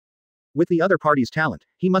sea. With the other party's talent,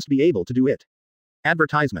 he must be able to do it.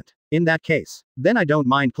 Advertisement. In that case, then I don't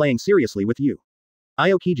mind playing seriously with you.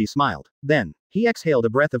 Aokiji smiled. Then, he exhaled a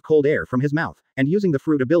breath of cold air from his mouth, and using the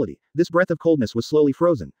fruit ability, this breath of coldness was slowly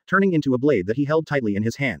frozen, turning into a blade that he held tightly in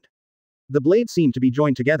his hand. The blade seemed to be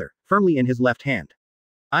joined together, firmly in his left hand.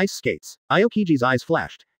 Ice skates. Aokiji's eyes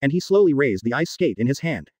flashed, and he slowly raised the ice skate in his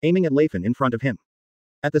hand, aiming at Layfon in front of him.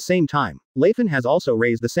 At the same time, Layfon has also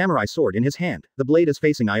raised the samurai sword in his hand, the blade is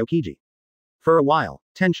facing Aokiji. For a while,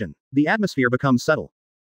 tension. The atmosphere becomes subtle.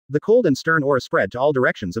 The cold and stern aura spread to all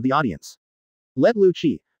directions of the audience. Let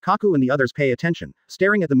Lucci, Kaku and the others pay attention,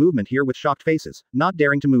 staring at the movement here with shocked faces, not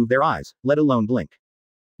daring to move their eyes, let alone blink.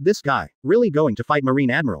 This guy, really going to fight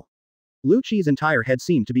Marine Admiral? Lucci's entire head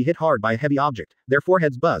seemed to be hit hard by a heavy object, their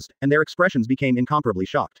foreheads buzzed, and their expressions became incomparably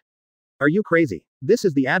shocked. Are you crazy? This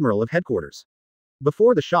is the Admiral of Headquarters.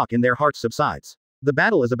 Before the shock in their hearts subsides, the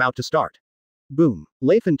battle is about to start. Boom.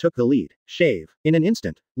 Layfon took the lead. Shave. In an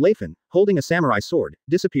instant, Layfon, holding a samurai sword,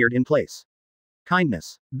 disappeared in place.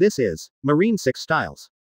 Kindness. This is Marine 6 styles.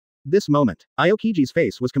 This moment, Aokiji's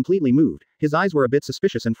face was completely moved, his eyes were a bit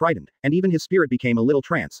suspicious and frightened, and even his spirit became a little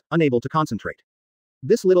trance, unable to concentrate.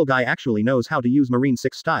 This little guy actually knows how to use Marine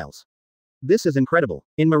 6 styles. This is incredible.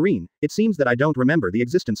 In Marine, it seems that I don't remember the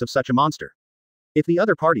existence of such a monster. If the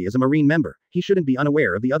other party is a Marine member, he shouldn't be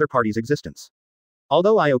unaware of the other party's existence.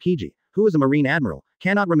 Although Aokiji, who is a Marine Admiral,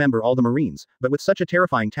 cannot remember all the Marines, but with such a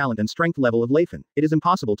terrifying talent and strength level of Layfon, it is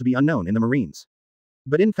impossible to be unknown in the Marines.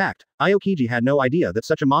 But in fact, Aokiji had no idea that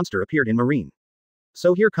such a monster appeared in Marine.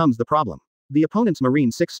 So here comes the problem. The opponent's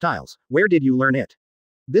Marine 6 styles, where did you learn it?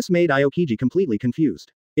 This made Aokiji completely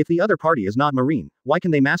confused. If the other party is not Marine, why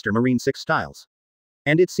can they master Marine 6 styles?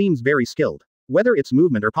 And it seems very skilled. Whether it's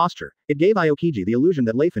movement or posture, it gave Aokiji the illusion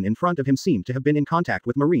that Layfon in front of him seemed to have been in contact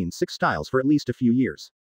with Marine 6 styles for at least a few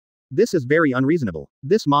years. This is very unreasonable.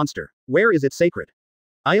 This monster, where is it sacred?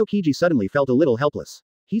 Aokiji suddenly felt a little helpless.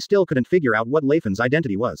 He still couldn't figure out what Layfon's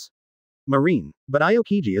identity was. Marine. But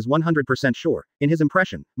Aokiji is 100% sure, in his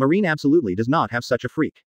impression, Marine absolutely does not have such a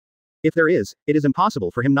freak. If there is, it is impossible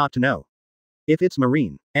for him not to know. If it's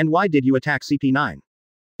Marine, and why did you attack CP9?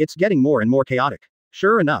 It's getting more and more chaotic.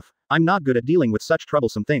 Sure enough, I'm not good at dealing with such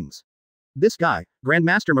troublesome things. This guy,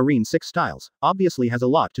 Grandmaster Marine 6 styles, obviously has a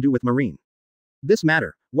lot to do with Marine. This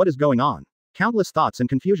matter, what is going on? Countless thoughts and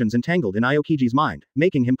confusions entangled in Aokiji's mind,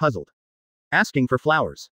 making him puzzled. Asking for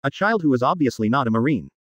flowers, a child who is obviously not a Marine.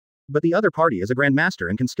 But the other party is a Grandmaster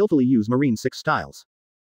and can skillfully use Marine 6 styles.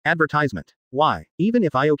 Advertisement. Why, even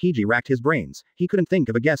if Aokiji racked his brains, he couldn't think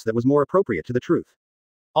of a guess that was more appropriate to the truth.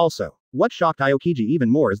 Also, what shocked Aokiji even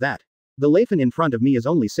more is that the Layfon in front of me is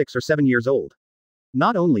only 6 or 7 years old.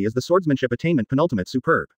 Not only is the swordsmanship attainment penultimate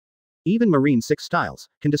superb, even Marine 6 styles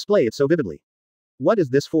can display it so vividly. What is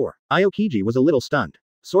this for? Aokiji was a little stunned.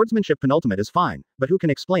 Swordsmanship penultimate is fine, but who can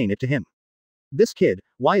explain it to him? This kid,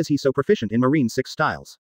 why is he so proficient in Marine 6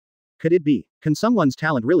 styles? Could it be? Can someone's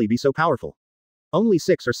talent really be so powerful? Only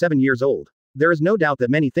 6 or 7 years old. There is no doubt that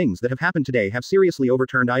many things that have happened today have seriously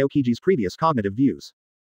overturned Aokiji's previous cognitive views.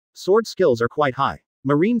 Sword skills are quite high.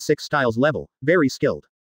 Marine 6 styles level, very skilled.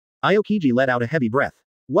 Aokiji let out a heavy breath.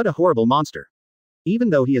 What a horrible monster. Even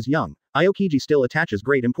though he is young, Aokiji still attaches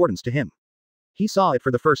great importance to him. He saw it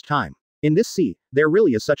for the first time. In this sea, there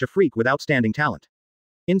really is such a freak with outstanding talent.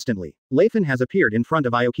 Instantly, Layfon has appeared in front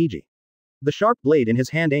of Aokiji. The sharp blade in his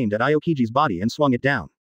hand aimed at Aokiji's body and swung it down.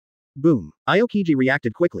 Boom. Aokiji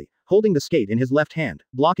reacted quickly, holding the skate in his left hand,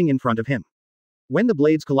 blocking in front of him. When the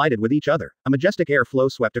blades collided with each other, a majestic air flow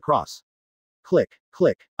swept across. Click,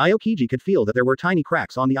 click. Aokiji could feel that there were tiny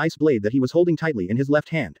cracks on the ice blade that he was holding tightly in his left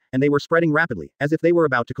hand, and they were spreading rapidly, as if they were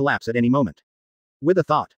about to collapse at any moment. With a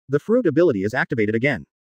thought, the fruit ability is activated again.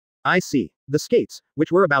 I see. The skates,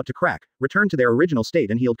 which were about to crack, returned to their original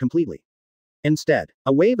state and healed completely. Instead,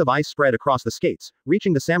 a wave of ice spread across the skates,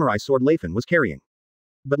 reaching the samurai sword Layfon was carrying.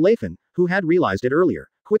 But Layfon, who had realized it earlier,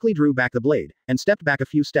 quickly drew back the blade, and stepped back a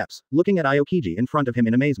few steps, looking at Aokiji in front of him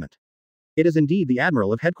in amazement. It is indeed the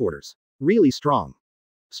Admiral of Headquarters. Really strong.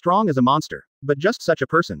 Strong as a monster. But just such a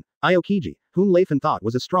person, Aokiji, whom Layfon thought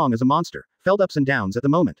was as strong as a monster, felt ups and downs at the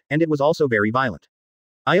moment, and it was also very violent.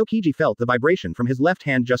 Aokiji felt the vibration from his left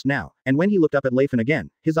hand just now, and when he looked up at Layfon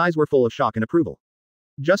again, his eyes were full of shock and approval.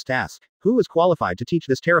 Just ask, who is qualified to teach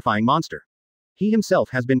this terrifying monster? He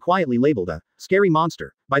himself has been quietly labeled a scary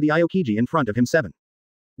monster by the Aokiji in front of him. 7.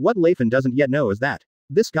 What Layfon doesn't yet know is that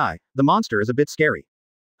this guy, the monster, is a bit scary.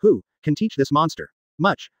 Who can teach this monster?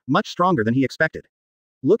 Much stronger than he expected.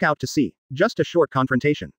 Look out to sea. Just a short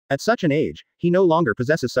confrontation. At such an age, he no longer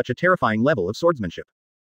possesses such a terrifying level of swordsmanship.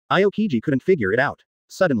 Aokiji couldn't figure it out.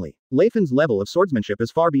 Suddenly, Layfon's level of swordsmanship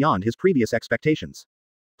is far beyond his previous expectations.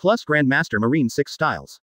 Plus Grandmaster Marine 6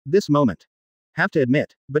 styles. This moment. Have to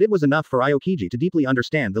admit, but it was enough for Aokiji to deeply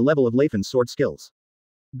understand the level of Layfon's sword skills.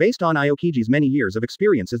 Based on Aokiji's many years of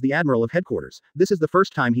experience as the Admiral of Headquarters, this is the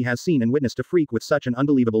first time he has seen and witnessed a freak with such an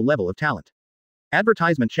unbelievable level of talent.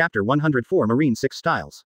 Advertisement Chapter 104 Marine 6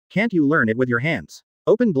 Styles. Can't you learn it with your hands?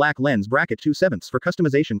 Open black lens bracket 2/7 for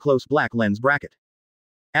customization close black lens bracket.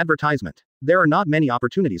 Advertisement. There are not many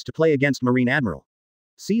opportunities to play against Marine Admiral.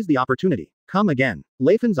 Seize the opportunity. Come again.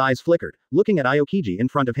 Layfon's eyes flickered, looking at Aokiji in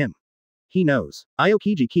front of him. He knows.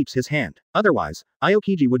 Aokiji keeps his hand. Otherwise,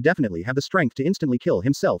 Aokiji would definitely have the strength to instantly kill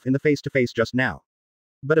himself in the face-to-face just now.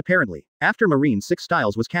 But apparently, after Marine 6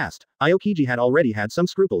 Styles was cast, Aokiji had already had some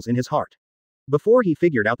scruples in his heart. Before he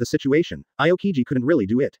figured out the situation, Aokiji couldn't really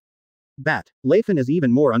do it. Layfon is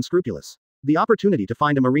even more unscrupulous. The opportunity to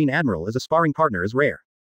find a Marine Admiral as a sparring partner is rare.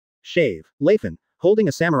 Shave. Layfon, holding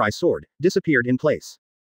a samurai sword, disappeared in place.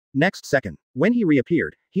 Next second, when he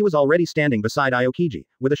reappeared, he was already standing beside Aokiji,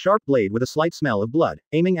 with a sharp blade with a slight smell of blood,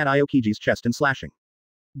 aiming at Aokiji's chest and slashing.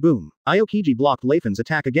 Boom. Aokiji blocked Layfon's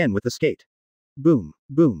attack again with the skate. Boom.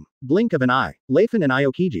 Boom. Blink of an eye. Layfon and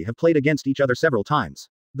Aokiji have played against each other several times.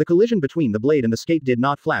 The collision between the blade and the skate did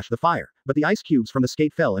not flash the fire, but the ice cubes from the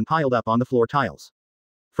skate fell and piled up on the floor tiles.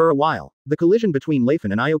 For a while, the collision between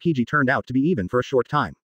Layfon and Aokiji turned out to be even for a short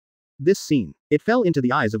time. This scene. It fell into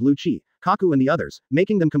the eyes of Lucci, Kaku and the others,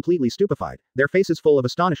 making them completely stupefied, their faces full of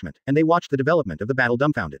astonishment, and they watched the development of the battle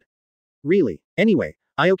dumbfounded. Really? Anyway,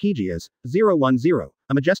 Aokiji is 010,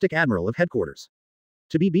 a majestic Admiral of Headquarters.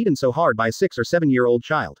 To be beaten so hard by a 6 or 7-year-old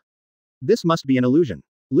child. This must be an illusion.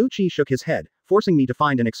 Lucci shook his head, forcing me to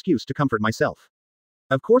find an excuse to comfort myself.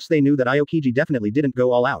 Of course they knew that Aokiji definitely didn't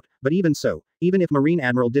go all out, but even so, even if Marine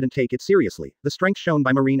Admiral didn't take it seriously, the strength shown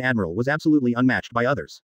by Marine Admiral was absolutely unmatched by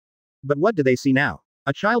others. But what did they see now?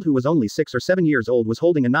 A child who was only 6 or 7 years old was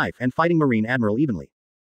holding a knife and fighting Marine Admiral evenly.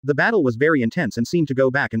 The battle was very intense and seemed to go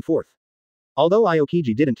back and forth. Although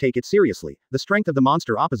Aokiji didn't take it seriously, the strength of the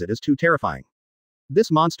monster opposite is too terrifying. This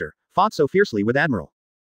monster fought so fiercely with Admiral.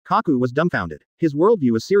 Kaku was dumbfounded. His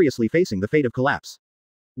worldview is seriously facing the fate of collapse.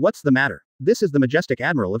 What's the matter? This is the majestic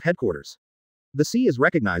Admiral of Headquarters. The sea is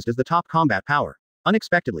recognized as the top combat power.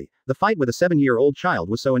 Unexpectedly, the fight with a 7-year-old child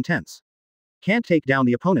was so intense. Can't take down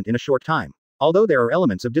the opponent in a short time. Although there are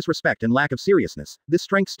elements of disrespect and lack of seriousness, this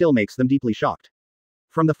strength still makes them deeply shocked.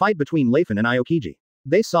 From the fight between Layfon and Aokiji,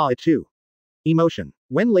 they saw it too. Emotion.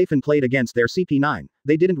 When Layfon played against their CP9,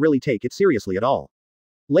 they didn't really take it seriously at all.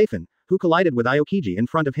 Layfon, who collided with Aokiji in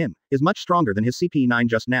front of him, is much stronger than his CP9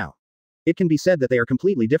 just now. It can be said that they are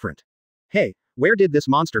completely different. Hey, where did this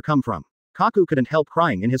monster come from? Kaku couldn't help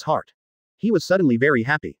crying in his heart. He was suddenly very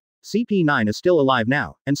happy. CP9 is still alive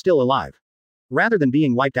now, and still alive. Rather than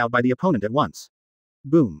being wiped out by the opponent at once.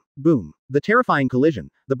 Boom, boom. The terrifying collision,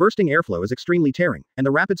 the bursting airflow is extremely tearing, and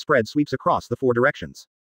the rapid spread sweeps across the four directions.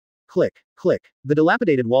 Click, click. The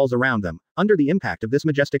dilapidated walls around them, under the impact of this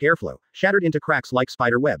majestic airflow, shattered into cracks like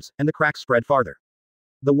spider webs, and the cracks spread farther.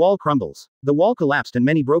 The wall crumbles. The wall collapsed and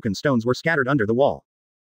many broken stones were scattered under the wall.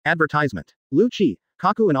 Advertisement. Lu Chi,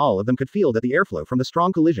 Kaku and all of them could feel that the airflow from the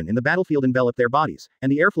strong collision in the battlefield enveloped their bodies,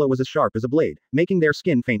 and the airflow was as sharp as a blade, making their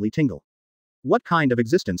skin faintly tingle. What kind of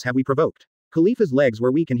existence have we provoked? Khalifa's legs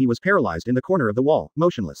were weak and he was paralyzed in the corner of the wall,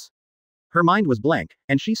 motionless. Her mind was blank,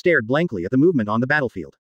 and she stared blankly at the movement on the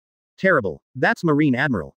battlefield. Terrible. That's Marine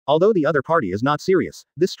Admiral. Although the other party is not serious,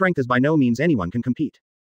 this strength is by no means anyone can compete.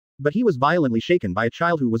 But he was violently shaken by a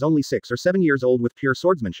child who was only 6 or 7 years old with pure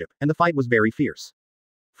swordsmanship, and the fight was very fierce.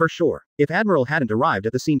 For sure, if Admiral hadn't arrived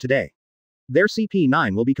at the scene today, their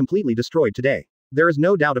CP9 will be completely destroyed today. There is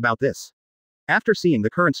no doubt about this. After seeing the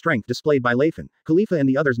current strength displayed by Layfon, Khalifa and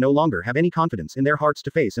the others no longer have any confidence in their hearts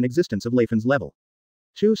to face an existence of Layfon's level.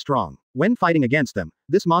 Too strong. When fighting against them,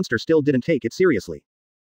 this monster still didn't take it seriously.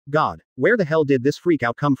 God, where the hell did this freak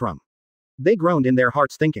out come from? They groaned in their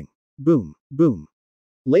hearts thinking. Boom, boom.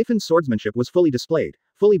 Layfon's swordsmanship was fully displayed,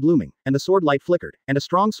 fully blooming, and the sword light flickered, and a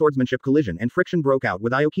strong swordsmanship collision and friction broke out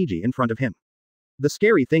with Aokiji in front of him. The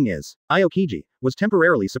scary thing is, Aokiji was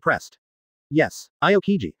temporarily suppressed. Yes,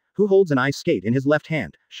 Aokiji, who holds an ice skate in his left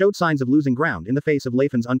hand, showed signs of losing ground in the face of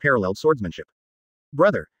Layfon's unparalleled swordsmanship.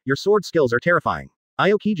 Brother, your sword skills are terrifying.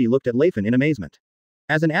 Aokiji looked at Layfon in amazement.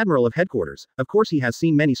 As an Admiral of Headquarters, of course he has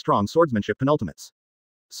seen many strong swordsmanship penultimates.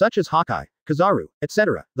 Such as Hawkeye, Kizaru,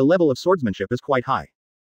 etc., the level of swordsmanship is quite high.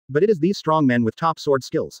 But it is these strong men with top sword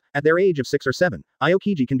skills, at their age of 6 or 7,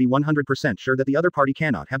 Aokiji can be 100% sure that the other party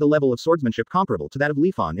cannot have the level of swordsmanship comparable to that of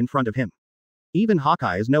Layfon in front of him. Even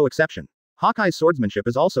Hawkeye is no exception. Hawkeye's swordsmanship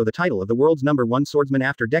is also the title of the world's #1 swordsman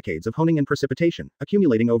after decades of honing and precipitation,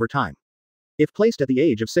 accumulating over time. If placed at the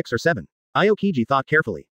age of 6 or 7, Aokiji thought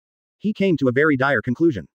carefully. He came to a very dire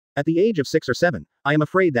conclusion. At the age of 6 or 7, I am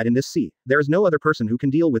afraid that in this sea, there is no other person who can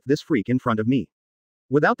deal with this freak in front of me.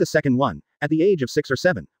 Without the second one, at the age of 6 or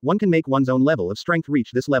 7, one can make one's own level of strength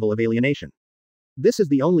reach this level of alienation. This is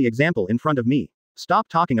the only example in front of me. Stop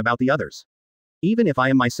talking about the others. Even if I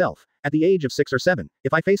am myself, at the age of 6 or 7,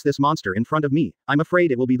 if I face this monster in front of me, I'm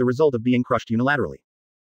afraid it will be the result of being crushed unilaterally.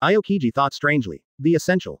 Aokiji thought strangely. The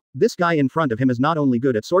essential. This guy in front of him is not only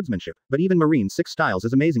good at swordsmanship, but even Marine 6 styles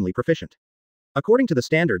is amazingly proficient. According to the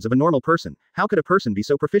standards of a normal person, how could a person be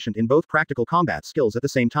so proficient in both practical combat skills at the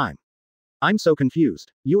same time? I'm so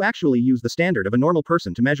confused. You actually use the standard of a normal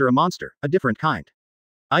person to measure a monster, a different kind.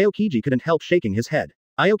 Aokiji couldn't help shaking his head.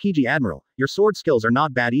 Aokiji Admiral, your sword skills are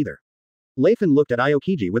not bad either. Layfon looked at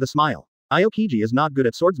Aokiji with a smile. Aokiji is not good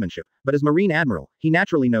at swordsmanship, but as Marine Admiral, he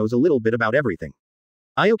naturally knows a little bit about everything.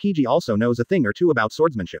 Aokiji also knows a thing or two about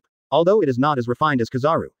swordsmanship. Although it is not as refined as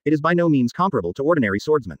Kizaru, it is by no means comparable to ordinary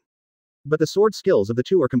swordsmen. But the sword skills of the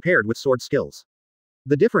two are compared with sword skills.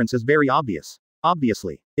 The difference is very obvious.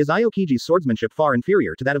 Obviously, is Aokiji's swordsmanship far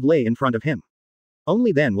inferior to that of Lay in front of him?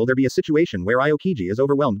 Only then will there be a situation where Aokiji is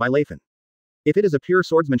overwhelmed by Layfon. If it is a pure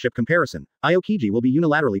swordsmanship comparison, Aokiji will be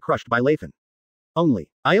unilaterally crushed by Layfon. Only,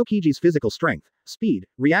 Aokiji's physical strength, speed,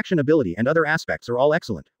 reaction ability and other aspects are all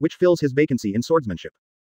excellent, which fills his vacancy in swordsmanship.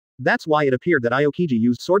 That's why it appeared that Aokiji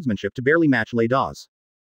used swordsmanship to barely match Lay Dawes.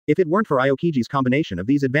 If it weren't for Aokiji's combination of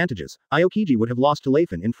these advantages, Aokiji would have lost to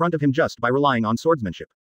Layfon in front of him just by relying on swordsmanship.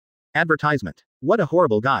 Advertisement. What a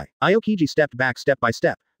horrible guy. Aokiji stepped back step by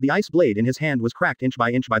step, the ice blade in his hand was cracked inch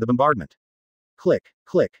by the bombardment. Click,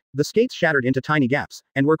 click. The skates shattered into tiny gaps,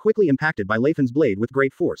 and were quickly impacted by Layfon's blade with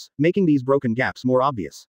great force, making these broken gaps more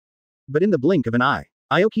obvious. But in the blink of an eye,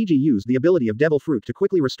 Aokiji used the ability of Devil Fruit to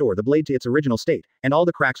quickly restore the blade to its original state, and all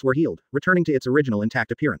the cracks were healed, returning to its original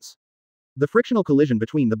intact appearance. The frictional collision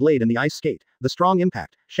between the blade and the ice skate, the strong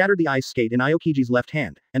impact, shattered the ice skate in Aokiji's left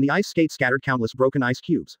hand, and the ice skate scattered countless broken ice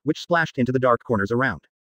cubes, which splashed into the dark corners around.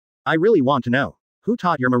 I really want to know. Who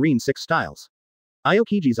taught your Marine 6 styles?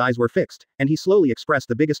 Aokiji's eyes were fixed, and he slowly expressed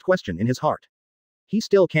the biggest question in his heart. He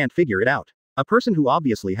still can't figure it out. A person who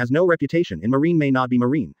obviously has no reputation in Marine may not be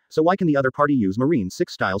Marine, so why can the other party use Marine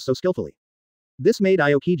 6 styles so skillfully? This made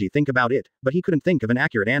Aokiji think about it, but he couldn't think of an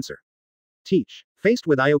accurate answer. Teach. Faced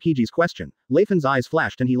with Aokiji's question, Layfon's eyes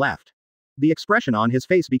flashed and he laughed. The expression on his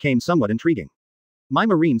face became somewhat intriguing. My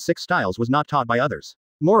Marine 6 styles was not taught by others.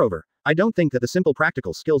 Moreover, I don't think that the simple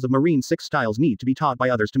practical skills of Marine 6 styles need to be taught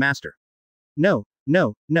by others to master. No.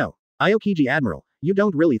 Aokiji Admiral, you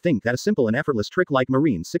don't really think that a simple and effortless trick like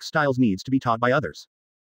Marine 6 styles needs to be taught by others.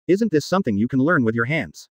 Isn't this something you can learn with your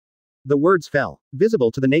hands? The words fell,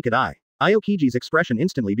 visible to the naked eye. Aokiji's expression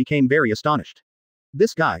instantly became very astonished.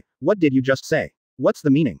 This guy, what did you just say? What's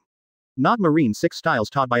the meaning? Not Marine 6 styles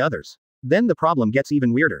taught by others. Then the problem gets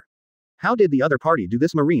even weirder. How did the other party do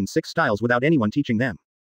this Marine 6 styles without anyone teaching them?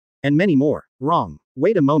 And many more. Wrong.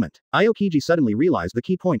 Wait a moment. Aokiji suddenly realized the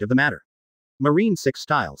key point of the matter. Marine 6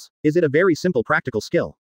 styles. Is it a very simple practical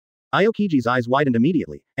skill? Aokiji's eyes widened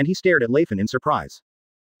immediately, and he stared at Layfon in surprise.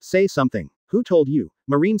 Say something. Who told you?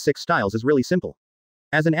 Marine 6 styles is really simple.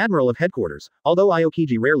 As an Admiral of Headquarters, although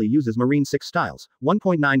Aokiji rarely uses Marine 6 styles,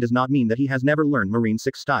 1.9 does not mean that he has never learned Marine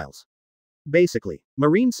 6 styles. Basically,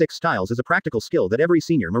 Marine 6 styles is a practical skill that every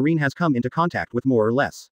senior Marine has come into contact with more or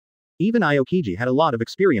less. Even Aokiji had a lot of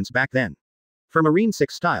experience back then. For Marine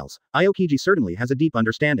 6 styles, Aokiji certainly has a deep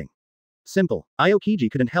understanding. Simple. Aokiji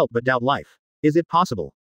couldn't help but doubt life. Is it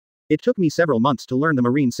possible? It took me several months to learn the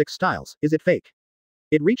Marine 6 styles, is it fake?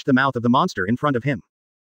 It reached the mouth of the monster in front of him.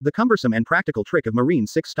 The cumbersome and practical trick of Marine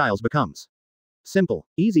 6 styles becomes simple,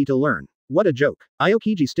 easy to learn. What a joke.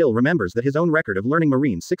 Aokiji still remembers that his own record of learning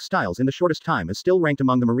Marine 6 styles in the shortest time is still ranked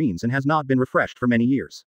among the Marines and has not been refreshed for many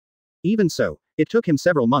years. Even so, it took him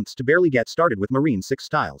several months to barely get started with Marine 6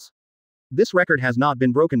 styles. This record has not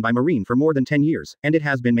been broken by Marine for more than 10 years, and it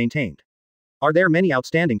has been maintained. Are there many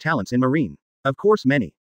outstanding talents in Marine? Of course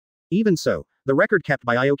many. Even so, the record kept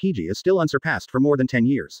by Aokiji is still unsurpassed for more than 10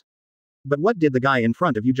 years. But what did the guy in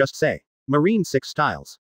front of you just say? Marine 6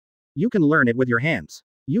 styles. You can learn it with your hands.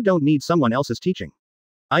 You don't need someone else's teaching.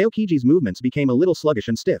 Aokiji's movements became a little sluggish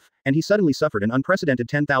and stiff, and he suddenly suffered an unprecedented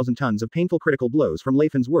 10,000 tons of painful critical blows from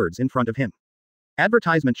Layfon's words in front of him.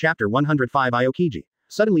 Advertisement Chapter 105 Aokiji.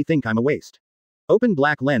 Suddenly think I'm a waste. Open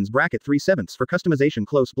black lens bracket 3/7 for customization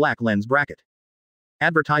close black lens bracket.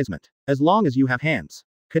 Advertisement. As long as you have hands.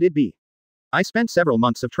 Could it be? I spent several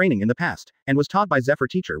months of training in the past, and was taught by Zephyr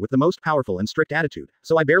teacher with the most powerful and strict attitude,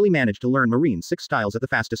 so I barely managed to learn Marine 6 styles at the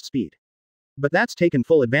fastest speed. But that's taken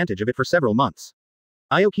full advantage of it for several months.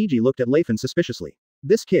 Aokiji looked at Layfon suspiciously.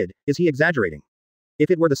 This kid, is he exaggerating?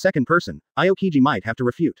 If it were the second person, Aokiji might have to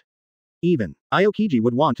refute. Even, Aokiji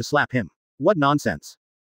would want to slap him. What nonsense.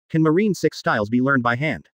 Can Marine 6 styles be learned by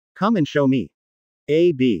hand? Come and show me.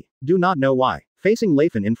 A.B. Do not know why. Facing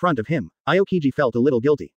Layfon in front of him, Aokiji felt a little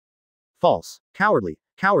guilty. False. Cowardly.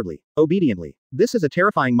 Obediently. This is a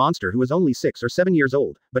terrifying monster who is only 6 or 7 years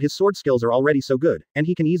old, but his sword skills are already so good, and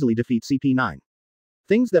he can easily defeat CP9.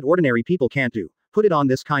 Things that ordinary people can't do. Put it on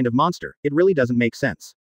this kind of monster, it really doesn't make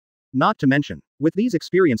sense. Not to mention, with these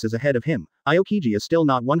experiences ahead of him, Aokiji is still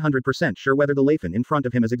not 100% sure whether the Layfon in front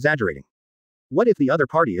of him is exaggerating. What if the other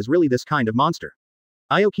party is really this kind of monster?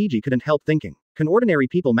 Aokiji couldn't help thinking, can ordinary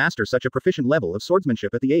people master such a proficient level of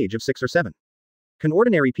swordsmanship at the age of 6 or 7? Can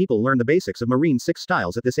ordinary people learn the basics of Marine 6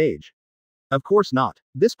 styles at this age? Of course not.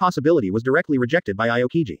 This possibility was directly rejected by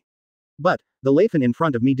Aokiji. But, the Layfon in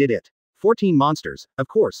front of me did it. 14 monsters, of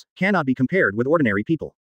course, cannot be compared with ordinary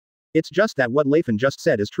people. It's just that what Layfon just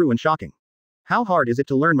said is true and shocking. How hard is it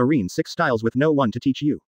to learn Marine 6 styles with no one to teach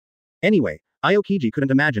you? Anyway, Aokiji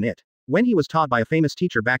couldn't imagine it. When he was taught by a famous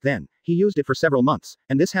teacher back then, he used it for several months,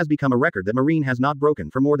 and this has become a record that Marine has not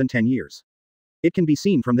broken for more than 10 years. It can be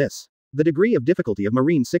seen from this. The degree of difficulty of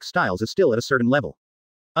Marine 6 styles is still at a certain level.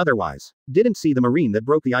 Otherwise, didn't see the Marine that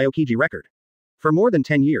broke the Aokiji record. For more than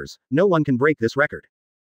 10 years, no one can break this record.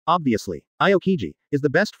 Obviously, Aokiji is the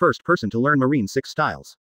best first person to learn Marine 6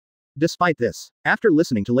 styles. Despite this, after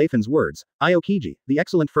listening to Layfon's words, Aokiji, the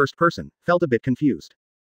excellent first person, felt a bit confused.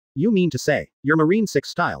 You mean to say, your Marine 6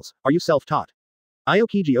 styles, are you self-taught?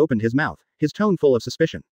 Aokiji opened his mouth, his tone full of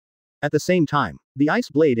suspicion. At the same time, the ice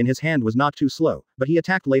blade in his hand was not too slow, but he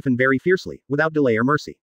attacked Layfon very fiercely, without delay or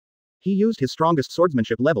mercy. He used his strongest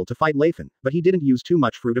swordsmanship level to fight Layfon, but he didn't use too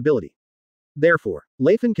much fruit ability. Therefore,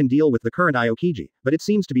 Layfon can deal with the current Aokiji, but it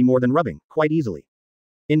seems to be more than rubbing, quite easily.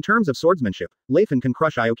 In terms of swordsmanship, Layfon can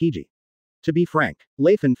crush Aokiji. To be frank,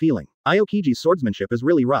 Layfon feeling, Aokiji's swordsmanship is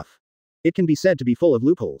really rough. It can be said to be full of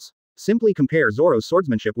loopholes. Simply compare Zoro's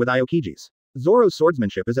swordsmanship with Aokiji's. Zoro's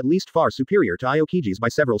swordsmanship is at least far superior to Aokiji's by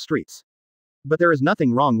several streets. But there is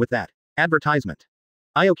nothing wrong with that. Advertisement.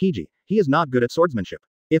 Aokiji, he is not good at swordsmanship.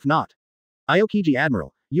 If not. Aokiji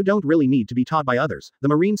Admiral, you don't really need to be taught by others, the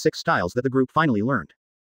Marine 6 styles that the group finally learned.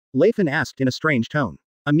 Layfon asked in a strange tone.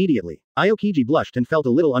 Immediately, Aokiji blushed and felt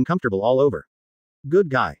a little uncomfortable all over. Good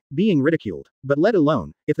guy, being ridiculed. But let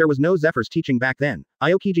alone, if there was no Zephyr's teaching back then,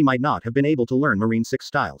 Aokiji might not have been able to learn Marine 6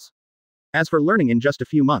 styles. As for learning in just a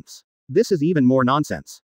few months, this is even more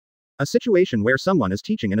nonsense. A situation where someone is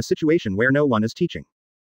teaching and a situation where no one is teaching.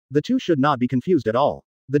 The two should not be confused at all.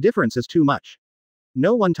 The difference is too much.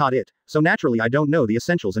 No one taught it, so naturally I don't know the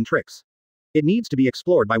essentials and tricks. It needs to be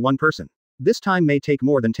explored by one person. This time may take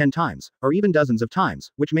more than 10 times, or even dozens of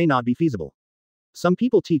times, which may not be feasible. Some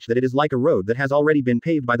people teach that it is like a road that has already been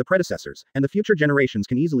paved by the predecessors, and the future generations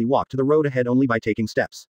can easily walk to the road ahead only by taking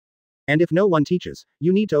steps. And if no one teaches,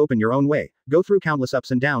 you need to open your own way, go through countless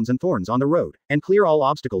ups and downs and thorns on the road, and clear all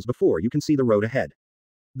obstacles before you can see the road ahead.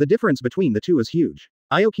 The difference between the two is huge.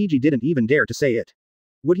 Aokiji didn't even dare to say it.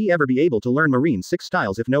 Would he ever be able to learn Marine 6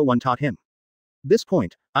 styles if no one taught him? This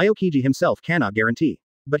point, Aokiji himself cannot guarantee.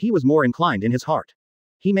 But he was more inclined in his heart.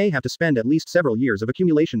 He may have to spend at least several years of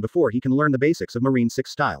accumulation before he can learn the basics of Marine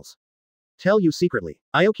 6 styles. Tell you secretly,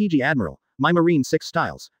 Aokiji Admiral, my Marine 6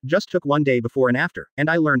 styles just took 1 day before and after, and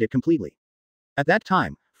I learned it completely. At that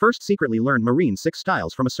time, first secretly learned Marine 6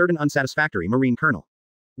 styles from a certain unsatisfactory Marine colonel.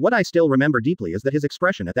 What I still remember deeply is that his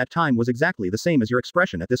expression at that time was exactly the same as your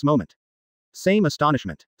expression at this moment. Same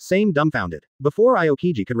astonishment, same dumbfounded. Before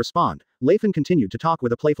Aokiji could respond, Layfon continued to talk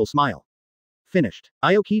with a playful smile. Finished.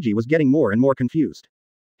 Aokiji was getting more and more confused.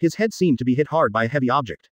 His head seemed to be hit hard by a heavy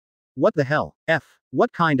object. What the hell?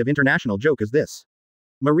 What kind of international joke is this?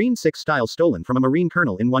 Marine 6 style stolen from a Marine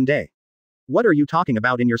colonel in 1 day. What are you talking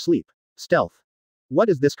about in your sleep? Stealth. What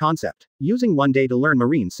is this concept? Using 1 day to learn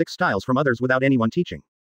Marine 6 styles from others without anyone teaching.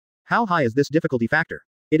 How high is this difficulty factor?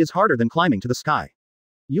 It is harder than climbing to the sky.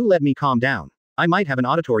 You let me calm down. I might have an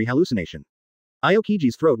auditory hallucination.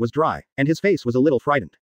 Aokiji's throat was dry, and his face was a little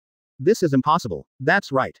frightened. This is impossible.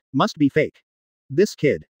 That's right. Must be fake. This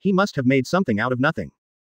kid, he must have made something out of nothing.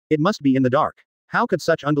 It must be in the dark. How could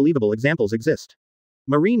such unbelievable examples exist?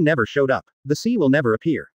 Marine never showed up. The sea will never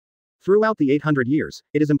appear. Throughout the 800 years,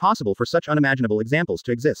 it is impossible for such unimaginable examples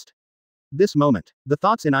to exist. This moment, the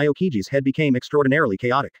thoughts in Aokiji's head became extraordinarily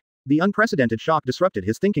chaotic. The unprecedented shock disrupted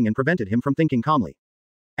his thinking and prevented him from thinking calmly.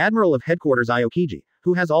 Admiral of Headquarters Aokiji,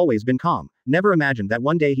 who has always been calm, never imagined that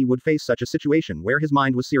one day he would face such a situation where his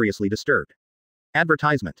mind was seriously disturbed.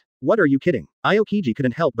 Advertisement. What are you kidding? Aokiji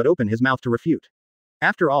couldn't help but open his mouth to refute.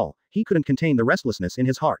 After all, he couldn't contain the restlessness in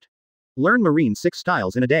his heart. Learn Marine 6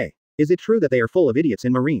 styles in a day. Is it true that they are full of idiots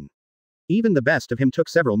in Marine? Even the best of him took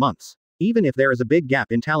several months. Even if there is a big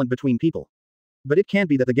gap in talent between people. But it can't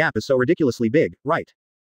be that the gap is so ridiculously big, right?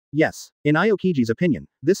 Yes. In Aokiji's opinion,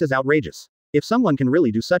 this is outrageous. If someone can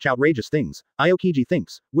really do such outrageous things, Aokiji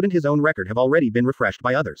thinks, wouldn't his own record have already been refreshed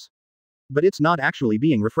by others? But it's not actually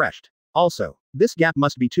being refreshed. Also, this gap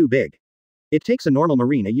must be too big. It takes a normal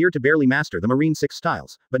Marine a year to barely master the Marine 6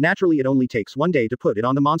 styles, but naturally it only takes 1 day to put it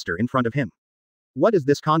on the monster in front of him. What is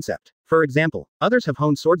this concept? For example, others have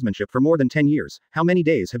honed swordsmanship for more than 10 years, how many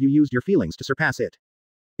days have you used your feelings to surpass it?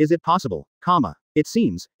 Is it possible? It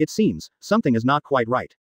seems, something is not quite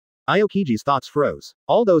right. Aokiji's thoughts froze.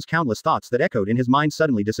 All those countless thoughts that echoed in his mind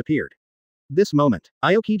suddenly disappeared. This moment,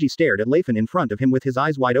 Aokiji stared at Layfon in front of him with his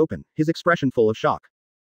eyes wide open, his expression full of shock.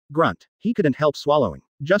 Grunt. He couldn't help swallowing.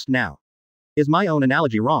 Just now. Is my own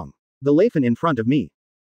analogy wrong? The Layfon in front of me.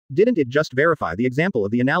 Didn't it just verify the example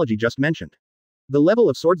of the analogy just mentioned? The level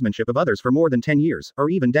of swordsmanship of others for more than 10 years, or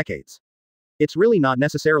even decades. It's really not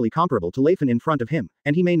necessarily comparable to Layfon in front of him,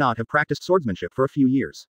 and he may not have practiced swordsmanship for a few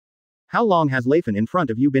years. How long has Layfon in front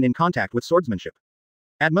of you been in contact with swordsmanship?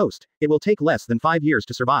 At most, it will take less than 5 years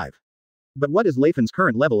to survive. But what is Layfon's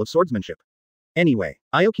current level of swordsmanship? Anyway,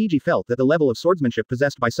 Aokiji felt that the level of swordsmanship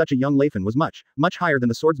possessed by such a young Layfon was much, much higher than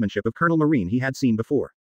the swordsmanship of Colonel Marine he had seen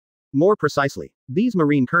before. More precisely, these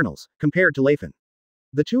Marine colonels, compared to Layfon.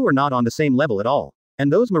 The two are not on the same level at all.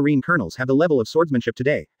 And those Marine colonels have the level of swordsmanship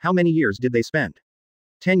today. How many years did they spend?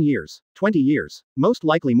 10 years. 20 years. Most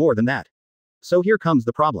likely more than that. So here comes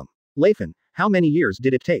the problem. Layfon, how many years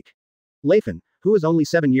did it take? Layfon, who is only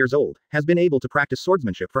 7 years old, has been able to practice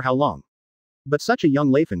swordsmanship for how long? But such a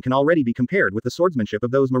young Layfon can already be compared with the swordsmanship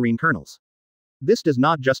of those Marine colonels. This does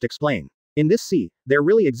not just explain. In this sea, there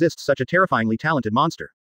really exists such a terrifyingly talented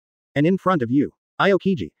monster. And in front of you,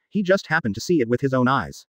 Aokiji, he just happened to see it with his own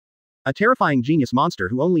eyes. A terrifying genius monster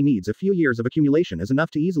who only needs a few years of accumulation is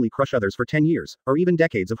enough to easily crush others for 10 years, or even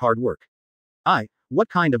decades of hard work. What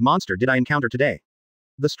kind of monster did I encounter today?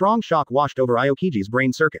 The strong shock washed over Aokiji's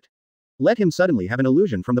brain circuit. Let him suddenly have an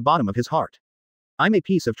illusion from the bottom of his heart. I'm a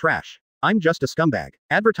piece of trash. I'm just a scumbag.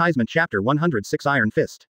 Advertisement Chapter 106 Iron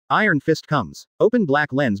Fist. Iron Fist comes. Open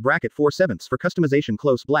black lens bracket 4/7 for customization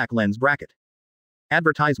close black lens bracket.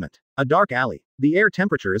 Advertisement. A dark alley. The air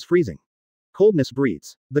temperature is freezing. Coldness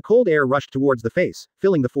breathes. The cold air rushed towards the face,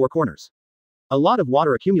 filling the 4 corners. A lot of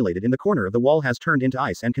water accumulated in the corner of the wall has turned into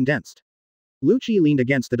ice and condensed. Lucci leaned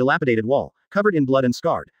against the dilapidated wall, covered in blood and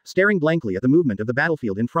scarred, staring blankly at the movement of the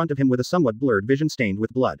battlefield in front of him with a somewhat blurred vision stained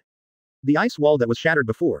with blood. The ice wall that was shattered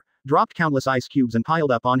before, dropped countless ice cubes and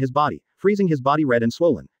piled up on his body, freezing his body red and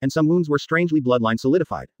swollen, and some wounds were strangely bloodline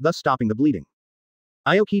solidified, thus stopping the bleeding.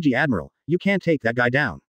 Aokiji Admiral, you can't take that guy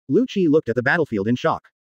down. Lucci looked at the battlefield in shock.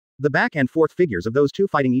 The back and forth figures of those two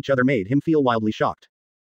fighting each other made him feel wildly shocked.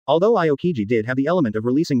 Although Aokiji did have the element of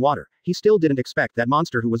releasing water, he still didn't expect that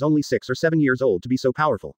monster who was only 6 or 7 years old to be so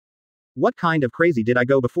powerful. What kind of crazy did I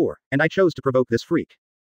go before, and I chose to provoke this freak?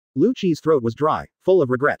 Lucci's throat was dry, full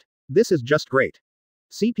of regret. This is just great.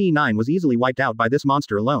 CP9 was easily wiped out by this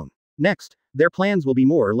monster alone. Next, their plans will be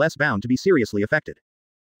more or less bound to be seriously affected.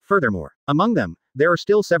 Furthermore, among them, there are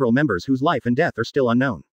still several members whose life and death are still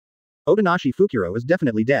unknown. Otonashi Fukuro is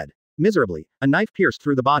definitely dead. Miserably, a knife pierced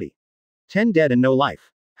through the body. 10 dead and no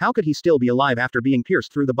life. How could he still be alive after being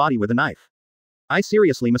pierced through the body with a knife? I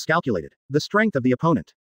seriously miscalculated the strength of the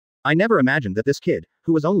opponent. I never imagined that this kid,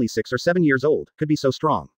 who was only 6 or 7 years old, could be so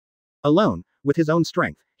strong. Alone, with his own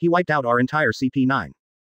strength, he wiped out our entire CP9.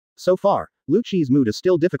 So far, Lucci's mood is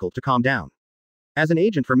still difficult to calm down. As an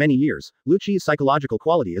agent for many years, Lucci's psychological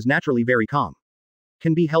quality is naturally very calm.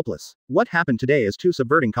 Can be helpless. What happened today is too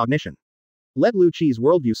subverting cognition. Let Lucci's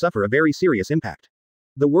worldview suffer a very serious impact.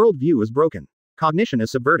 The worldview is broken. Cognition is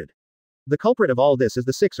subverted. The culprit of all this is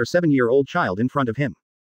the 6 or 7-year-old child in front of him.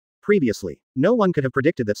 Previously, no one could have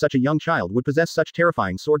predicted that such a young child would possess such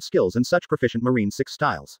terrifying sword skills and such proficient Marine 6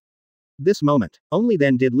 styles. This moment, only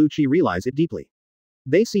then did Lucci realize it deeply.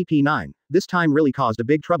 They CP9, this time really caused a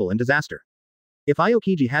big trouble and disaster. If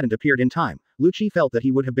Aokiji hadn't appeared in time, Lucci felt that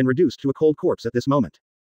he would have been reduced to a cold corpse at this moment.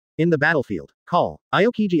 In the battlefield,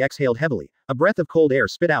 Aokiji exhaled heavily, a breath of cold air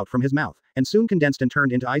spit out from his mouth, and soon condensed and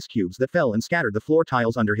turned into ice cubes that fell and scattered the floor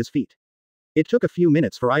tiles under his feet. It took a few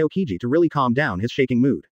minutes for Aokiji to really calm down his shaking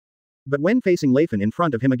mood. But when facing Layfon in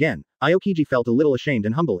front of him again, Aokiji felt a little ashamed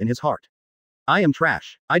and humble in his heart. I am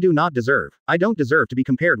trash. I don't deserve to be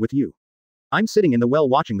compared with you. I'm sitting in the well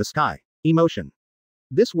watching the sky. Emotion.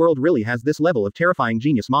 This world really has this level of terrifying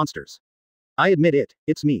genius monsters. I admit it,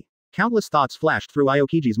 it's me. Countless thoughts flashed through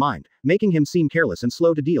Aokiji's mind, making him seem careless and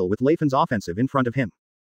slow to deal with Layfon's offensive in front of him.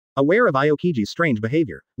 Aware of Aokiji's strange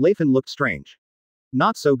behavior, Layfon looked strange.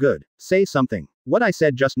 Not so good. Say something. What I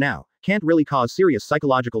said just now can't really cause serious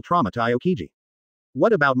psychological trauma to Aokiji.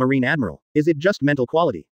 What about Marine Admiral? Is it just mental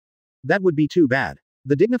quality? That would be too bad.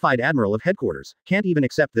 The dignified Admiral of Headquarters can't even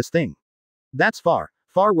accept this thing. That's far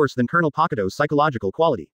worse than Colonel Pakuto's psychological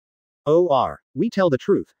quality. We tell the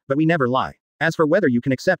truth, but we never lie. As for whether you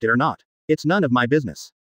can accept it or not, it's none of my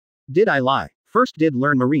business. Did I lie? First did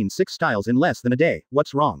learn Marine 6 styles in less than a day,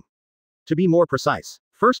 what's wrong? To be more precise,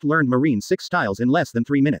 first learned Marine 6 styles in less than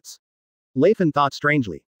 3 minutes. Layfon thought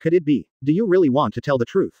strangely. Could it be? Do you really want to tell the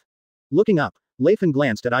truth? Looking up, Layfon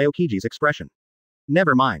glanced at Aokiji's expression.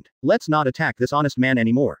 Never mind. Let's not attack this honest man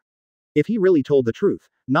anymore. If he really told the truth,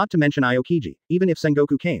 not to mention Aokiji, even if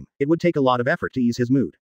Sengoku came, it would take a lot of effort to ease his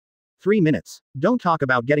mood. 3 minutes. Don't talk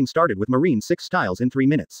about getting started with Marine 6 styles in 3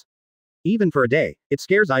 minutes. Even for a day, it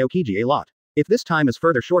scares Aokiji a lot. If this time is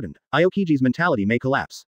further shortened, Aokiji's mentality may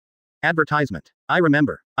collapse. Advertisement. I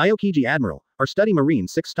remember. Aokiji Admiral, our study Marine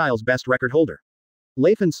 6 styles best record holder.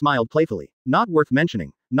 Layfon smiled playfully. Not worth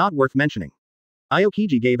mentioning. Not worth mentioning.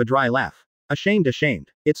 Aokiji gave a dry laugh.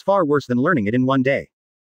 Ashamed. It's far worse than learning it in 1 day.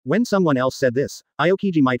 When someone else said this,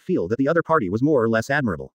 Aokiji might feel that the other party was more or less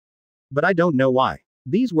admirable. But I don't know why.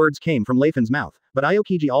 These words came from Layfon's mouth, but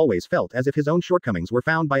Aokiji always felt as if his own shortcomings were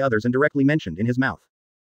found by others and directly mentioned in his mouth.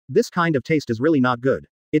 This kind of taste is really not good.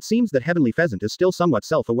 It seems that Heavenly Pheasant is still somewhat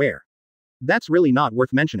self-aware. That's really not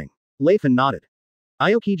worth mentioning. Layfon nodded.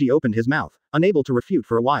 Aokiji opened his mouth, unable to refute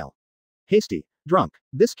for a while. Hasty, drunk,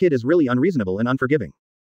 this kid is really unreasonable and unforgiving.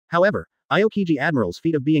 However, Aokiji Admiral's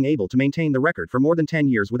feat of being able to maintain the record for more than 10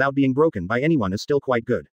 years without being broken by anyone is still quite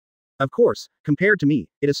good. Of course, compared to me,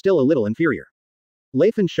 it is still a little inferior.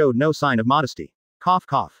 Layfon showed no sign of modesty. Cough.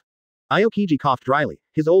 Aokiji coughed dryly,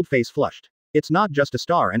 his old face flushed. It's not just a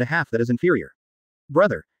star and a half that is inferior.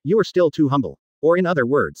 Brother, you are still too humble. Or in other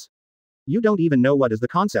words, you don't even know what is the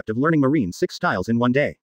concept of learning Marine 6 styles in 1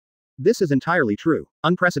 day. This is entirely true.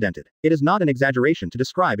 Unprecedented. It is not an exaggeration to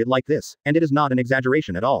describe it like this, and it is not an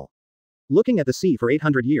exaggeration at all. Looking at the sea for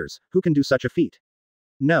 800 years, who can do such a feat?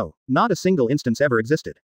 No, not a single instance ever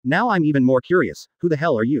existed. Now I'm even more curious, who the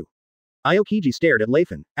hell are you? Aokiji stared at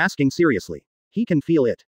Layfon, asking seriously. He can feel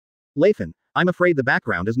it. Layfon, I'm afraid the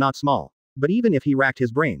background is not small. But even if he racked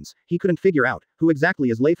his brains, he couldn't figure out, who exactly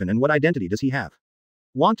is Layfon and what identity does he have?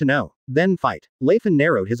 Want to know? Then fight. Layfon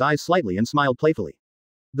narrowed his eyes slightly and smiled playfully.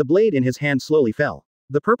 The blade in his hand slowly fell.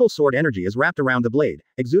 The purple sword energy is wrapped around the blade,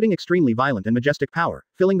 exuding extremely violent and majestic power,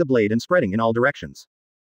 filling the blade and spreading in all directions.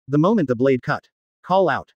 The moment the blade cut. Call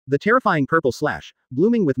out. The terrifying purple slash,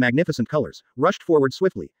 blooming with magnificent colors, rushed forward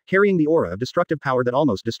swiftly, carrying the aura of destructive power that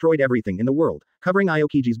almost destroyed everything in the world, covering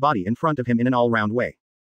Aokiji's body in front of him in an all-round way.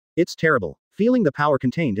 It's terrible. Feeling the power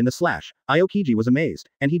contained in the slash, Aokiji was amazed,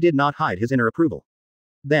 and he did not hide his inner approval.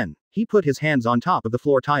 Then, he put his hands on top of the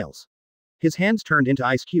floor tiles. His hands turned into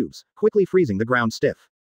ice cubes, quickly freezing the ground stiff.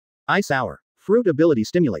 Ice Hour. Fruit ability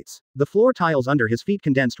stimulates. The floor tiles under his feet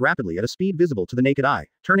condensed rapidly at a speed visible to the naked eye,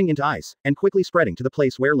 turning into ice, and quickly spreading to the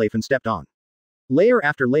place where Layfon stepped on. Layer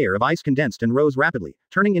after layer of ice condensed and rose rapidly,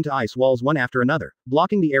 turning into ice walls one after another,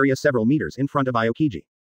 blocking the area several meters in front of Aokiji.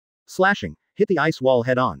 Slashing, hit the ice wall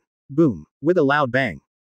head on. Boom. With a loud bang.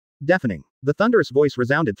 Deafening. The thunderous voice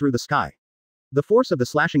resounded through the sky. The force of the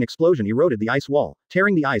slashing explosion eroded the ice wall,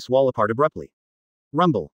 tearing the ice wall apart abruptly.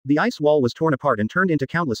 Rumble. The ice wall was torn apart and turned into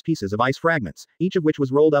countless pieces of ice fragments, each of which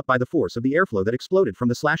was rolled up by the force of the airflow that exploded from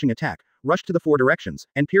the slashing attack, rushed to the four directions,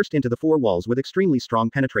 and pierced into the four walls with extremely strong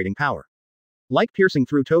penetrating power. Like piercing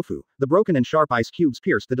through tofu, the broken and sharp ice cubes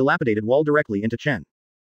pierced the dilapidated wall directly into Chen.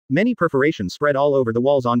 Many perforations spread all over the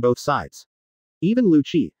walls on both sides. Even Lu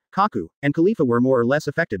Qi, Kaku, and Khalifa were more or less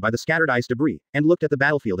affected by the scattered ice debris, and looked at the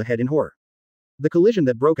battlefield ahead in horror. The collision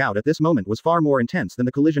that broke out at this moment was far more intense than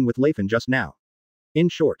the collision with Layfon just now. In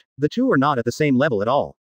short, the two are not at the same level at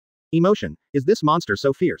all. Emotion, is this monster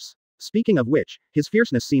so fierce? Speaking of which, his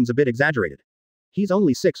fierceness seems a bit exaggerated. He's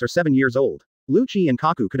only 6 or 7 years old. Lu Qi and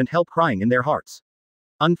Kaku couldn't help crying in their hearts.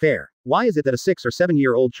 Unfair. Why is it that a 6 or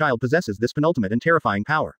 7-year-old child possesses this penultimate and terrifying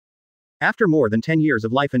power? After more than 10 years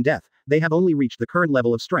of life and death, they have only reached the current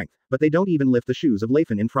level of strength, but they don't even lift the shoes of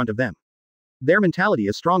Layfon in front of them. Their mentality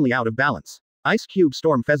is strongly out of balance. Ice Cube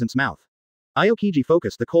Storm Pheasant's Mouth. Aokiji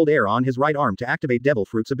focused the cold air on his right arm to activate Devil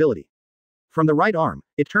Fruit's ability. From the right arm,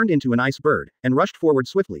 it turned into an ice bird, and rushed forward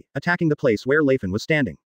swiftly, attacking the place where Layfon was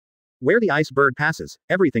standing. Where the ice bird passes,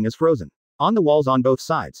 everything is frozen. On the walls on both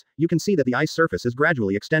sides, you can see that the ice surface is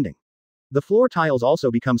gradually extending. The floor tiles also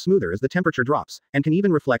become smoother as the temperature drops, and can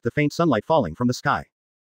even reflect the faint sunlight falling from the sky.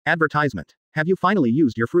 Advertisement. Have you finally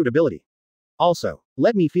used your fruit ability? Also,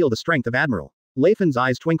 let me feel the strength of Admiral. Layfon's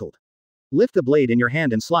eyes twinkled. Lift the blade in your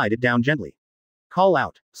hand and slide it down gently. Call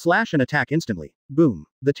out, slash and attack instantly. Boom.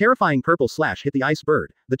 The terrifying purple slash hit the ice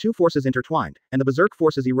bird, the two forces intertwined, and the berserk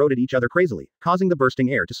forces eroded each other crazily, causing the bursting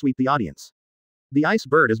air to sweep the audience. The ice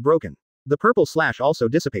bird is broken. The purple slash also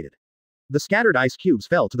dissipated. The scattered ice cubes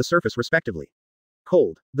fell to the surface respectively.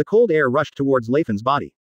 Cold. The cold air rushed towards Layfon's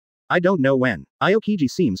body. I don't know when. Aokiji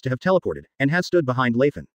seems to have teleported, and has stood behind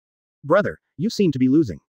Layfon. Brother, you seem to be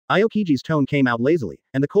losing. Aokiji's tone came out lazily,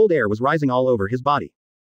 and the cold air was rising all over his body.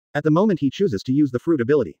 At the moment he chooses to use the fruit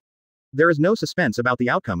ability. There is no suspense about the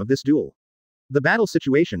outcome of this duel. The battle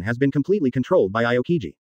situation has been completely controlled by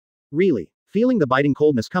Aokiji. Really. Feeling the biting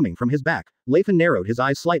coldness coming from his back, Layfon narrowed his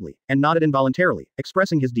eyes slightly, and nodded involuntarily,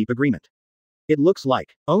 expressing his deep agreement. It looks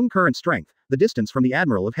like, own current strength, the distance from the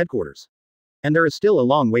Admiral of Headquarters. And there is still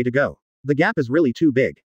a long way to go. The gap is really too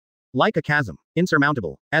big. Like a chasm,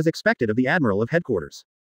 insurmountable, as expected of the Admiral of Headquarters.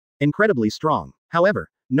 Incredibly strong. However,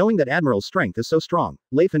 knowing that Admiral's strength is so strong,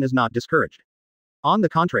 Layfon is not discouraged. On the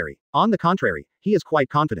contrary, he is quite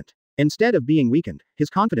confident. Instead of being weakened, his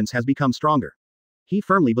confidence has become stronger. He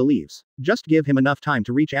firmly believes, just give him enough time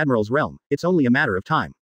to reach Admiral's realm, it's only a matter of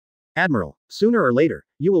time. Admiral, sooner or later,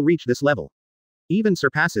 you will reach this level. Even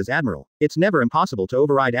surpasses Admiral, it's never impossible to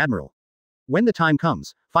override Admiral. When the time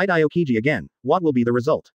comes, fight Aokiji again, what will be the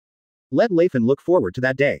result? Let Layfon look forward to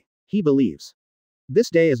that day. He believes. This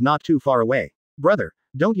day is not too far away. Brother,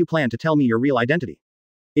 don't you plan to tell me your real identity?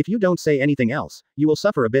 If you don't say anything else, you will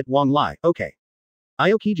suffer a bit. Wong Lai, okay.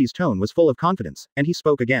 Aokiji's tone was full of confidence, and he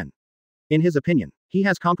spoke again. In his opinion, he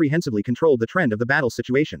has comprehensively controlled the trend of the battle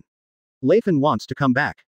situation. Layfon wants to come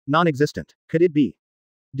back. Non-existent. Could it be?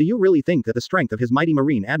 Do you really think that the strength of his mighty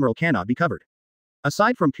Marine Admiral cannot be covered?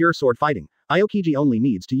 Aside from pure sword fighting, Aokiji only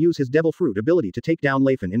needs to use his Devil Fruit ability to take down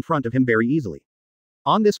Layfon in front of him very easily.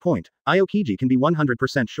 On this point, Aokiji can be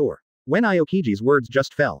 100% sure. When Aokiji's words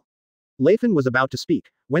just fell, Layfon was about to speak,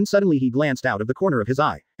 when suddenly he glanced out of the corner of his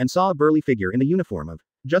eye, and saw a burly figure in the uniform of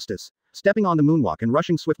justice, stepping on the moonwalk and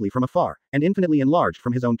rushing swiftly from afar, and infinitely enlarged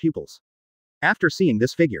from his own pupils. After seeing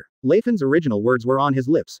this figure, Layfon's original words were on his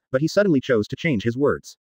lips, but he suddenly chose to change his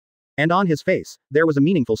words. And on his face, there was a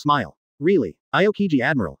meaningful smile. Really, Aokiji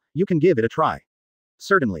Admiral, you can give it a try.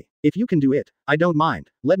 Certainly. If you can do it, I don't mind,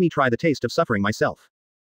 let me try the taste of suffering myself.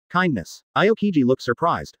 Kindness. Aokiji looked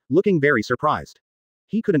surprised, looking very surprised.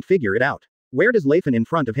 He couldn't figure it out. Where does Layfon in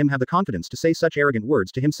front of him have the confidence to say such arrogant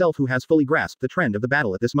words to himself who has fully grasped the trend of the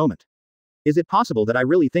battle at this moment? Is it possible that I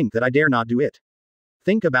really think that I dare not do it?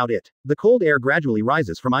 Think about it. The cold air gradually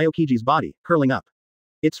rises from Aokiji's body, curling up.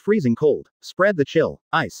 It's freezing cold. Spread the chill,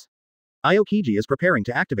 ice. Aokiji is preparing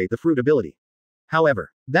to activate the fruit ability.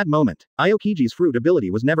 However, that moment, Aokiji's fruit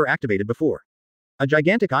ability was never activated before. A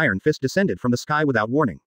gigantic iron fist descended from the sky without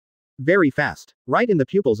warning. Very fast. Right in the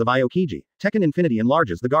pupils of Aokiji, Tekken Infinity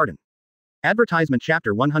enlarges the garden. Advertisement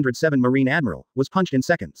Chapter 107 Marine Admiral was punched in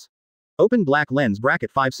seconds. Open black lens bracket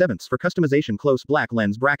 5/7 for customization close black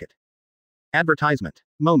lens bracket. Advertisement.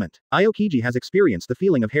 Moment. Aokiji has experienced the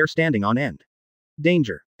feeling of hair standing on end.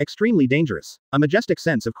 Danger. Extremely dangerous. A majestic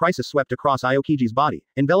sense of crisis swept across Aokiji's body,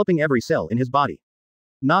 enveloping every cell in his body.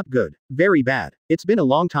 Not good. Very bad. It's been a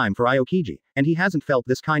long time for Aokiji, and he hasn't felt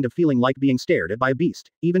this kind of feeling like being stared at by a beast,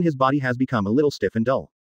 even his body has become a little stiff and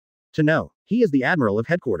dull. To know. He is the Admiral of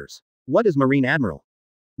Headquarters. What is Marine Admiral?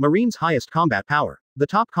 Marine's highest combat power. The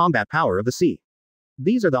top combat power of the sea.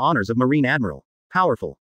 These are the honors of Marine Admiral.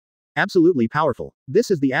 Powerful. Absolutely powerful. This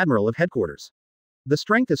is the Admiral of Headquarters. The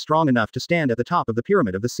strength is strong enough to stand at the top of the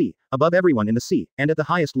pyramid of the sea, above everyone in the sea, and at the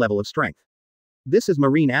highest level of strength. This is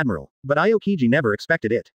Marine Admiral, but Aokiji never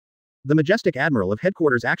expected it. The majestic Admiral of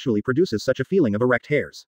Headquarters actually produces such a feeling of erect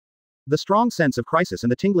hairs. The strong sense of crisis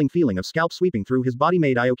and the tingling feeling of scalp sweeping through his body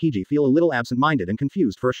made Aokiji feel a little absent-minded and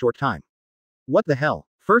confused for a short time. What the hell?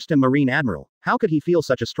 First Marine Admiral, how could he feel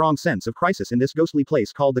such a strong sense of crisis in this ghostly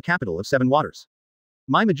place called the capital of seven waters?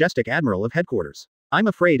 My majestic Admiral of Headquarters. I'm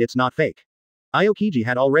afraid it's not fake. Aokiji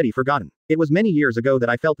had already forgotten. It was many years ago that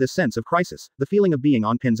I felt this sense of crisis, the feeling of being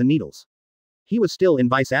on pins and needles. He was still in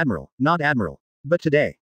Vice Admiral, not Admiral. But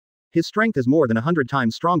today, his strength is more than 100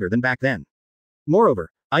 times stronger than back then. Moreover,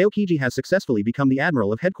 Aokiji has successfully become the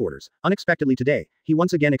Admiral of Headquarters. Unexpectedly today, he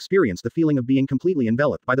once again experienced the feeling of being completely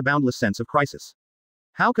enveloped by the boundless sense of crisis.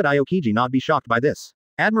 How could Aokiji not be shocked by this?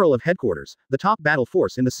 Admiral of Headquarters, the top battle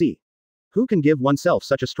force in the sea. Who can give oneself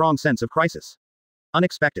such a strong sense of crisis?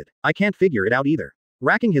 Unexpected. I can't figure it out either.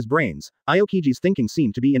 Racking his brains, Aokiji's thinking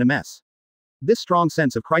seemed to be in a mess. This strong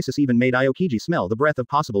sense of crisis even made Aokiji smell the breath of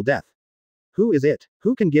possible death. Who is it?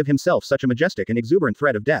 Who can give himself such a majestic and exuberant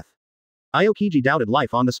threat of death? Aokiji doubted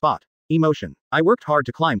life on the spot. Emotion. I worked hard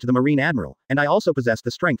to climb to the Marine Admiral, and I also possessed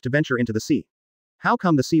the strength to venture into the sea. How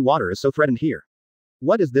come the sea water is so threatened here?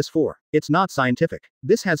 What is this for? It's not scientific.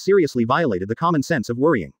 This has seriously violated the common sense of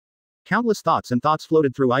worrying. Countless thoughts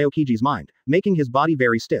floated through Aokiji's mind, making his body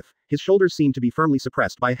very stiff, his shoulders seemed to be firmly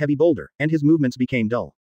suppressed by a heavy boulder, and his movements became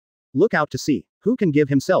dull. Look out to sea. Who can give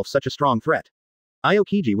himself such a strong threat?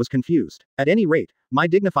 Aokiji was confused. At any rate, my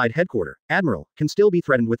dignified headquarter, Admiral, can still be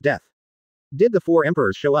threatened with death. Did the four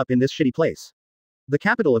emperors show up in this shitty place? The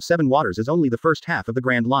capital of seven waters is only the first half of the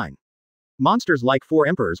Grand Line. Monsters like four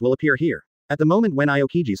emperors will appear here. At the moment when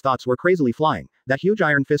Aokiji's thoughts were crazily flying, that huge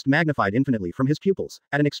iron fist magnified infinitely from his pupils,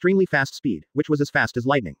 at an extremely fast speed, which was as fast as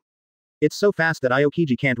lightning. It's so fast that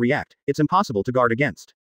Aokiji can't react, it's impossible to guard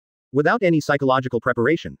against. Without any psychological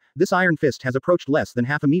preparation, this iron fist has approached less than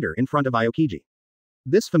half a meter in front of Aokiji.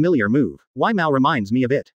 This familiar move, why Mao reminds me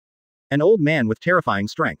of it. An old man with terrifying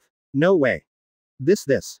strength. No way. This.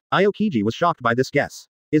 Aokiji was shocked by this guess.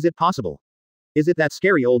 Is it possible? Is it that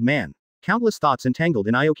scary old man? Countless thoughts entangled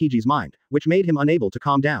in Aokiji's mind, which made him unable to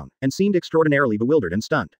calm down, and seemed extraordinarily bewildered and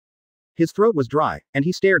stunned. His throat was dry, and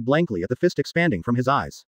he stared blankly at the fist expanding from his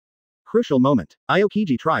eyes. Crucial moment.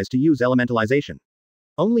 Aokiji tries to use elementalization.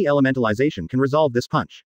 Only elementalization can resolve this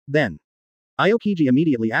punch. Then, Aokiji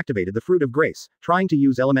immediately activated the Fruit of Grace, trying to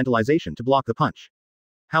use elementalization to block the punch.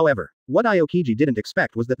 However, what Aokiji didn't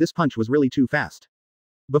expect was that this punch was really too fast.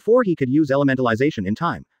 Before he could use elementalization in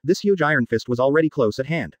time, this huge iron fist was already close at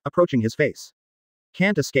hand, approaching his face.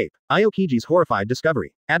 Can't escape. Aokiji's horrified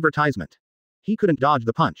discovery. Advertisement. He couldn't dodge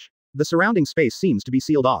the punch. The surrounding space seems to be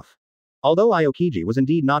sealed off. Although Aokiji was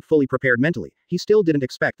indeed not fully prepared mentally, he still didn't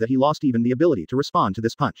expect that he lost even the ability to respond to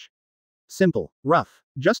this punch. Simple. Rough.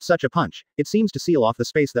 Just such a punch, it seems to seal off the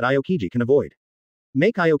space that Aokiji can avoid.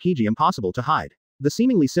 Make Aokiji impossible to hide. The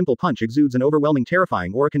seemingly simple punch exudes an overwhelming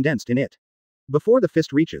terrifying aura condensed in it. Before the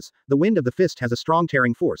fist reaches, the wind of the fist has a strong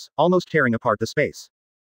tearing force, almost tearing apart the space.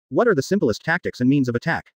 What are the simplest tactics and means of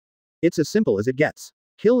attack? It's as simple as it gets.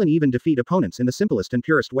 Kill and even defeat opponents in the simplest and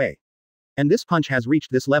purest way. And this punch has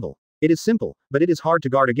reached this level. It is simple, but it is hard to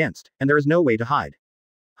guard against, and there is no way to hide.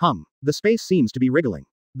 The space seems to be wriggling.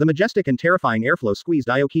 The majestic and terrifying airflow squeezed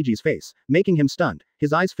Aokiji's face, making him stunned,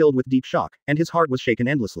 his eyes filled with deep shock, and his heart was shaken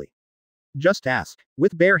endlessly. Just ask.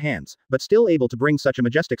 With bare hands, but still able to bring such a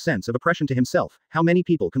majestic sense of oppression to himself, how many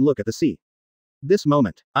people can look at the sea? This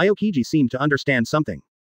moment, Aokiji seemed to understand something.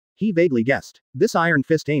 He vaguely guessed. This iron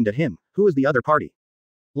fist aimed at him, who is the other party?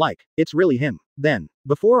 It's really him. Then,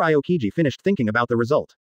 before Aokiji finished thinking about the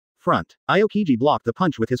result. Aokiji blocked the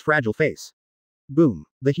punch with his fragile face. Boom.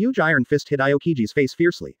 The huge iron fist hit Aokiji's face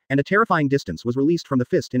fiercely, and a terrifying distance was released from the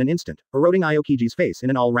fist in an instant, eroding Aokiji's face in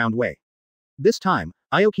an all-round way. This time,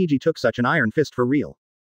 Aokiji took such an iron fist for real.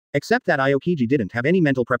 Except that Aokiji didn't have any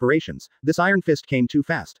mental preparations, this iron fist came too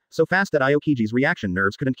fast, so fast that Aokiji's reaction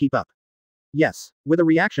nerves couldn't keep up. Yes, with a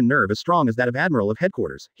reaction nerve as strong as that of Admiral of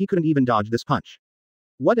Headquarters, he couldn't even dodge this punch.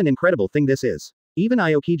 What an incredible thing this is. Even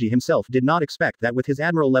Aokiji himself did not expect that with his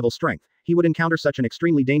Admiral-level strength, he would encounter such an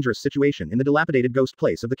extremely dangerous situation in the dilapidated ghost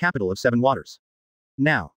place of the capital of Seven Waters.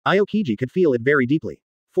 Now, Aokiji could feel it very deeply.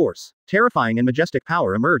 Force, terrifying and majestic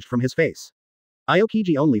power emerged from his face.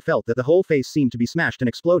 Aokiji only felt that the whole face seemed to be smashed and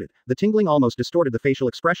exploded, the tingling almost distorted the facial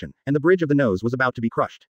expression, and the bridge of the nose was about to be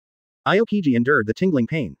crushed. Aokiji endured the tingling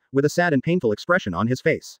pain, with a sad and painful expression on his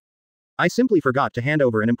face. I simply forgot to hand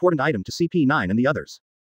over an important item to CP9 and the others.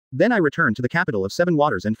 Then I returned to the capital of Seven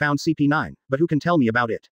Waters and found CP9, but who can tell me about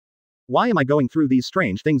it? Why am I going through these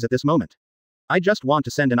strange things at this moment? I just want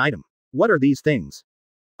to send an item. What are these things?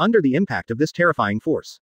 Under the impact of this terrifying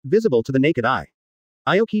force, visible to the naked eye,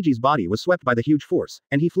 Aokiji's body was swept by the huge force,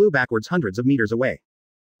 and he flew backwards hundreds of meters away.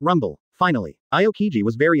 Rumble. Finally, Aokiji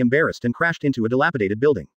was very embarrassed and crashed into a dilapidated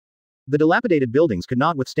building. The dilapidated buildings could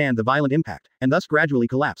not withstand the violent impact, and thus gradually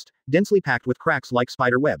collapsed, densely packed with cracks like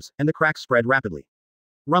spider webs, and the cracks spread rapidly.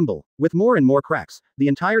 Rumble. With more and more cracks, the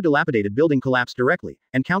entire dilapidated building collapsed directly,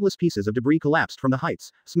 and countless pieces of debris collapsed from the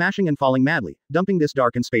heights, smashing and falling madly, dumping this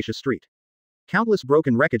dark and spacious street. Countless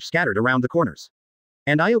broken wreckage scattered around the corners.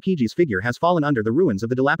 And Aokiji's figure has fallen under the ruins of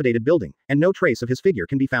the dilapidated building, and no trace of his figure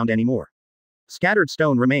can be found anymore. Scattered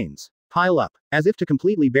stone remains pile up, as if to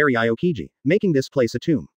completely bury Aokiji, making this place a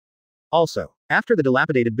tomb. Also, after the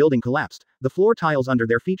dilapidated building collapsed, the floor tiles under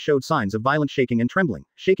their feet showed signs of violent shaking and trembling,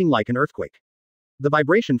 shaking like an earthquake. The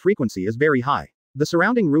vibration frequency is very high. The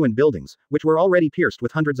surrounding ruined buildings, which were already pierced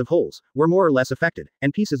with hundreds of holes, were more or less affected,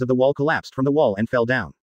 and pieces of the wall collapsed from the wall and fell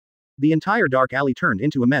down. The entire dark alley turned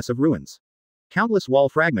into a mess of ruins. Countless wall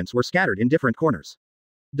fragments were scattered in different corners.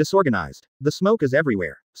 Disorganized. The smoke is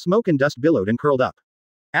everywhere. Smoke and dust billowed and curled up.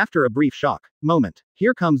 After a brief shock moment,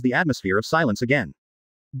 here comes the atmosphere of silence again.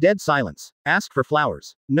 Dead silence. Ask for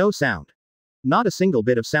flowers. No sound. Not a single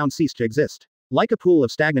bit of sound ceased to exist. Like a pool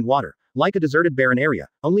of stagnant water, like a deserted barren area,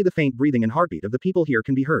 only the faint breathing and heartbeat of the people here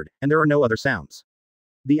can be heard, and there are no other sounds.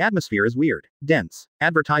 The atmosphere is weird, dense.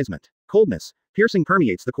 Advertisement. Coldness. Piercing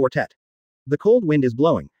permeates the quartet. The cold wind is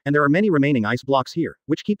blowing, and there are many remaining ice blocks here,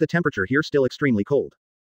 which keep the temperature here still extremely cold.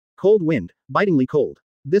 Cold wind, bitingly cold.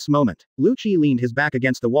 This moment, Lu Qi leaned his back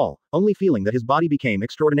against the wall, only feeling that his body became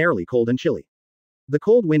extraordinarily cold and chilly. The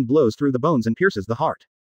cold wind blows through the bones and pierces the heart.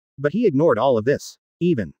 But he ignored all of this.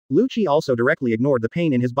 Even, Lu Qi also directly ignored the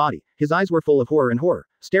pain in his body, his eyes were full of horror,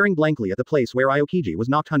 staring blankly at the place where Aokiji was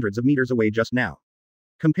knocked hundreds of meters away just now.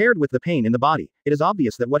 Compared with the pain in the body, it is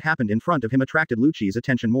obvious that what happened in front of him attracted Lu Qi's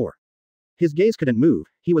attention more. His gaze couldn't move,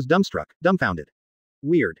 he was dumbfounded.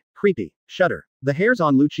 Weird, creepy, shudder. The hairs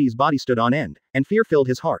on Lu Qi's body stood on end, and fear filled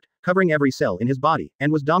his heart, covering every cell in his body,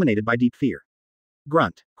 and was dominated by deep fear.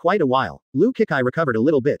 Grunt. Quite a while, Lu Kikai recovered a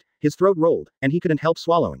little bit, his throat rolled, and he couldn't help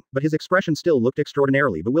swallowing, but his expression still looked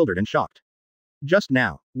extraordinarily bewildered and shocked. Just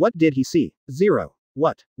now, what did he see? Zero.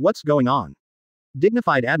 What's going on?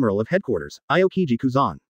 Dignified Admiral of Headquarters, Aokiji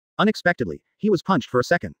Kuzan. Unexpectedly, he was punched for a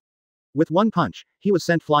second. With one punch, he was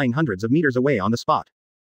sent flying hundreds of meters away on the spot.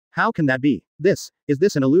 How can that be? Is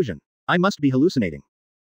this an illusion? I must be hallucinating.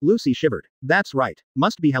 Lucy shivered. That's right,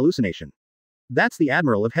 must be hallucination. That's the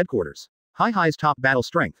Admiral of Headquarters. Hai-Hai's top battle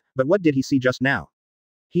strength, but what did he see just now?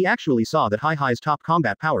 He actually saw that Hai-Hai's top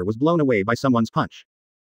combat power was blown away by someone's punch.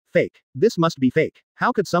 Fake. This must be fake.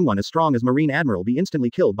 How could someone as strong as Marine Admiral be instantly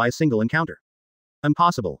killed by a single encounter?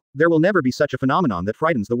 Impossible. There will never be such a phenomenon that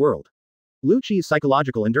frightens the world. Lu Qi's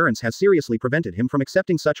psychological endurance has seriously prevented him from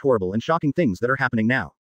accepting such horrible and shocking things that are happening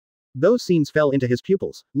now. Those scenes fell into his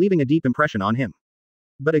pupils, leaving a deep impression on him.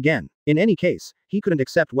 But again, in any case, he couldn't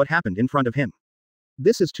accept what happened in front of him.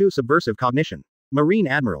 This is too subversive cognition. Marine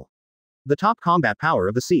Admiral. The top combat power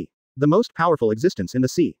of the sea. The most powerful existence in the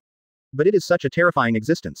sea. But it is such a terrifying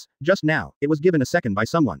existence, just now, it was given a second by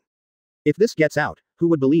someone. If this gets out, who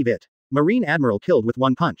would believe it? Marine Admiral killed with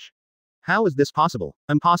one punch. How is this possible?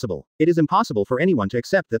 Impossible. It is impossible for anyone to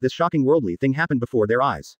accept that this shocking worldly thing happened before their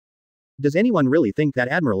eyes. Does anyone really think that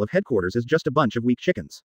Admiral of Headquarters is just a bunch of weak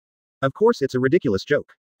chickens? Of course it's a ridiculous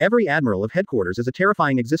joke. Every Admiral of Headquarters is a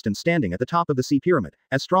terrifying existence standing at the top of the sea pyramid,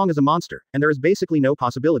 as strong as a monster, and there is basically no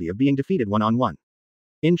possibility of being defeated one-on-one.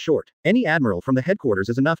 In short, any admiral from the headquarters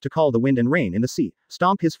is enough to call the wind and rain in the sea,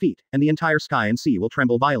 stomp his feet, and the entire sky and sea will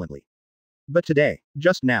tremble violently. But today,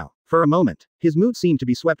 just now, for a moment, his mood seemed to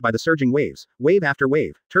be swept by the surging waves, wave after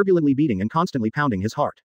wave, turbulently beating and constantly pounding his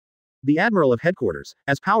heart. The Admiral of Headquarters,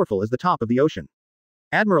 as powerful as the top of the ocean.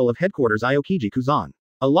 Admiral of Headquarters Aokiji Kuzan.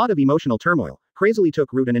 A lot of emotional turmoil, crazily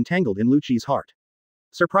took root and entangled in Lu Qi's heart.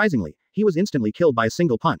 Surprisingly, he was instantly killed by a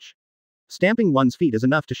single punch. Stamping one's feet is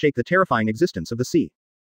enough to shake the terrifying existence of the sea.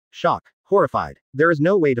 Shock. Horrified. There is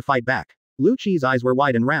no way to fight back. Lu Chi's eyes were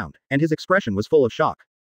wide and round, and his expression was full of shock.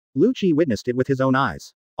 Lu Chi witnessed it with his own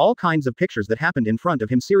eyes. All kinds of pictures that happened in front of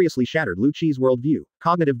him seriously shattered Lu Chi's worldview,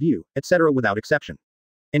 cognitive view, etc. without exception.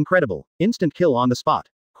 Incredible. Instant kill on the spot.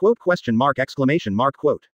 Quote question mark exclamation mark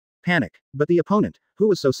quote. Panic. But the opponent, who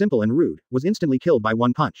was so simple and rude, was instantly killed by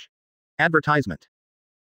one punch. Advertisement.